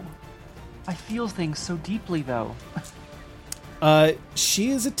 No. I feel things so deeply, though.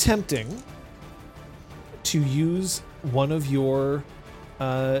 She is attempting to use one of your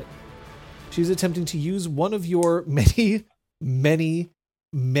many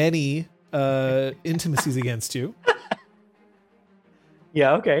intimacies against you.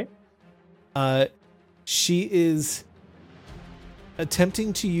 Yeah, okay. She is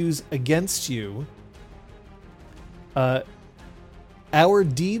attempting to use against you. Our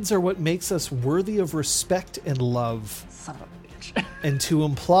deeds are what makes us worthy of respect and love, Son of a bitch. and to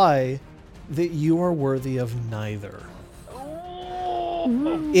imply that you are worthy of neither.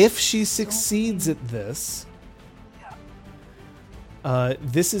 If she succeeds at this,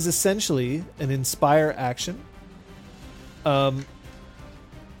 this is essentially an inspire action.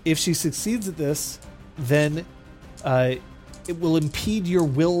 If she succeeds at this, then it will impede your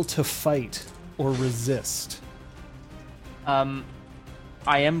will to fight or resist. I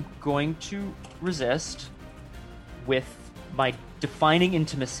am going to resist with my defining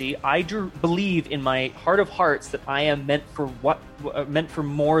intimacy. I believe in my heart of hearts that I am meant for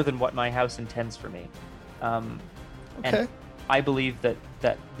more than what my house intends for me. Okay. And I believe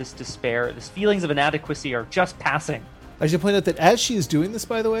that this despair, these feelings of inadequacy are just passing. I should point out that as she is doing this,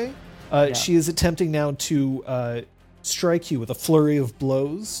 by the way, she is attempting now to strike you with a flurry of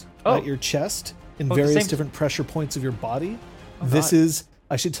blows at your chest in the various same- different pressure points of your body. Oh, This God. is,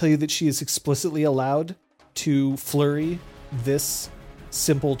 I should tell you that she is explicitly allowed to flurry this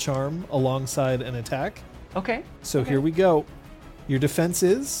simple charm alongside an attack. Okay. So here we go. Your defense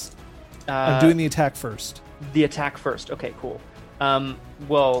is? I'm doing the attack first. The attack first. Okay, cool.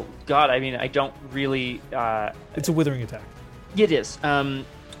 Well, God, I mean, I don't really... It's a withering attack. It is. I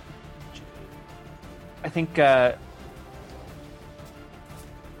think...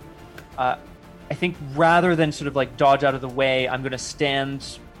 I think rather than sort of like dodge out of the way, I'm going to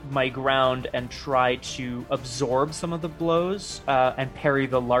stand my ground and try to absorb some of the blows and parry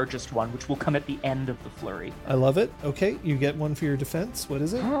the largest one, which will come at the end of the flurry. I love it. Okay, you get one for your defense. What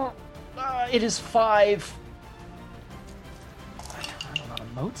is it? It is 5. I don't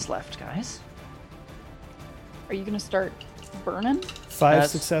know motes left, guys. Are you gonna start burning? 5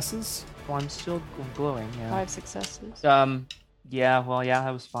 That's- successes. Well, I'm still glowing. Yeah. 5 successes. Yeah. Well, yeah,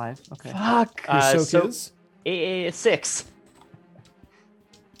 that was 5. Okay. Fuck. Your soak so- is? 6.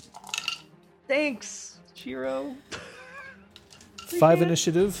 Thanks, Chiro. 5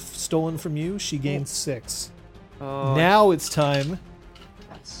 initiative stolen from you. She gains 6. Oh, Now it's time,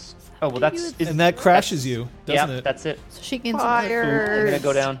 that's... Oh, well, that's... and that crashes you, doesn't Yeah, it? that's it. So she gains another Fire. I'm gonna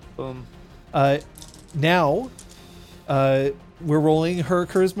go down. Boom. Now, we're rolling her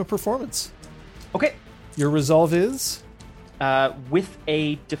charisma performance. Okay. Your resolve is? With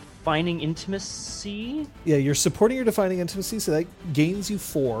a defining intimacy, Yeah, you're supporting your defining intimacy, so that gains you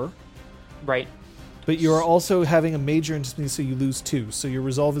 4. right? But you're also having a major intimacy, so you lose 2. So your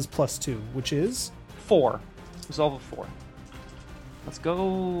resolve is +2, which is? 4. Resolve of 4. Let's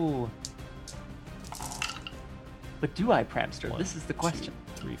go. But do I, Pramster? This is the question.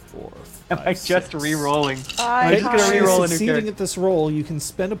 3, 4, Am 5, I just 6. re-rolling? I'm just gonna She is re-roll a new succeeding character. at this roll. You can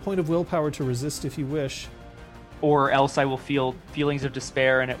spend a point of willpower to resist if you wish. Or else I will feel feelings of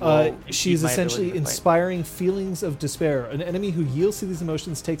despair, and it will. impede She's my essentially ability to fight. inspiring feelings of despair. An enemy who yields to these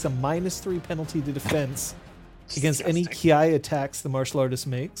emotions takes a -3 penalty to defense against any ki attacks the martial artist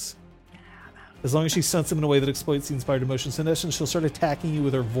makes. As long as she stunts them in a way that exploits the inspired emotions. In essence, she'll start attacking you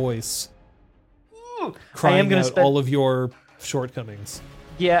with her voice. I crying am gonna out spend all of your shortcomings.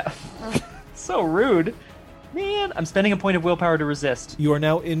 Yeah. So rude. Man, I'm spending a point of willpower to resist. You are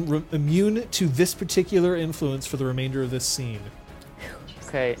now immune to this particular influence for the remainder of this scene.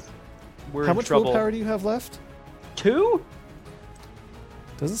 Okay. We're How in much trouble. willpower do you have left? 2?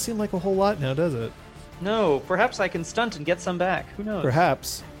 Doesn't seem like a whole lot now, does it? No, perhaps I can stunt and get some back. Who knows?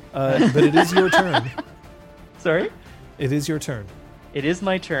 Perhaps. But it is your turn. Sorry? It is your turn. It is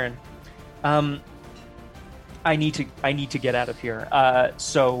my turn. I need to get out of here.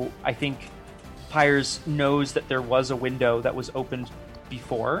 So I think Pyres knows that there was a window that was opened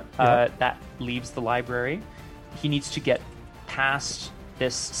before that leaves the library. He needs to get past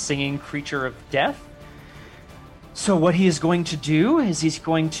this singing creature of death. So what he is going to do is he's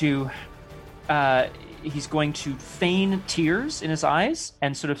going to feign tears in his eyes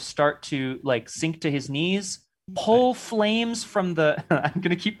and sort of start to like sink to his knees, pull flames from the I'm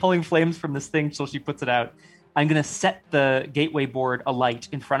going to keep pulling flames from this thing till she puts it out. I'm going to set the gateway board alight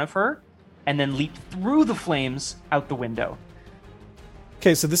in front of her and then leap through the flames out the window.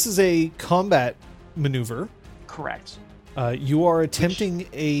 Okay, so this is a combat maneuver. Correct. You are attempting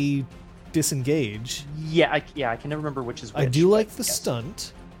a disengage. Yeah, I can never remember which is which. I do like the yes.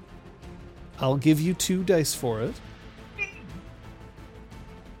 stunt. I'll give you 2 dice for it.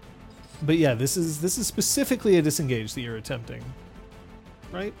 But yeah, this is specifically a disengage that you're attempting,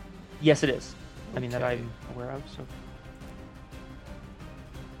 right? Yes, it is. I mean, that Okay. I'm aware of. So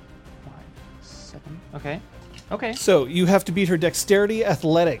 5, 7. Okay. Okay. So you have to beat her dexterity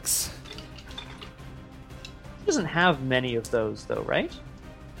athletics. She doesn't have many of those, though, right?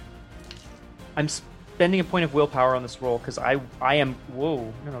 I'm spending a point of willpower on this roll because I am.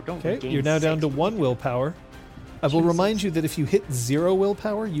 Whoa! No, don't. Okay, gain you're now down 6. to 1 willpower. I will remind you that if you hit 0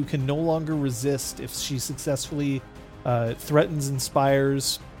 willpower, you can no longer resist if she successfully threatens,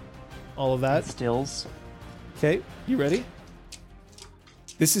 inspires, all of that. Stills. Okay, you ready?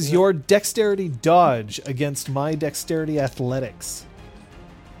 This is your dexterity dodge against my dexterity athletics.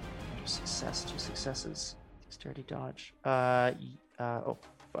 Success. 2 successes. Dexterity dodge. Oh,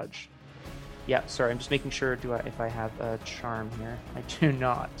 fudge. Yeah, sorry. I'm just making sure. If I have a charm here? I do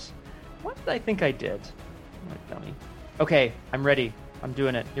not. What did I think I did? My dummy. Okay, I'm ready. I'm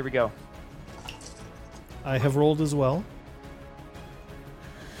doing it. Here we go. I have rolled as well.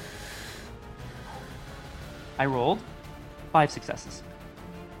 I rolled 5 successes.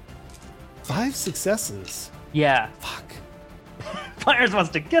 5 successes. Yeah. Fuck. Pyres wants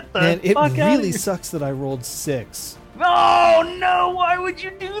to get the Man, it fuck out of really here. sucks that I rolled 6. Oh no! Why would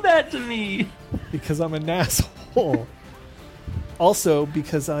you do that to me? Because I'm an asshole. Also,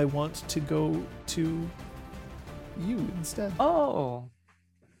 because I want to go to you instead. Oh.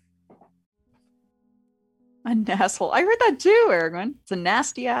 An asshole. I heard that too, Aragorn. It's a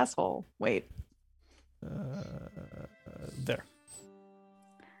nasty asshole. Wait. There.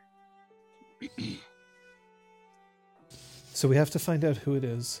 So we have to find out who it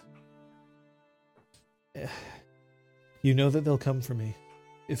is. You know that they'll come for me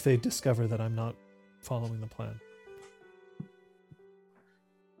if they discover that I'm not following the plan.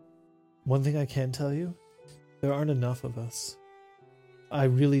 One thing I can tell you, there aren't enough of us. I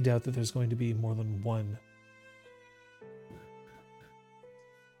really doubt that there's going to be more than one.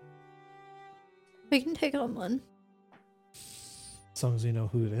 We can take on one. As long as we know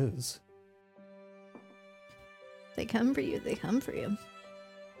who it is. They come for you. They come for you.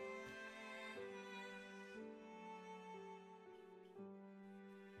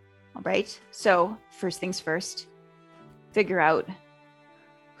 All right. So, first things first, figure out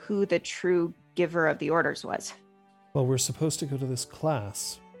who the true giver of the orders was. Well, we're supposed to go to this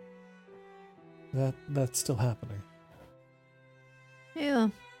class. That's still happening. Yeah.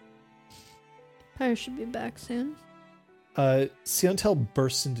 Pyre should be back soon. Siantel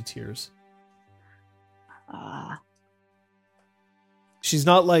bursts into tears. She's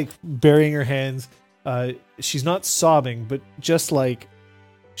not like burying her hands. She's not sobbing, but just like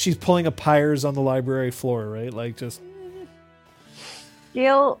she's pulling a Pyres on the library floor, right? Like just.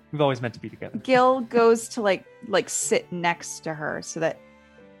 Gil We've always meant to be together. Gil goes to like sit next to her so that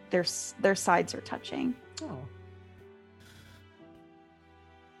their sides are touching. Oh.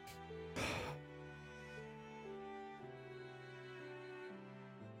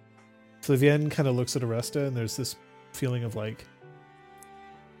 Flavienne kind of looks at Aresta, and there's this feeling of like,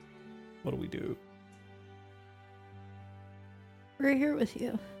 what do we do? We're here with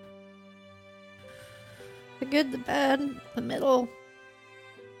you. The good, the bad, the middle.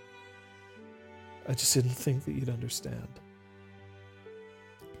 I just didn't think that you'd understand.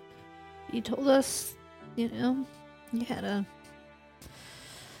 You told us, you had a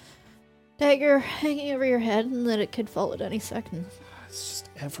Dagger hanging over your head and that it could fall at any second. It's just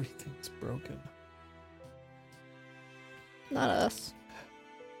everything's broken. Not us.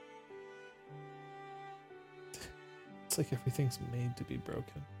 It's like everything's made to be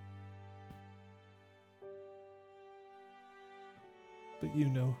broken. But you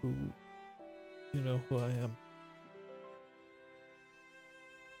know who I am.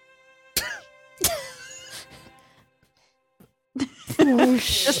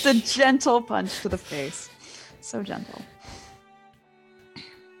 Just a gentle punch to the face. So gentle.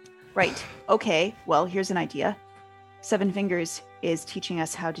 Right. Okay. Well, here's an idea. Seven Fingers is teaching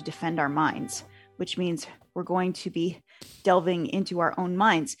us how to defend our minds, which means we're going to be delving into our own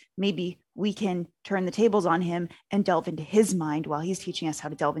minds. Maybe we can turn the tables on him and delve into his mind while he's teaching us how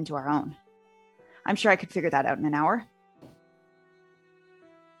to delve into our own. I'm sure I could figure that out in an hour.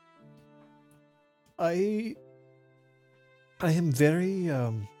 I am very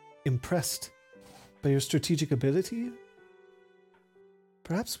impressed by your strategic ability.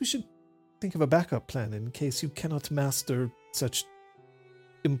 Perhaps we should think of a backup plan in case you cannot master such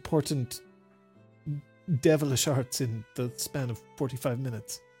important devilish arts in the span of 45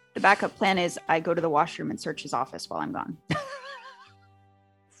 minutes. The backup plan is I go to the washroom and search his office while I'm gone.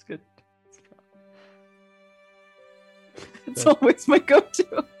 It's good. It's always my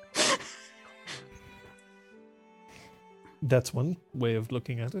go-to. That's one way of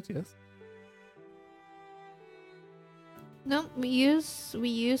looking at it, yes. No, we use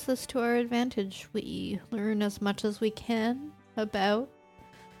this to our advantage. We learn as much as we can about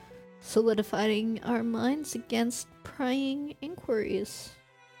solidifying our minds against prying inquiries.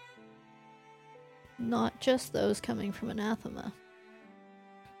 Not just those coming from anathema.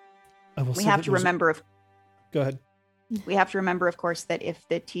 We have to remember Go ahead. We have to remember, of course, that if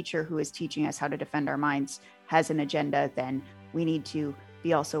the teacher who is teaching us how to defend our minds has an agenda, then we need to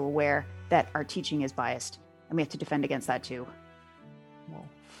be also aware that our teaching is biased, and we have to defend against that too.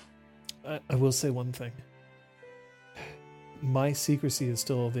 Well, I will say one thing. My secrecy is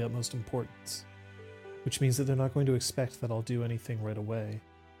still of the utmost importance, which means that they're not going to expect that I'll do anything right away.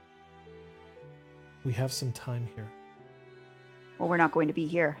 We have some time here. Well, we're not going to be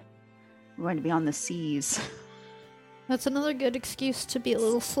here. We're going to be on the seas. That's another good excuse to be a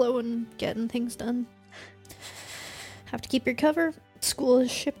little slow in getting things done. Have to keep your cover. School has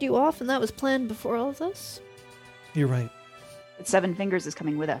shipped you off, and that was planned before all of this. You're right. But Seven Fingers is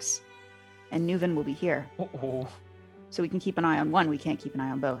coming with us, and Nuven will be here. Uh-oh. So we can keep an eye on one. We can't keep an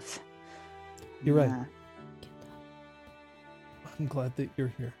eye on both. You're right. I'm glad that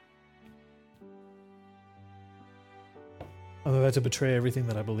you're here. I'm about to betray everything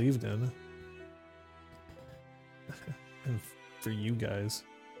that I believed in. And for you guys.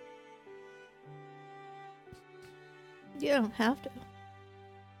 You don't have to.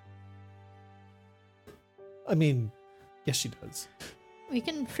 I mean, yes, she does. We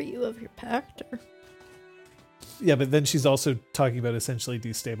can free you of your pact, or... Yeah, but then she's also talking about essentially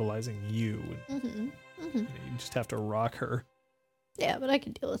destabilizing you. And, Mm-hmm. you just have to rock her Yeah, but I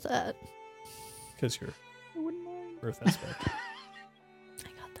can deal with that. because you're Earth aspect. I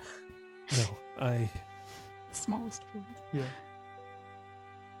got that. No, Smallest voice. Yeah.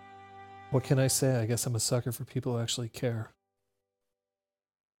 what can I say? I guess I'm a sucker for people who actually care.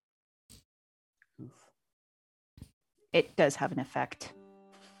 It does have an effect.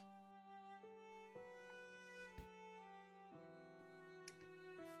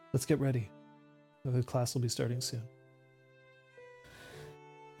 Let's get ready. The class will be starting soon.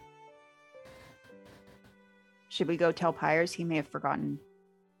 Should we go tell Pyres? He may have forgotten.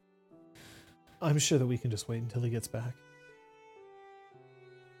 I'm sure that we can just wait until he gets back.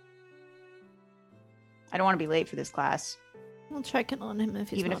 I don't want to be late for this class. We'll check in on him if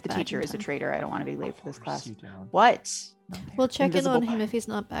he's Even not if the back teacher in is a time. traitor, I don't want to be late for this class. You down. What? We'll check in on Invisible him if he's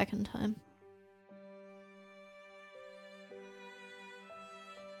not back in time.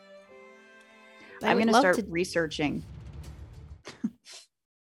 I'm would going to love start researching.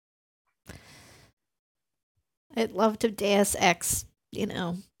 I'd love to Deus Ex,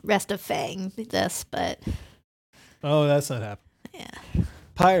 Rest of Fang this, but Oh, that's not happening. yeah.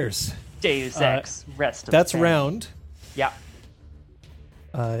 Pyres. Deus Ex, rest of That's Fang. round. Yeah.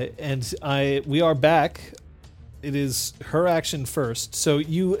 We are back. It is her action first. So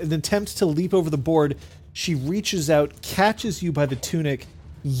you attempt to leap over the board. She reaches out, catches you by the tunic,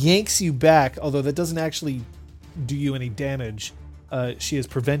 yanks you back, although that doesn't actually do you any damage. She has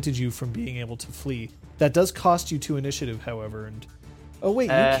prevented you from being able to flee. That does cost you 2 initiative, however. And oh wait, you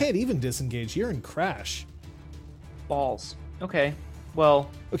can't even disengage. You're in crash. Balls. Okay. Well,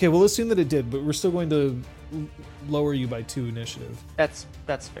 Okay, we'll assume that it did, but we're still going to lower you by 2 initiative. that's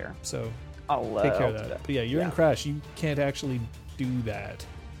fair. So I'll take care of that. But yeah, you're in yeah. Crash. You can't actually do that.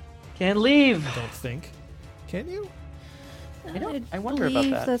 Can't leave. I don't think. Can you? I wonder about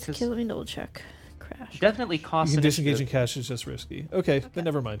believe that, That's 'cause- let me double check. Crash. Definitely You costs can disengage in initiative. cash. It's just risky. Okay, then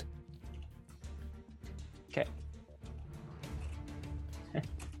never mind. Okay.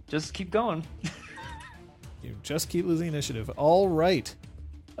 Just keep going. You just keep losing initiative. All right.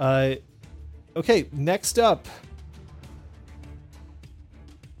 Okay, next up.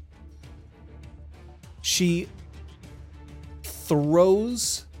 She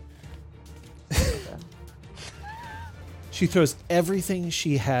throws... she throws everything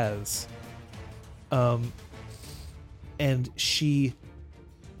she has. And she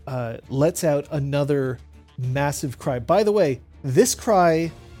lets out another massive cry. By the way, this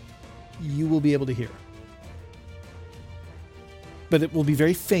cry you will be able to hear. But it will be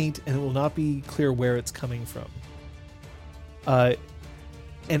very faint, and it will not be clear where it's coming from.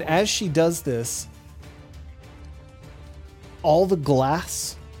 And as she does this, all the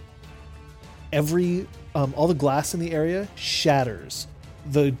glass, all the glass in the area shatters.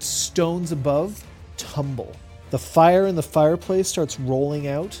 The stones above tumble. The fire in the fireplace starts rolling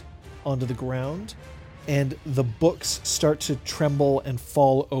out onto the ground, and the books start to tremble and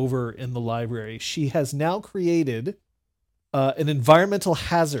fall over in the library. She has now created an environmental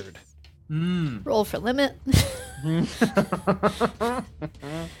hazard. Roll for limit.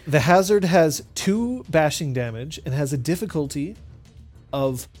 The hazard has 2 bashing damage and has a difficulty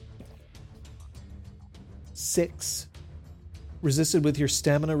of 6, resisted with your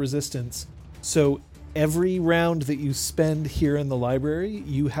stamina resistance. So every round that you spend here in the library,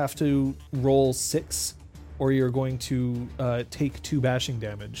 you have to roll 6, or you're going to take 2 bashing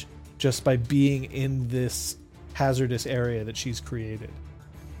damage just by being in this hazardous area that she's created.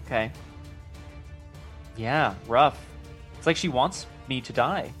 Okay. Yeah, rough. It's like she wants me to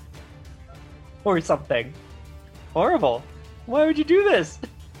die. Or something. Horrible. Why would you do this?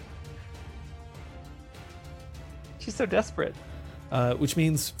 She's so desperate. Which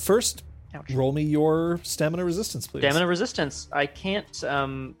means first, Ouch. roll me your stamina resistance, please. Stamina resistance. I can't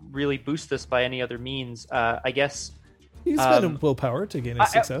really boost this by any other means. I guess You can spend a willpower to gain a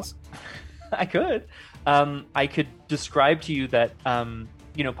success. I could. I could describe to you that,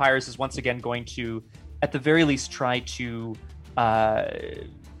 Pyrus is once again going to, at the very least, try to,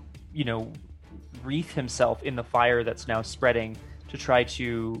 wreath himself in the fire that's now spreading to try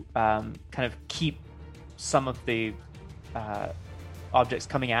to kind of keep some of the objects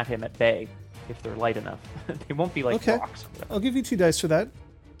coming at him at bay if they're light enough. They won't be like Okay. rocks. Or whatever. I'll give you 2 dice for that.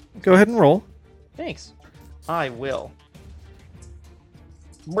 Go ahead and roll. Thanks. I will.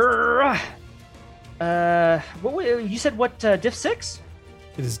 Brr. You said what? Diff 6?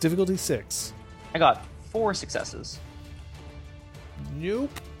 It is difficulty 6. I got 4 successes.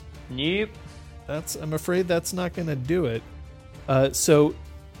 Nope. Nope. I'm afraid that's not going to do it. So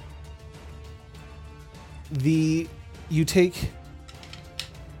you take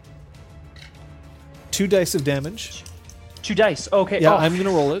 2 dice of damage. 2 dice. Okay. Yeah, oh. I'm going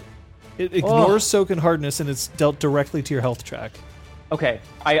to roll it. It ignores soak and hardness, and it's dealt directly to your health track. Okay.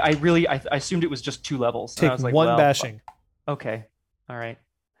 I assumed it was just 2 levels. and Take I was like, 1 well, bashing. Okay. All right.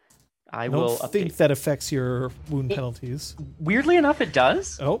 I I will don't think update. that affects your wound penalties. Weirdly enough, it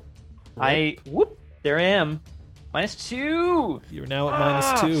does. Oh. There I am. -2. You're now at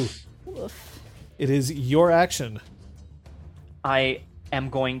 -2. Woof. It is your action. I am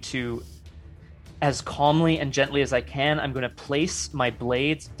going to, as calmly and gently as I can, I'm going to place my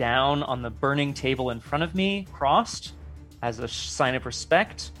blades down on the burning table in front of me, crossed, as a sign of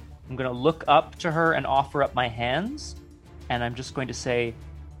respect. I'm going to look up to her and offer up my hands, and I'm just going to say,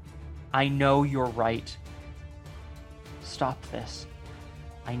 I know you're right. Stop this.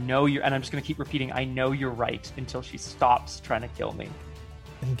 I know you're, and I'm just going to keep repeating, I know you're right, until she stops trying to kill me.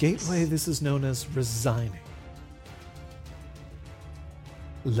 In Gateway, this is known as resigning.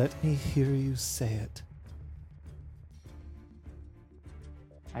 Let me hear you say it.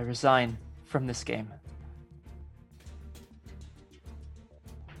 I resign from this game.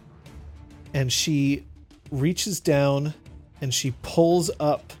 And she reaches down and she pulls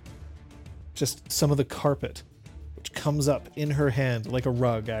up just some of the carpet, which comes up in her hand, like a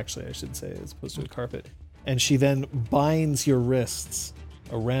rug, actually, I should say, as opposed to a carpet. And she then binds your wrists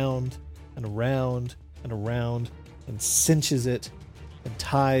around and around and around and cinches it and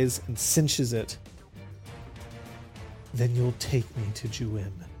ties and cinches it. Then you'll take me to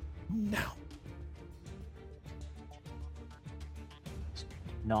Juin now.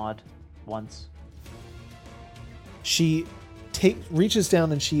 Nod once. She reaches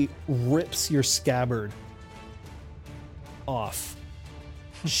down and she rips your scabbard off.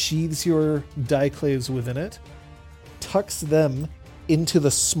 sheathes your diclaves within it, tucks them into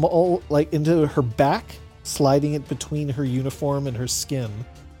the small, like into her back, sliding it between her uniform and her skin,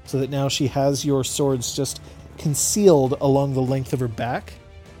 so that now she has your swords just concealed along the length of her back.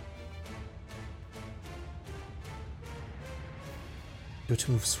 You're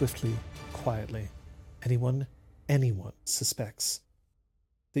to move swiftly, quietly. Anyone suspects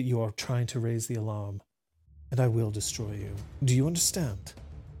that you are trying to raise the alarm, and I will destroy you. Do you understand?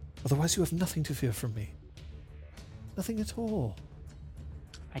 Otherwise you have nothing to fear from me. Nothing at all.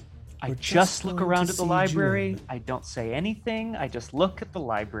 I We're just look going around to at the siege you library. in. I don't say anything. I just look at the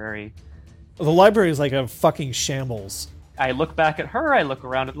library. The library is like a fucking shambles. I look back at her. I look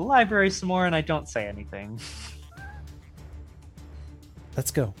around at the library some more, and I don't say anything.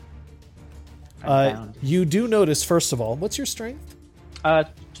 Let's go. I'm bound. You do notice, first of all, what's your strength? I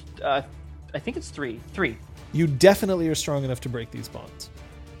think it's 3. 3. You definitely are strong enough to break these bonds.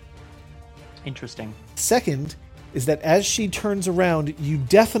 Interesting. Second is that as she turns around, you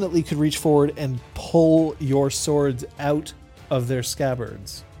definitely could reach forward and pull your swords out of their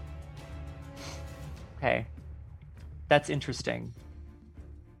scabbards. Okay. That's interesting.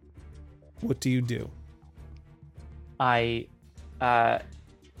 What do you do? I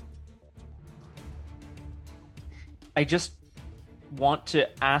just want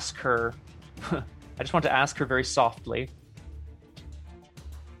to ask her I just want to ask her very softly.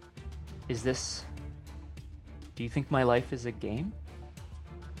 Do you think my life is a game?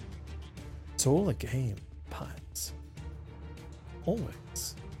 It's all a game, Pines.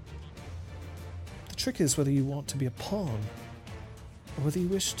 Always. The trick is whether you want to be a pawn or whether you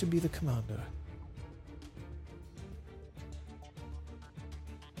wish to be the commander.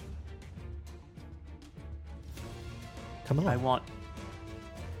 Come on. I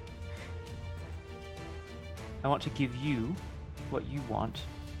want to give you what you want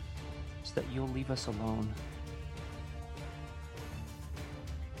so that you'll leave us alone.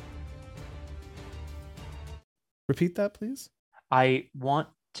 Repeat that, please. I want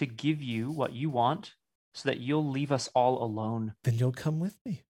to give you what you want so that you'll leave us all alone. Then you'll come with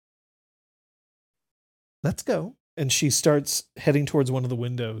me. Let's go. And she starts heading towards one of the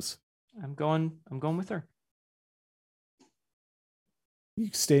windows. I'm going with her. You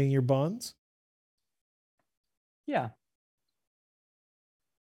stay in your bonds? Yeah.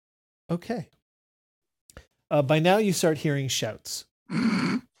 Okay. By now you start hearing shouts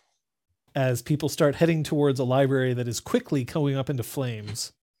as people start heading towards a library that is quickly going up into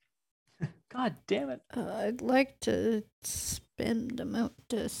flames. God damn it. I'd like to spend a moment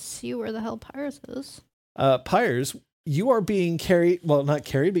to see where the hell Pyres is. Pyres, you are being carried, well, not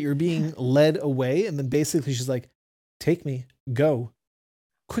carried, but you're being led away. And then basically she's like, take me, go,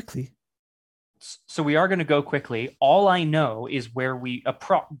 quickly. So we are going to go quickly. All I know is where we,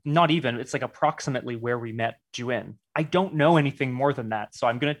 it's like approximately where we met Juin. I don't know anything more than that. So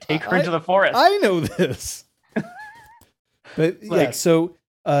I'm going to take her into the forest. I know this. But yeah, so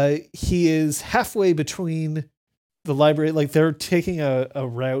he is halfway between the library. Like they're taking a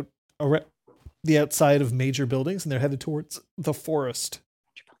route around the outside of major buildings and they're headed towards the forest.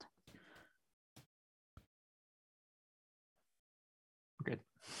 We're good.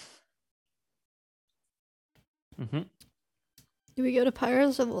 Mm-hmm. Do we go to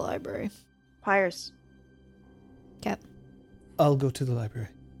Pyres or the library? Pyres. Cap. I'll go to the library.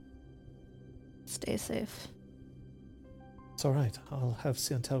 Stay safe. It's all right. I'll have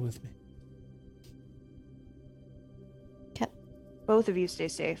Siantel with me. Cap. Both of you stay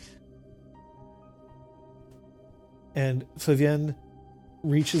safe. And Favienne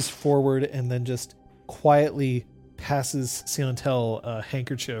reaches forward and then just quietly passes Siantel a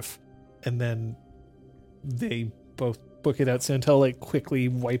handkerchief, and then they both book it out. Siantel like quickly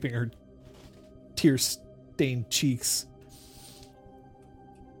wiping her tear-stained cheeks.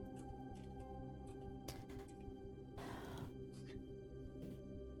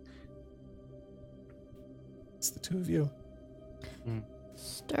 It's the two of you.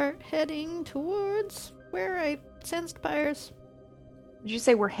 Start heading towards where I sensed Pyres. Did you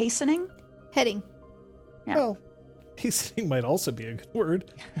say we're hastening? Heading. Yeah. Well, hastening might also be a good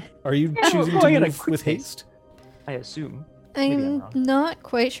word. Are you Yeah, choosing we're to going at a move quick with pace. haste? I assume. Maybe I'm I'm wrong. not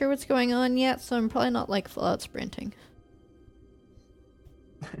quite sure what's going on yet, so I'm probably not like full out sprinting.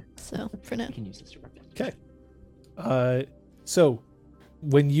 So, for now. We can use this to represent. Okay. So,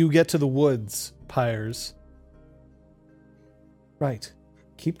 when you get to the woods, Pyres... Right.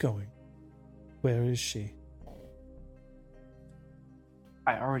 Keep going. Where is she?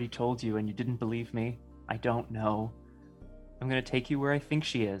 I already told you and you didn't believe me. I don't know. I'm going to take you where I think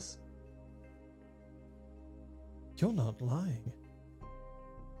she is. You're not lying.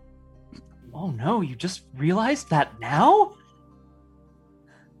 Oh no, you just realized that now?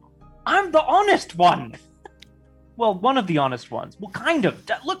 I'm the honest one! Well, one of the honest ones. Well, kind of.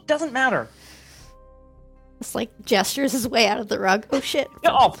 Look, doesn't matter. It's like gestures his way out of the rug. Oh shit.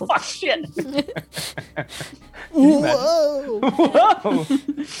 Oh, fuck, shit! Whoa! Whoa!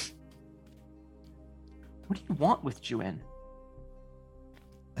 What do you want with Juin?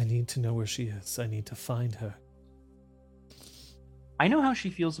 I need to know where she is. I need to find her. I know how she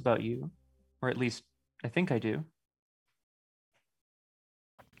feels about you. Or at least, I think I do.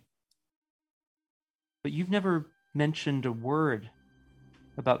 But you've never mentioned a word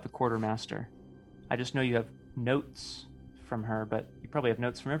about the quartermaster. I just know you have notes from her, but you probably have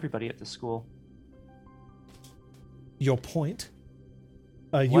notes from everybody at the school. Your point?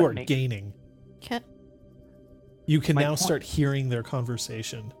 You are gaining. You can now start hearing their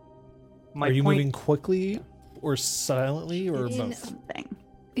conversation. Are you moving quickly or silently or both? Something.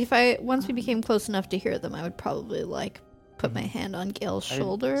 Once we became close enough to hear them, I would probably put my hand on Gail's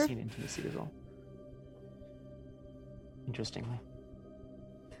shoulder. I didn't see an intimacy as well. Interestingly.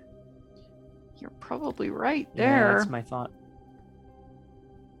 You're probably right Yeah, there. that's my thought.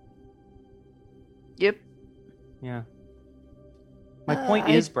 Yep. Yeah. My point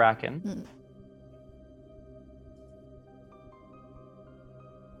is, Bracken.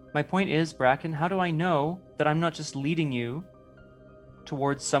 My point is, Bracken, how do I know that I'm not just leading you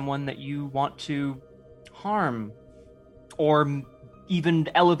towards someone that you want to harm or even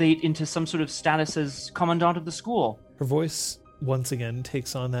elevate into some sort of status as commandant of the school? Her voice once again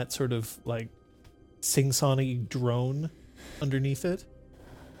takes on that sort of like sing-songy drone underneath it.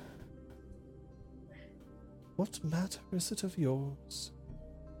 What matter is it of yours?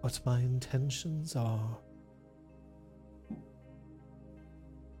 What my intentions are?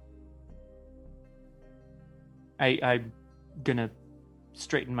 I'm gonna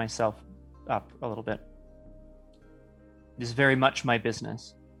straighten myself up a little bit. It is very much my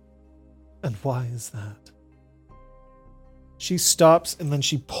business. And why is that? She stops and then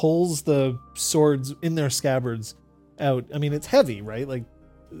she pulls the swords in their scabbards out. I mean, it's heavy, right? Like,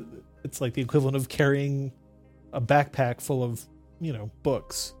 it's like the equivalent of carrying a backpack full of,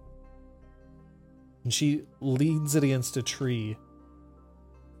 books. And she leans it against a tree.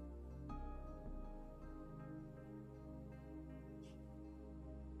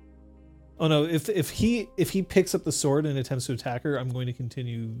 Oh no, if he picks up the sword and attempts to attack her, I'm going to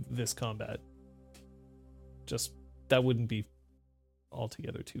continue this combat. Just, that wouldn't be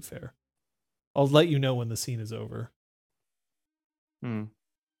altogether too fair. I'll let you know when the scene is over.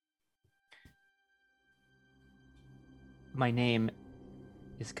 My name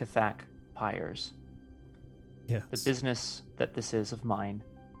is Kathak Pyres. Yes. The business that this is of mine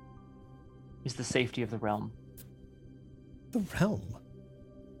is the safety of the realm. The realm?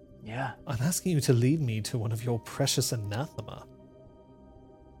 Yeah. I'm asking you to lead me to one of your precious anathema.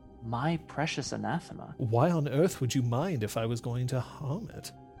 My precious anathema? Why on earth would you mind if I was going to harm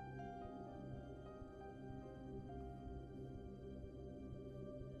it?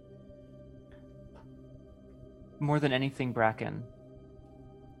 More than anything, Bracken,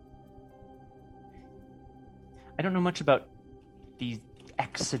 I don't know much about the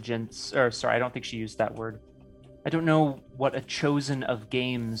exigence, I don't think she used that word. I don't know what a chosen of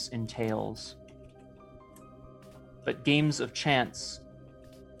games entails. But games of chance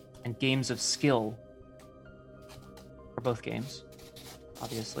and games of skill are both games,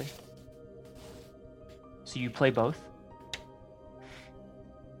 obviously. So you play both?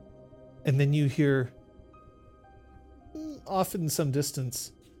 And then you hear, off in some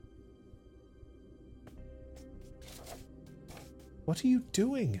distance, "What are you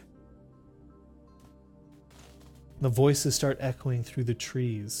doing?" The voices start echoing through the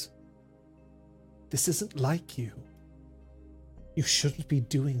trees. "This isn't like you. You shouldn't be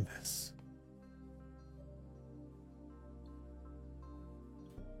doing this."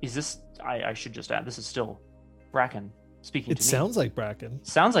 Is this... I should just add, this is still Bracken speaking to me. It sounds like Bracken.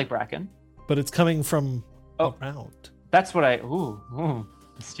 Sounds like Bracken. But it's coming from around. That's what Ooh,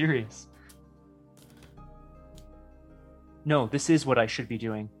 mysterious. No, this is what I should be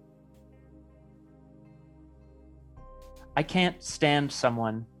doing. I can't stand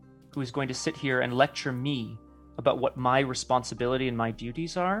someone who is going to sit here and lecture me about what my responsibility and my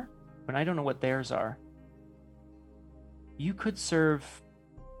duties are when I don't know what theirs are. You could serve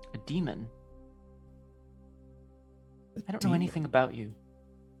a demon. I don't know anything about you.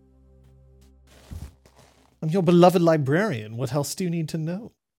 I'm your beloved librarian. What else do you need to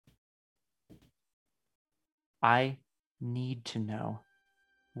know? I need to know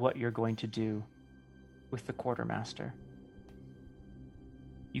what you're going to do with the quartermaster.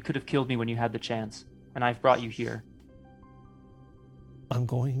 You could have killed me when you had the chance, and I've brought you here. I'm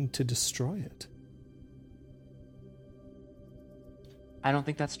going to destroy it. I don't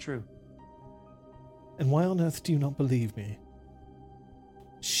think that's true. And why on earth do you not believe me?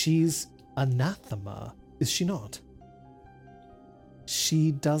 She's anathema, is she not?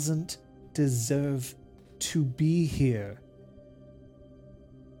 She doesn't deserve to be here.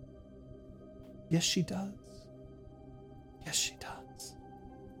 Yes, she does. Yes, she does.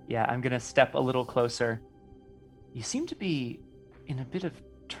 Yeah, I'm gonna step a little closer. You seem to be in a bit of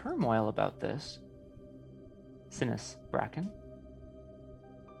turmoil about this. Sinus, Bracken.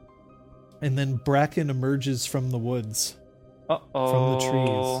 And then Bracken emerges from the woods. Uh-oh. From the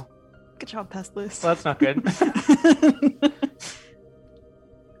trees. Good job, Pestless. Well, that's not good.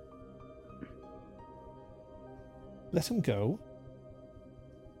 Let him go.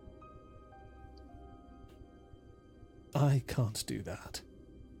 I can't do that.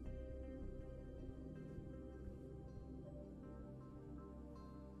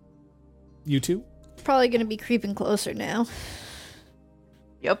 You two? Probably going to be creeping closer now.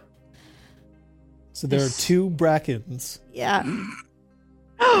 Yep. So there are two Brackens. Yeah.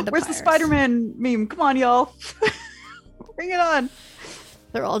 Where's pirates. the Spider-Man meme? Come on, y'all. Bring it on.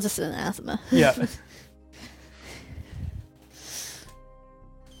 They're all just an anathema. Yeah.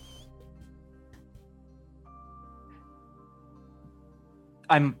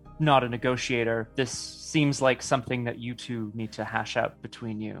 I'm not a negotiator. This seems like something that you two need to hash out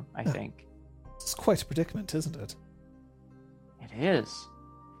between you, I think. It's quite a predicament, isn't it? It is.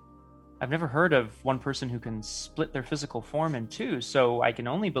 I've never heard of one person who can split their physical form in two, so I can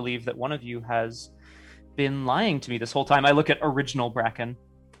only believe that one of you has been lying to me this whole time. I look at original Bracken.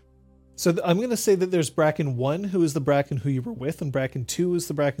 So I'm going to say that there's Bracken 1, who is the Bracken who you were with, and Bracken 2 is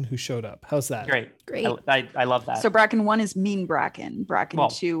the Bracken who showed up. How's that? Great. I love that. So Bracken 1 is mean Bracken. Bracken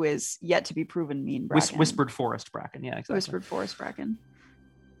Well, 2 is yet to be proven mean Bracken. Whispered Forest Bracken, yeah, exactly. Whispered Forest Bracken.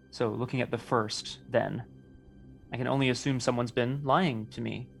 So looking at the first, then, I can only assume someone's been lying to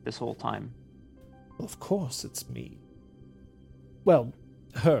me this whole time. Well, of course it's me. Well,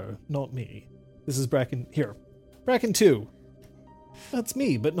 her, not me. This is Bracken... Here. Bracken 2. That's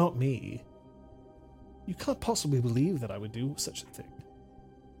me, but not me. You can't possibly believe that I would do such a thing.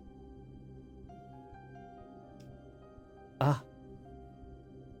 Ah.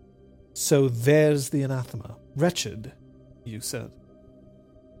 So there's the anathema. Wretched, you said.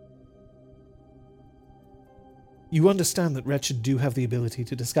 You understand that wretched do have the ability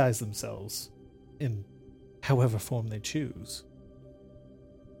to disguise themselves in however form they choose.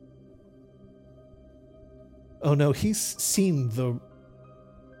 Oh no, he's seen the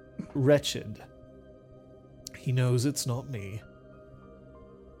wretched. He knows it's not me.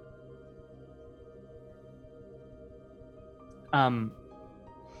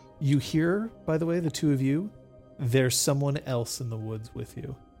 You hear, by the way, the two of you, there's someone else in the woods with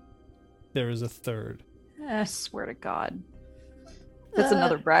you. There is a third. I swear to God. That's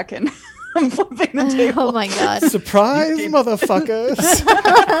another Bracken. I'm flipping the table. Oh my god. Surprise, motherfuckers!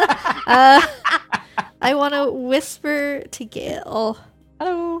 I want to whisper to Gale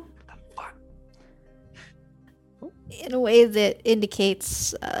Hello. in a way that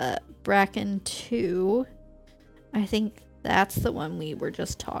indicates Bracken 2. I think that's the one we were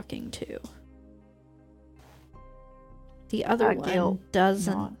just talking to. The other Gale one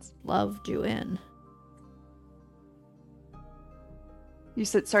doesn't nods. love Juin. You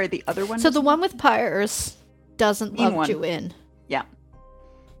said, sorry, the other one? So was the one with Pyres doesn't Mean love one. Juin. Yeah.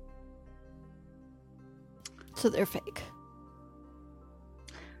 So they're fake.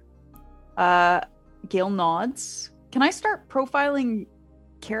 Gale nods. Can I start profiling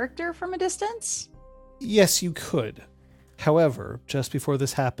character from a distance? Yes, you could. However, just before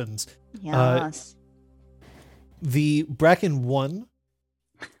this happens, Yes. the Bracken 1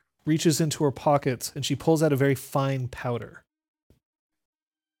 reaches into her pockets and she pulls out a very fine powder.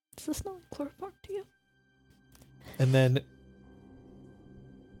 Does this not chloroform to you? And then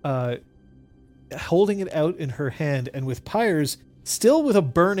holding it out in her hand, and with Pyres still with a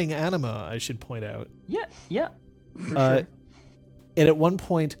burning anima, I should point out. Yeah. For And sure. at one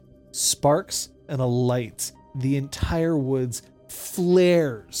point, sparks and a light, the entire woods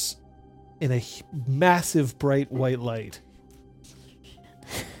flares in a massive bright white light.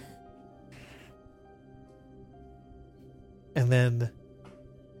 And then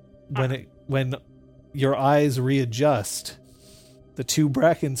when your eyes readjust, the two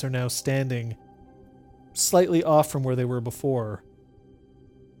Brackens are now standing slightly off from where they were before.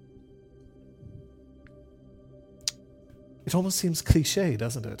 It almost seems cliche,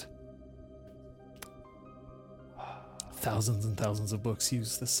 doesn't it? thousands and thousands of books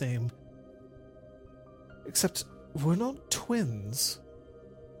use the same. Except we're not twins.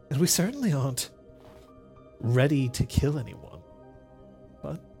 And we certainly aren't ready to kill anyone.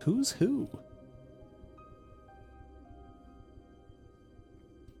 But who's who?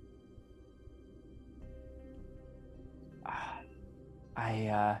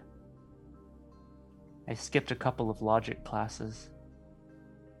 I skipped a couple of logic classes.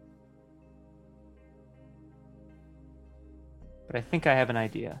 But I think I have an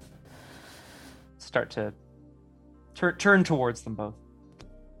idea. Start to turn towards them both.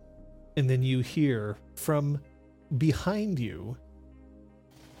 And then you hear from behind you,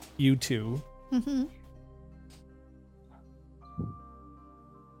 you two. Mm-hmm.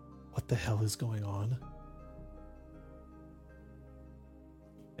 What the hell is going on?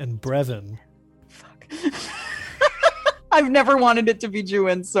 And Brevin. Fuck. I've never wanted it to be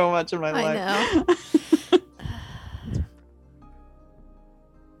Juin so much in my I life. know.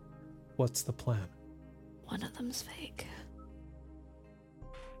 What's the plan? One of them's fake.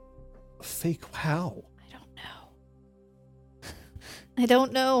 Fake how? I don't know. I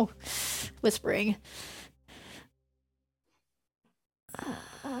don't know. Whispering.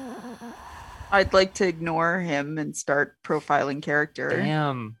 I'd like to ignore him and start profiling character.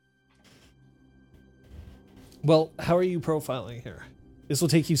 Damn. Well, how are you profiling here? This will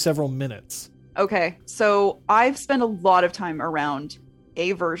take you several minutes. Okay, so I've spent a lot of time around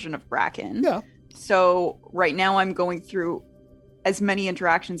a version of Bracken. Yeah. So right now I'm going through as many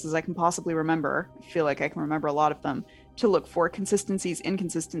interactions as I can possibly remember. I feel like I can remember a lot of them, to look for consistencies,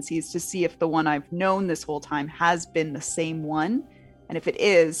 inconsistencies, to see if the one I've known this whole time has been the same one. And if it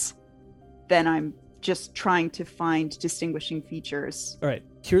is, then I'm just trying to find distinguishing features. All right,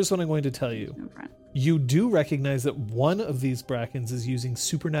 here's what I'm going to tell you. in front. You do recognize that one of these Brackens is using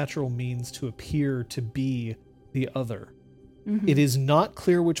supernatural means to appear to be the other. Mhm. It is not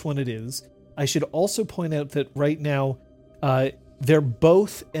clear which one it is. I should also point out that right now, they're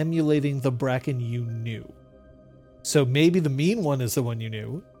both emulating the Bracken you knew. So maybe the mean one is the one you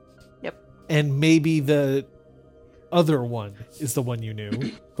knew. Yep. And maybe the other one is the one you knew.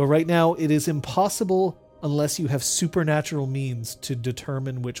 But right now, it is impossible unless you have supernatural means to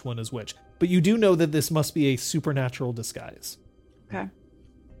determine which one is which. But you do know that this must be a supernatural disguise. Okay.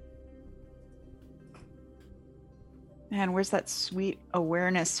 Man, where's that sweet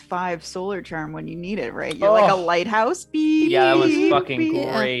awareness 5 solar charm when you need it, right? You're like a Oh. lighthouse. Beep. Yeah, that was fucking beep.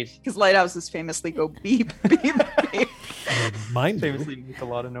 great. Because lighthouses famously go beep, beep, beep. I mean, mine do. Famously make a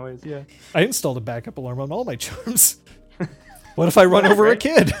lot of noise, yeah. I installed a backup alarm on all my charms. What if I run over a Right.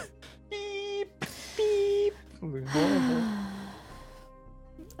 kid? Beep, beep.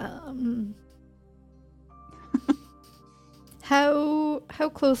 How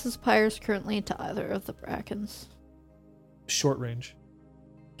close is Pyres currently to either of the Brackens? Short range.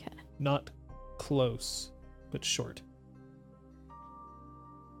 Okay. Not close, but short.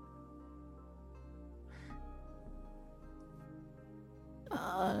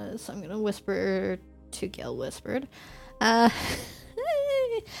 So I'm gonna whisper to Gale Whispered. I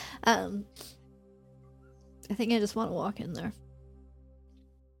think I just want to walk in there.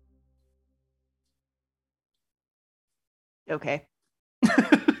 Okay.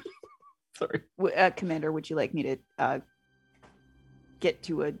 Sorry. Commander, would you like me to get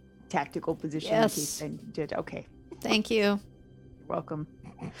to a tactical position Yes. in case I did? Okay. Thank you. You're welcome.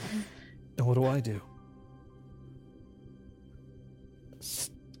 And what do I do?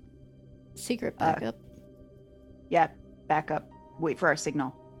 Secret backup. Yeah, back up. Wait for our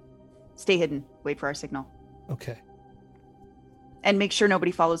signal. Stay hidden. Wait for our signal. Okay. And make sure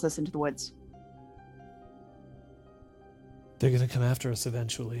nobody follows us into the woods. They're going to come after us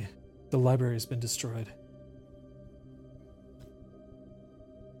eventually. The library's been destroyed.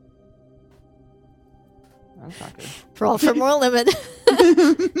 That's not good. Roll for more limit.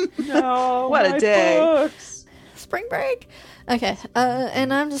 No, What a my day. books. Spring break. Okay.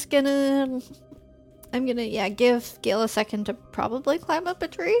 And I'm gonna give Gale a second to probably climb up a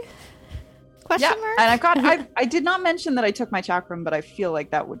tree. Question Yeah, mark? and I did not mention that I took my chakram, but I feel like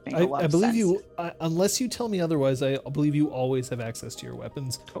that would make a lot I of believe sense. you, unless you tell me otherwise, I believe you always have access to your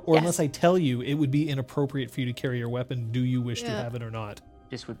weapons. Or Yes. unless I tell you, it would be inappropriate for you to carry your weapon. Do you wish to Yeah. have it or not?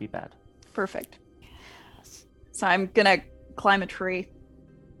 This would be bad. Perfect. So I'm gonna climb a tree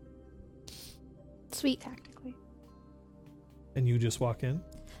Sweet. tactically. And you just walk in?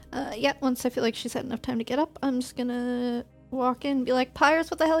 Yeah, once I feel like she's had enough time to get up, I'm just gonna walk in and be like, Pyres,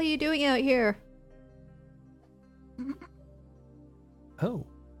 what the hell are you doing out here? Oh.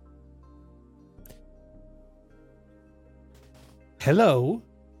 Hello.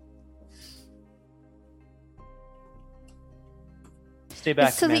 Stay back,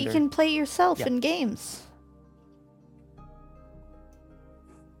 It's so that you Commander. can play yourself Yeah. in games.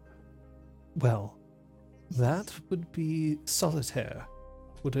 Well, that would be solitaire,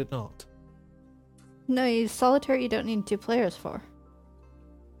 would it not? No, solitaire you don't need 2 players for.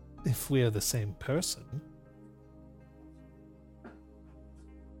 If we are the same person.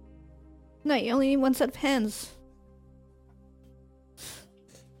 No, you only need 1 set of hands.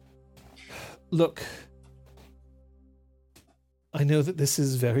 Look, I know that this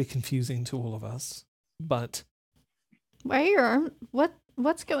is very confusing to all of us, but Why are your arm?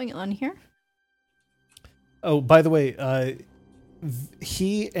 What's going on here? oh, by the way,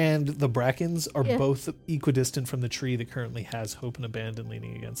 he and the Brackens are Yeah. both equidistant from the tree that currently has Hope and Abandon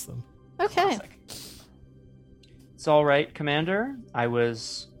leaning against them. Okay. It's all right, Commander. I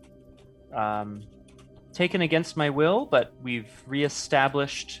was taken against my will, but we've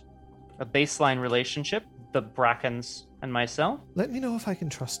reestablished a baseline relationship, the Brackens and myself. Let me know if I can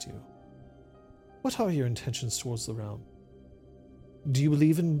trust you. What are your intentions towards the realm? Do you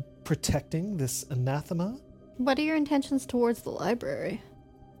believe in protecting this anathema? What are your intentions towards the library?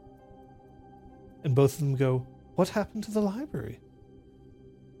 And both of them go, what happened to the library?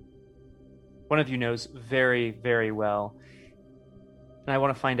 One of you knows very, very well, and I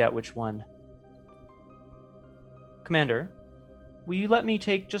want to find out which one. Commander, will you let me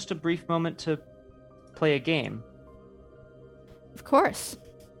take just a brief moment to play a game? Of course.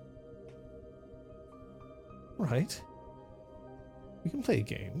 Right. We can play a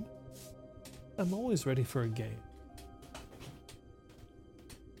game. I'm always ready for a game.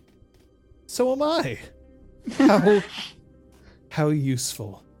 So am I. How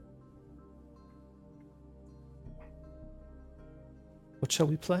useful. What shall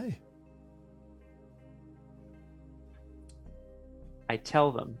we play? I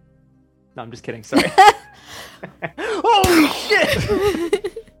tell them. No, I'm just kidding. Sorry. Oh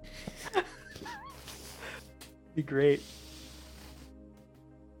shit! Be great.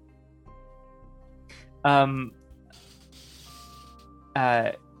 I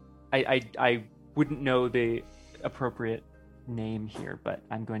wouldn't know the appropriate name here, but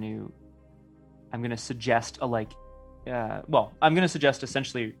I'm going to suggest I'm going to suggest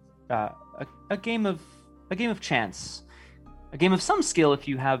essentially a game of chance, a game of some skill if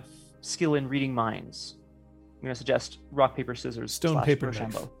you have skill in reading minds. I'm going to suggest rock paper scissors Stone, / paper,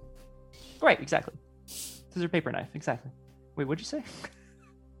 Rochambeau. knife. Right, exactly. Scissor paper knife, exactly. Wait, what'd you say?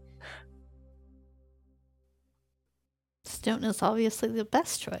 Stone is obviously the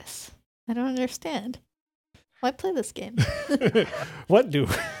best choice. I don't understand. Why play this game? What do?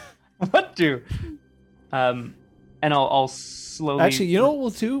 What do? And I'll slowly. Actually, you know what we'll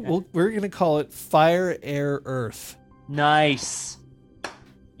do? We're going to call it Fire, Air, Earth. Nice.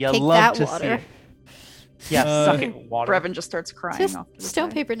 You Take love that, to water. see it. Yeah, suck it, water. Brevin just starts crying Just off to the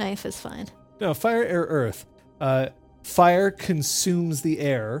stone side. paper knife is fine. No, Fire, Air, Earth. Fire consumes the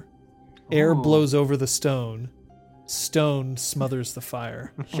air. Air Ooh. blows over the stone. Stone smothers the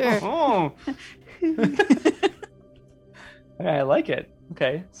fire. Sure. Oh. Okay, I like it.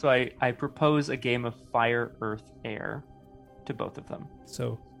 Okay, so I propose a game of fire, earth, air to both of them.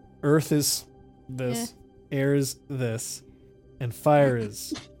 So, Earth is this, air is this, and fire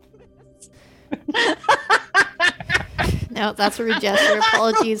is. No, that's a gesture.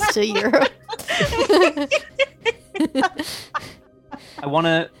 Apologies to Europe. I want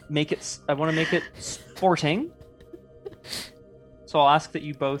to make it sporting. So I'll ask that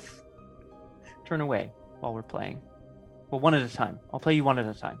you both turn away while we're playing. Well, one at a time. I'll play you one at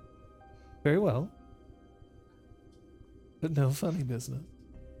a time. Very well. But no funny business.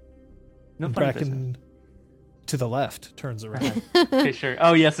 No And funny Bracken to the left turns around. business. Okay, sure.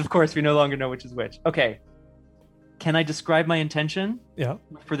 Oh yes, of course. We no longer know which is which. Okay. Can I describe my intention Yeah.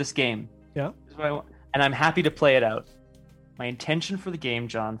 for this game? Yeah. This is what I want. And I'm happy to play it out. My intention for the game,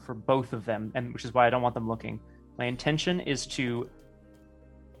 John, for both of them, and which is why I don't want them looking. My intention is to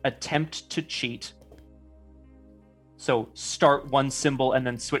attempt to cheat. So start one symbol and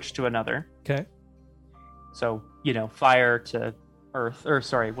then switch to another. Okay. So, fire to earth, or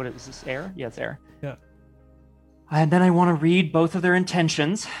sorry, what is this, air? Yeah, it's air. Yeah. And then I want to read both of their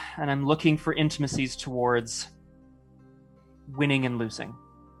intentions, and I'm looking for intimacies towards winning and losing.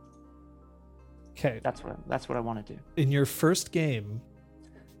 Okay. That's what I want to do. In your first game,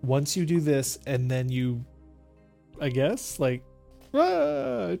 once you do this, and then you, I guess, it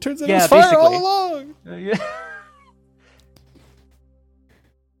turns out Yeah, it's fire basically. all along. Yeah.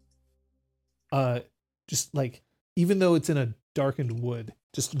 Just even though it's in a darkened wood,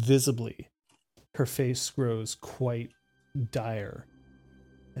 just visibly, her face grows quite dire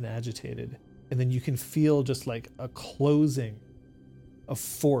and agitated. And then you can feel just a closing of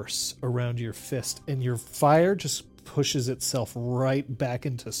force around your fist, and your fire just pushes itself right back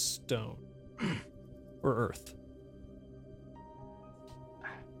into stone or earth.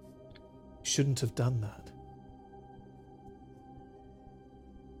 You shouldn't have done that.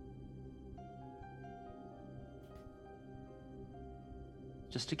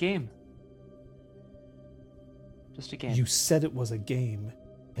 Just a game. Just a game. You said it was a game,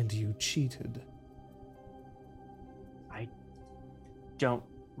 and you cheated. I don't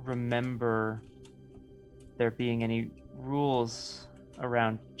remember there being any rules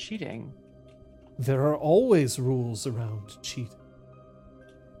around cheating. There are always rules around cheating.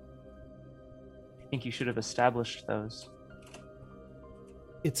 I think you should have established those.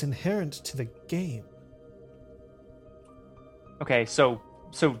 It's inherent to the game. Okay, so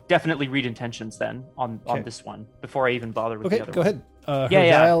definitely read intentions then on Okay. this one before I even bother with Okay, the other go one. ahead. Her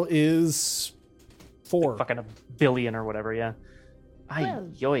Yeah. dial is 4. Fucking a billion or whatever, yeah. Ay,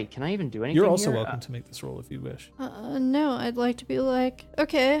 yoy, can I even do anything You're also here? welcome to make this roll if you wish. No, I'd like to be like,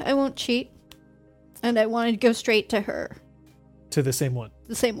 okay, I won't cheat. And I wanted to go straight to her. To the same one.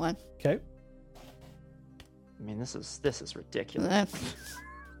 The same one. Okay. I mean, this is ridiculous.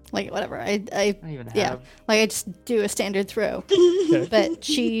 Like, whatever. I don't even yeah. have... Like, I just do a standard throw. Okay. But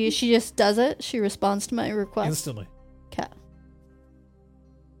she just does it. She responds to my request. Instantly. Okay.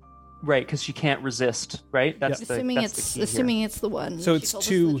 Right, because she can't resist, right? That's the Assuming that's it's the key here. assuming it's the one. So she it's told us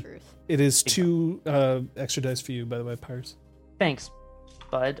two- the truth. It is Bingo. 2 extra dice for you, by the way, Pyres. Thanks,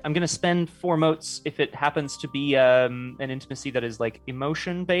 bud. I'm gonna spend 4 motes if it happens to be an intimacy that is like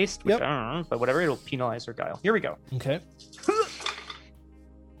emotion based, which Yep. I don't know, but whatever, it'll penalize her guile. Here we go. Okay.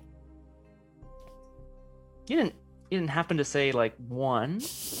 You didn't happen to say like 1,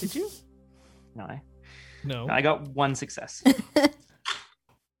 did you? No, No, I got 1 success.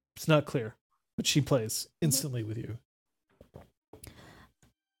 it's not clear. But she plays instantly with you.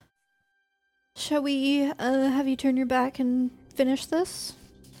 Shall we have you turn your back and finish this?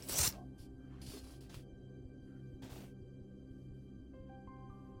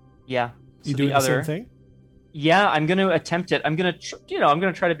 Yeah. You So doing the same thing? Yeah, I'm gonna attempt it. I'm gonna, I'm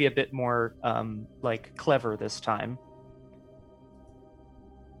gonna try to be a bit more, like, clever this time.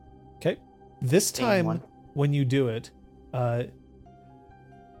 Okay. This Same time, one. when you do it,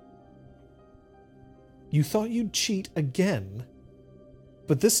 you thought you'd cheat again,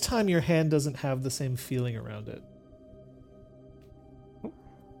 but this time your hand doesn't have the same feeling around it.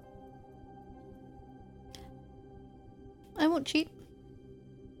 I won't cheat.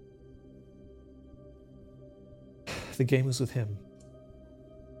 The game was with him.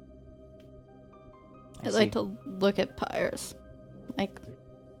 I'd like to look at Pyres. Like,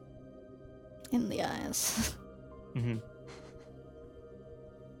 in the eyes. Mm-hmm.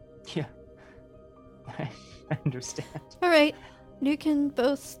 Yeah. I understand. Alright, you can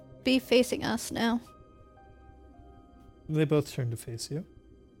both be facing us now. They both turn to face you.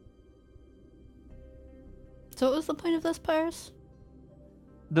 So what was the point of this, Pyres?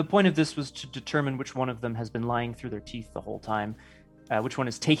 The point of this was to determine which one of them has been lying through their teeth the whole time, which one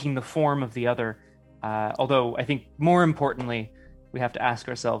is taking the form of the other. Although I think more importantly, we have to ask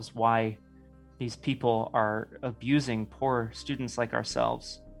ourselves why these people are abusing poor students like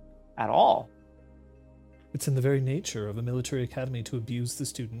ourselves at all. It's in the very nature of a military academy to abuse the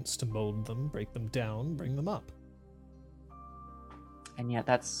students, to mold them, break them down, bring them up. And yet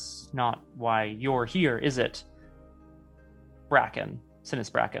that's not why you're here, is it? Bracken, Sinus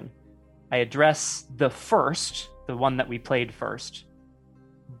Bracken. I address the first, the one that we played first,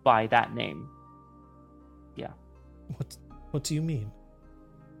 by that name. Yeah. What do you mean?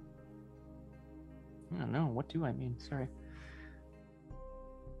 I don't know. What do I mean? Sorry.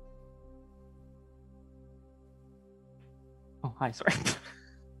 Oh, hi. Sorry.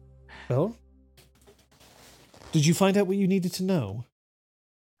 Well, did you find out what you needed to know?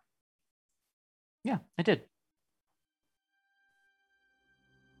 Yeah, I did.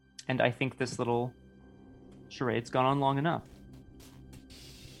 And I think this little charade's gone on long enough.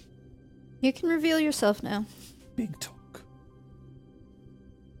 You can reveal yourself now. Big talk.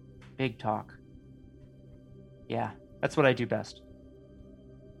 Big talk. Yeah, that's what I do best.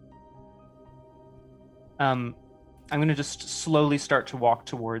 I'm gonna just slowly start to walk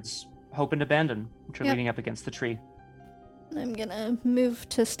towards Hope and Abandon, which are Yep. leaning up against the tree. I'm gonna move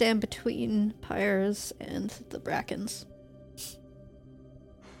to stand between Pyres and the Brackens.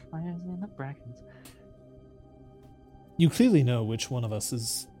 Fires in the brackens. You clearly know which one of us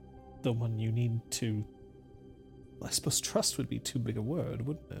is the one you need to... I suppose trust would be too big a word,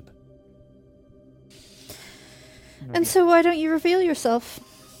 wouldn't it? And so why don't you reveal yourself?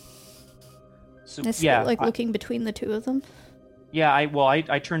 So, I still yeah, like looking between the two of them. Yeah,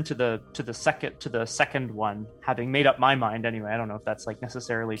 I turned to the second one, having made up my mind anyway. I don't know if that's like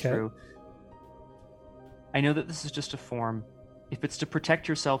necessarily Okay. true. I know that this is just a form. If it's to protect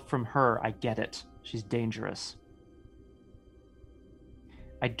yourself from her, I get it. She's dangerous.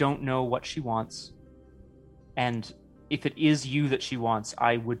 I don't know what she wants. And if it is you that she wants,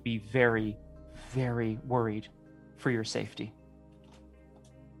 I would be very, very worried for your safety.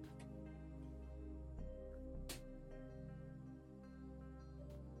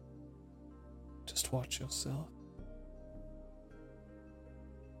 Just watch yourself.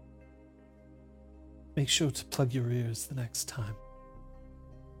 Make sure to plug your ears the next time.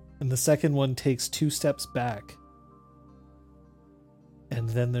 And the second one takes 2 steps back. And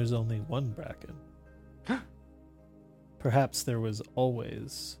then there's only one Bracken. Perhaps there was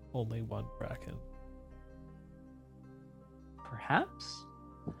always only one Bracken. Perhaps?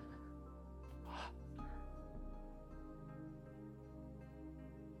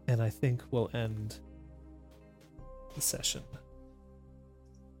 And I think we'll end the session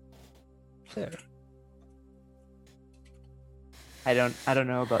there. I don't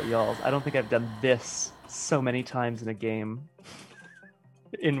know about y'all. I don't think I've done this so many times in a game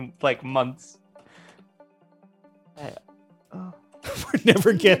in like months. We're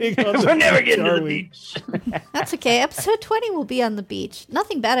never getting on the We're never beach, getting to are the we? beach. That's okay. Episode 20 will be on the beach.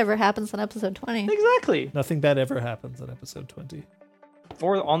 Nothing bad ever happens on episode 20. Exactly. Nothing bad ever happens on episode 20.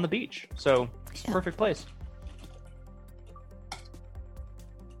 Or on the beach. So it's a Yeah. perfect place.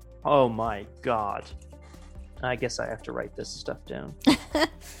 Oh my god. I guess I have to write this stuff down.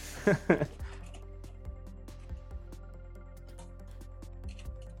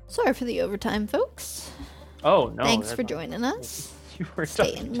 Sorry for the overtime, folks. Oh no. Thanks for that's- joining us. You were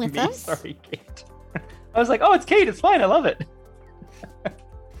Staying talking to with me. us. Sorry, Kate. I was like, oh, it's Kate. It's fine. I love it.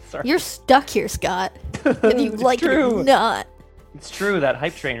 Sorry. You're stuck here, Scott. Whether you It's like it true. or not. It's true that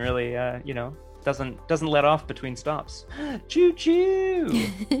hype train really, doesn't let off between stops. Choo choo.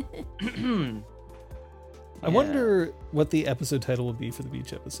 I wonder what the episode title will be for the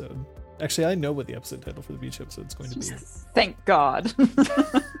beach episode. Actually, I know what the episode title for the beach episode is going to be. Thank God.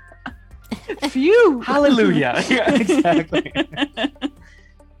 Phew. Hallelujah. Yeah, exactly.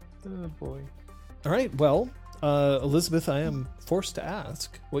 Oh boy. All right, well, Elizabeth, I am forced to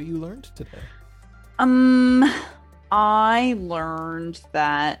ask what you learned today. I learned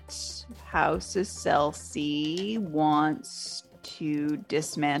that House of Celsi wants to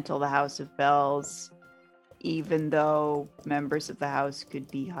dismantle the House of Bells, even though members of the house could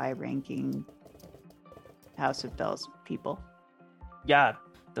be high-ranking House of Bells people. Yeah,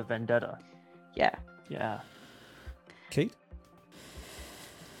 the vendetta. Yeah. Yeah. Kate?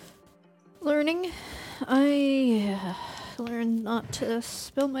 Learning. I learned not to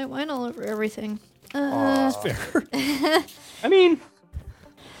spill my wine all over everything. Fair. I mean,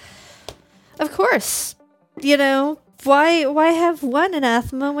 Of course. You know, why have one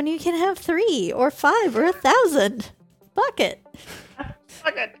anathema when you can have 3 or 5 or 1,000? Fuck it.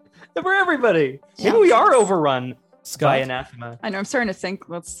 fuck it. For everybody. Yeah. Maybe we are overrun by Scott? anathema. I know, I'm starting to think,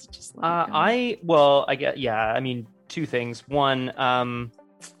 let's just let it go. I get, yeah, I mean, 2 things. One,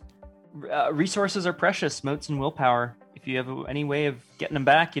 resources are precious, moats and willpower. If you have any way of getting them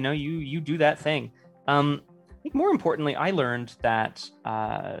back, you do that thing. I think more importantly, I learned that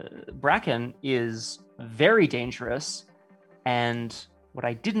Bracken is very dangerous, and what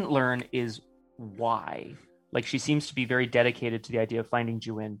I didn't learn is why. Like, she seems to be very dedicated to the idea of finding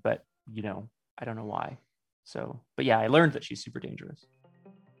Juin, but, I don't know why. So, but yeah, I learned that she's super dangerous.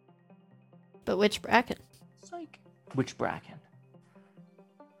 But which bracket? Psych. Which Bracken?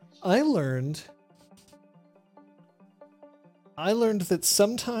 I learned that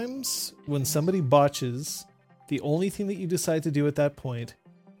sometimes when somebody botches, the only thing that you decide to do at that point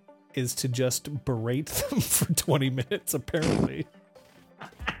is to just berate them for 20 minutes, apparently.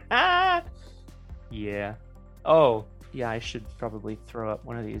 Yeah. Oh, yeah, I should probably throw up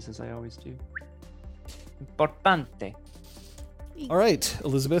one of these, as I always do. Importante. All right,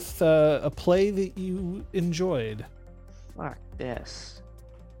 Elizabeth, a play that you enjoyed. Fuck this.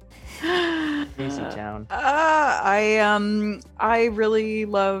 Daisy Town. I really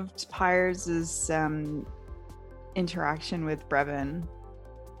loved Pyres' interaction with Brevin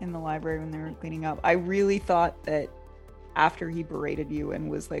in the library when they were cleaning up. I really thought that after he berated you and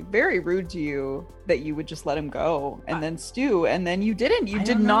was like very rude to you, that you would just let him go and then stew, and then you didn't. You I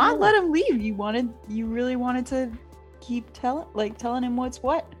did don't not know. let him leave. You really wanted to keep telling him what's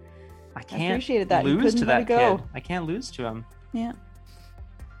what. I can't appreciated that. You lose to couldn't let that it go. kid. I can't lose to him. Yeah.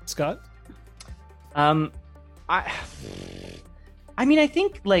 Scott? I I mean, I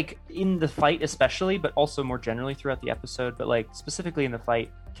think like in the fight especially, but also more generally throughout the episode, but like specifically in the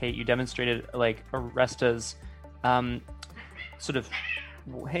fight, Kate, you demonstrated like Aresta's sort of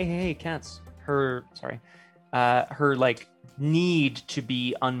hey cats. Her like need to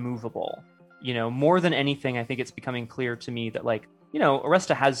be unmovable. You know, more than anything, I think it's becoming clear to me that like, you know,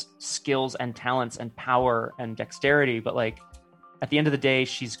 Aresta has skills and talents and power and dexterity, but like at the end of the day,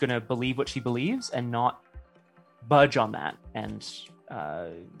 she's gonna believe what she believes and not budge on that, and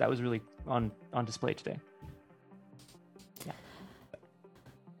that was really on display today.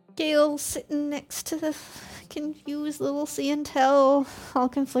 Gale sitting next to the confused little see and tell, all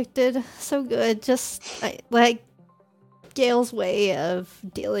conflicted. So good. Just like Gale's way of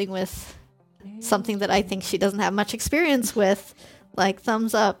dealing with something that I think she doesn't have much experience with. Like,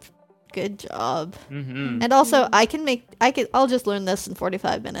 thumbs up. Good job. Mm-hmm. And also, I'll just learn this in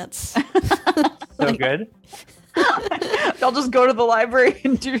 45 minutes. So good. I'll just go to the library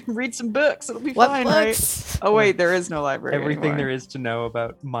and read some books. It'll be What fine, books? right? Oh wait, there is no library. Everything anymore. there is to know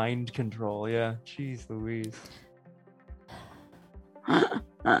about mind control. Yeah. Jeez Louise.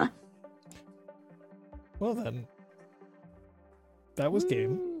 Well then, that was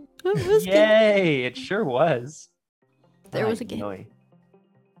game. It was good. Yay! It sure was. There was a Ay, game. yoy.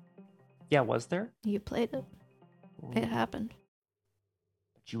 Yeah, was there? You played it. It happened.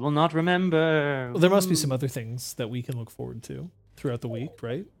 You will not remember. Well, there must be some other things that we can look forward to throughout the week,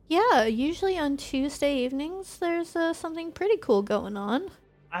 right? Yeah, usually on Tuesday evenings, there's something pretty cool going on.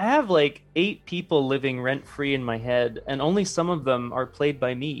 I have like 8 people living rent free in my head, and only some of them are played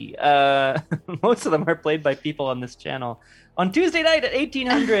by me. Most of them are played by people on this channel. On Tuesday night at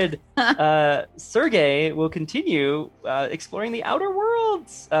 1800, Sergey will continue exploring the Outer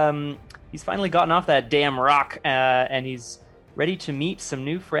Worlds. He's finally gotten off that damn rock, and he's ready to meet some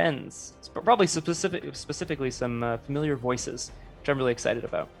new friends. Probably specifically some familiar voices, which I'm really excited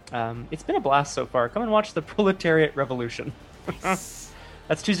about. It's been a blast so far. Come and watch the Proletariat Revolution.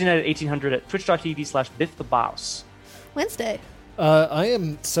 That's Tuesday night at 1800 at twitch.tv/BiffTheBoss. Wednesday. I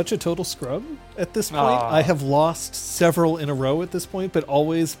am such a total scrub at this point. Aw. I have lost several in a row at this point, but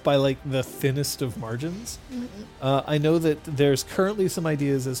always by like the thinnest of margins. I know that there's currently some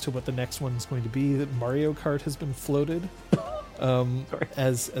ideas as to what the next one's going to be. That Mario Kart has been floated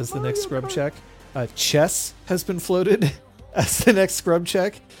as the next scrub check. Chess has been floated as the next scrub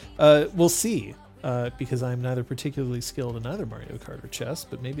check. We'll see, because I'm neither particularly skilled in either Mario Kart or chess,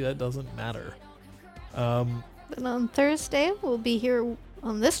 but maybe that doesn't matter. Then on Thursday, we'll be here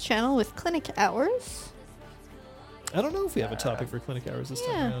on this channel with Clinic Hours. I don't know if we have a topic for Clinic Hours this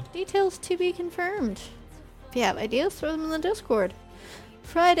time Yeah, around. details to be confirmed. If you have ideas, throw them in the Discord.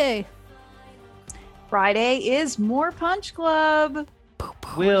 Friday. Friday is more Punch Club.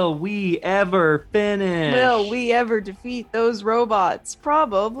 Will we ever finish? Will we ever defeat those robots?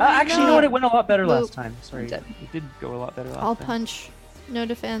 Probably. Actually, you know what? It went a lot better Nope. last time. Sorry, Did. it did go a lot better last All time. punch, no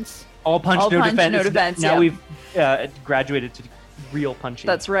defense. All punch, All no punch, defense. no defense, Now yeah. we've graduated to real punching.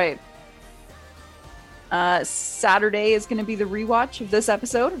 That's right. Saturday is going to be the rewatch of this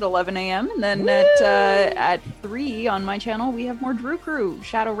episode at 11 a.m. And then at 3 on my channel, we have more Drew Crew.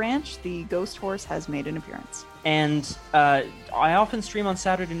 Shadow Ranch, the ghost horse, has made an appearance. And I often stream on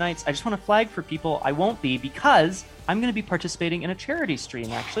Saturday nights. I just want to flag for people, I won't be, because I'm going to be participating in a charity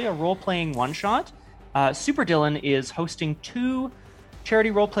stream, actually, a role-playing one-shot. Super Dylan is hosting 2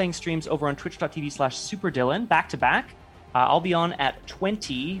 charity role-playing streams over on twitch.tv/SuperDylan, back-to-back. I'll be on at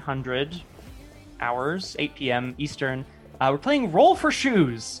 2000 hours, 8 p.m. Eastern. We're playing Roll for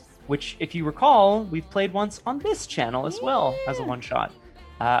Shoes, which, if you recall, we've played once on this channel as well as a one-shot.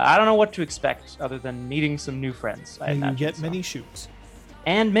 I don't know what to expect other than meeting some new friends. I And you imagine, get so. many shoes.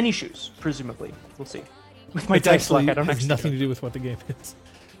 And many shoes, presumably. We'll see. With my It dice luck, actually I don't has actually nothing know. to do with what the game is.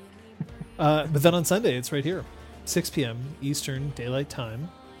 But then on Sunday, it's right here, 6 p.m. Eastern Daylight Time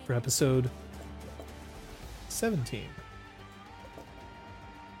for episode 17.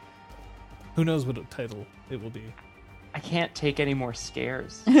 Who knows what title it will be? I can't take any more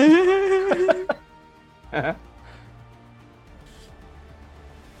scares.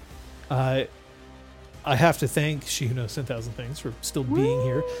 I have to thank She Who Knows 10,000 Things for still being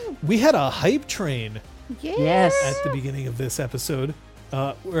here. We had a hype train Yeah. Yes. at the beginning of this episode,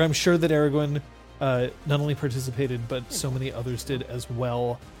 where I'm sure that Aragorn not only participated, but so many others did as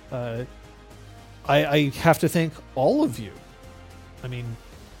well. I have to thank all of you. I mean,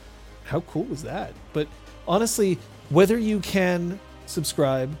 how cool was that? But honestly, whether you can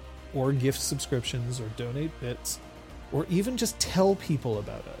subscribe or gift subscriptions or donate bits, or even just tell people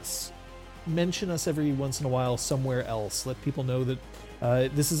about us, mention us every once in a while somewhere else, let people know that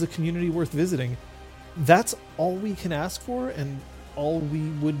this is a community worth visiting. That's all we can ask for, and all we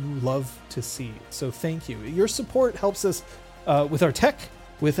would love to see. So thank you. Your support helps us with our tech,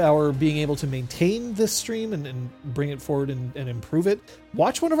 with our being able to maintain this stream and bring it forward and improve it.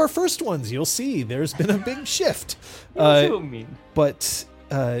 Watch one of our first ones. You'll see there's been a big shift. That's what I mean. But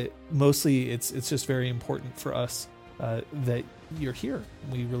mostly it's just very important for us that you're here.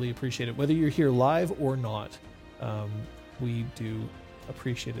 We really appreciate it. Whether you're here live or not, we do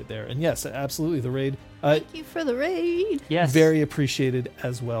appreciate it there. And yes, absolutely, the raid. Thank you for the raid. Yes. Very appreciated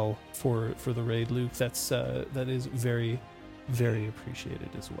as well for the raid, Luke. That is very, very appreciated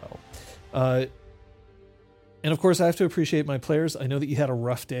as well. And of course, I have to appreciate my players. I know that you had a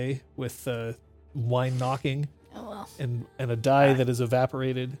rough day with wine knocking Oh well. and a die that is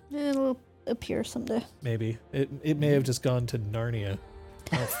evaporated. It'll appear someday. Maybe it may have just gone to Narnia.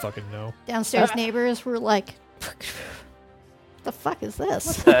 I don't fucking know. Downstairs neighbors were like, the fuck is What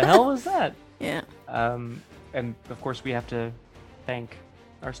this? the hell was that? Yeah. And of course, we have to thank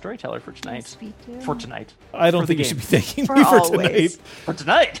our storyteller for tonight. For tonight. I don't For the think you should game. be thanking For me for always. tonight. For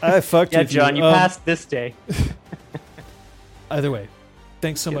tonight. I fucked Yeah, with John, you you. passed this day. Either way,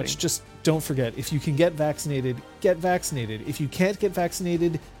 thanks so Kidding. much. Just don't forget, if you can get vaccinated, get vaccinated. If you can't get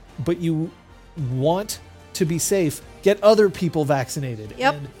vaccinated, but you want to be safe, get other people vaccinated.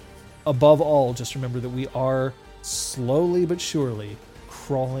 Yep. And above all, just remember that we are slowly but surely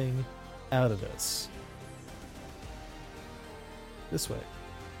crawling out of this. This way.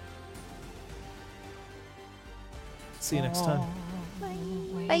 See you next time.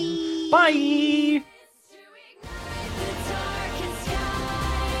 Bye. Bye.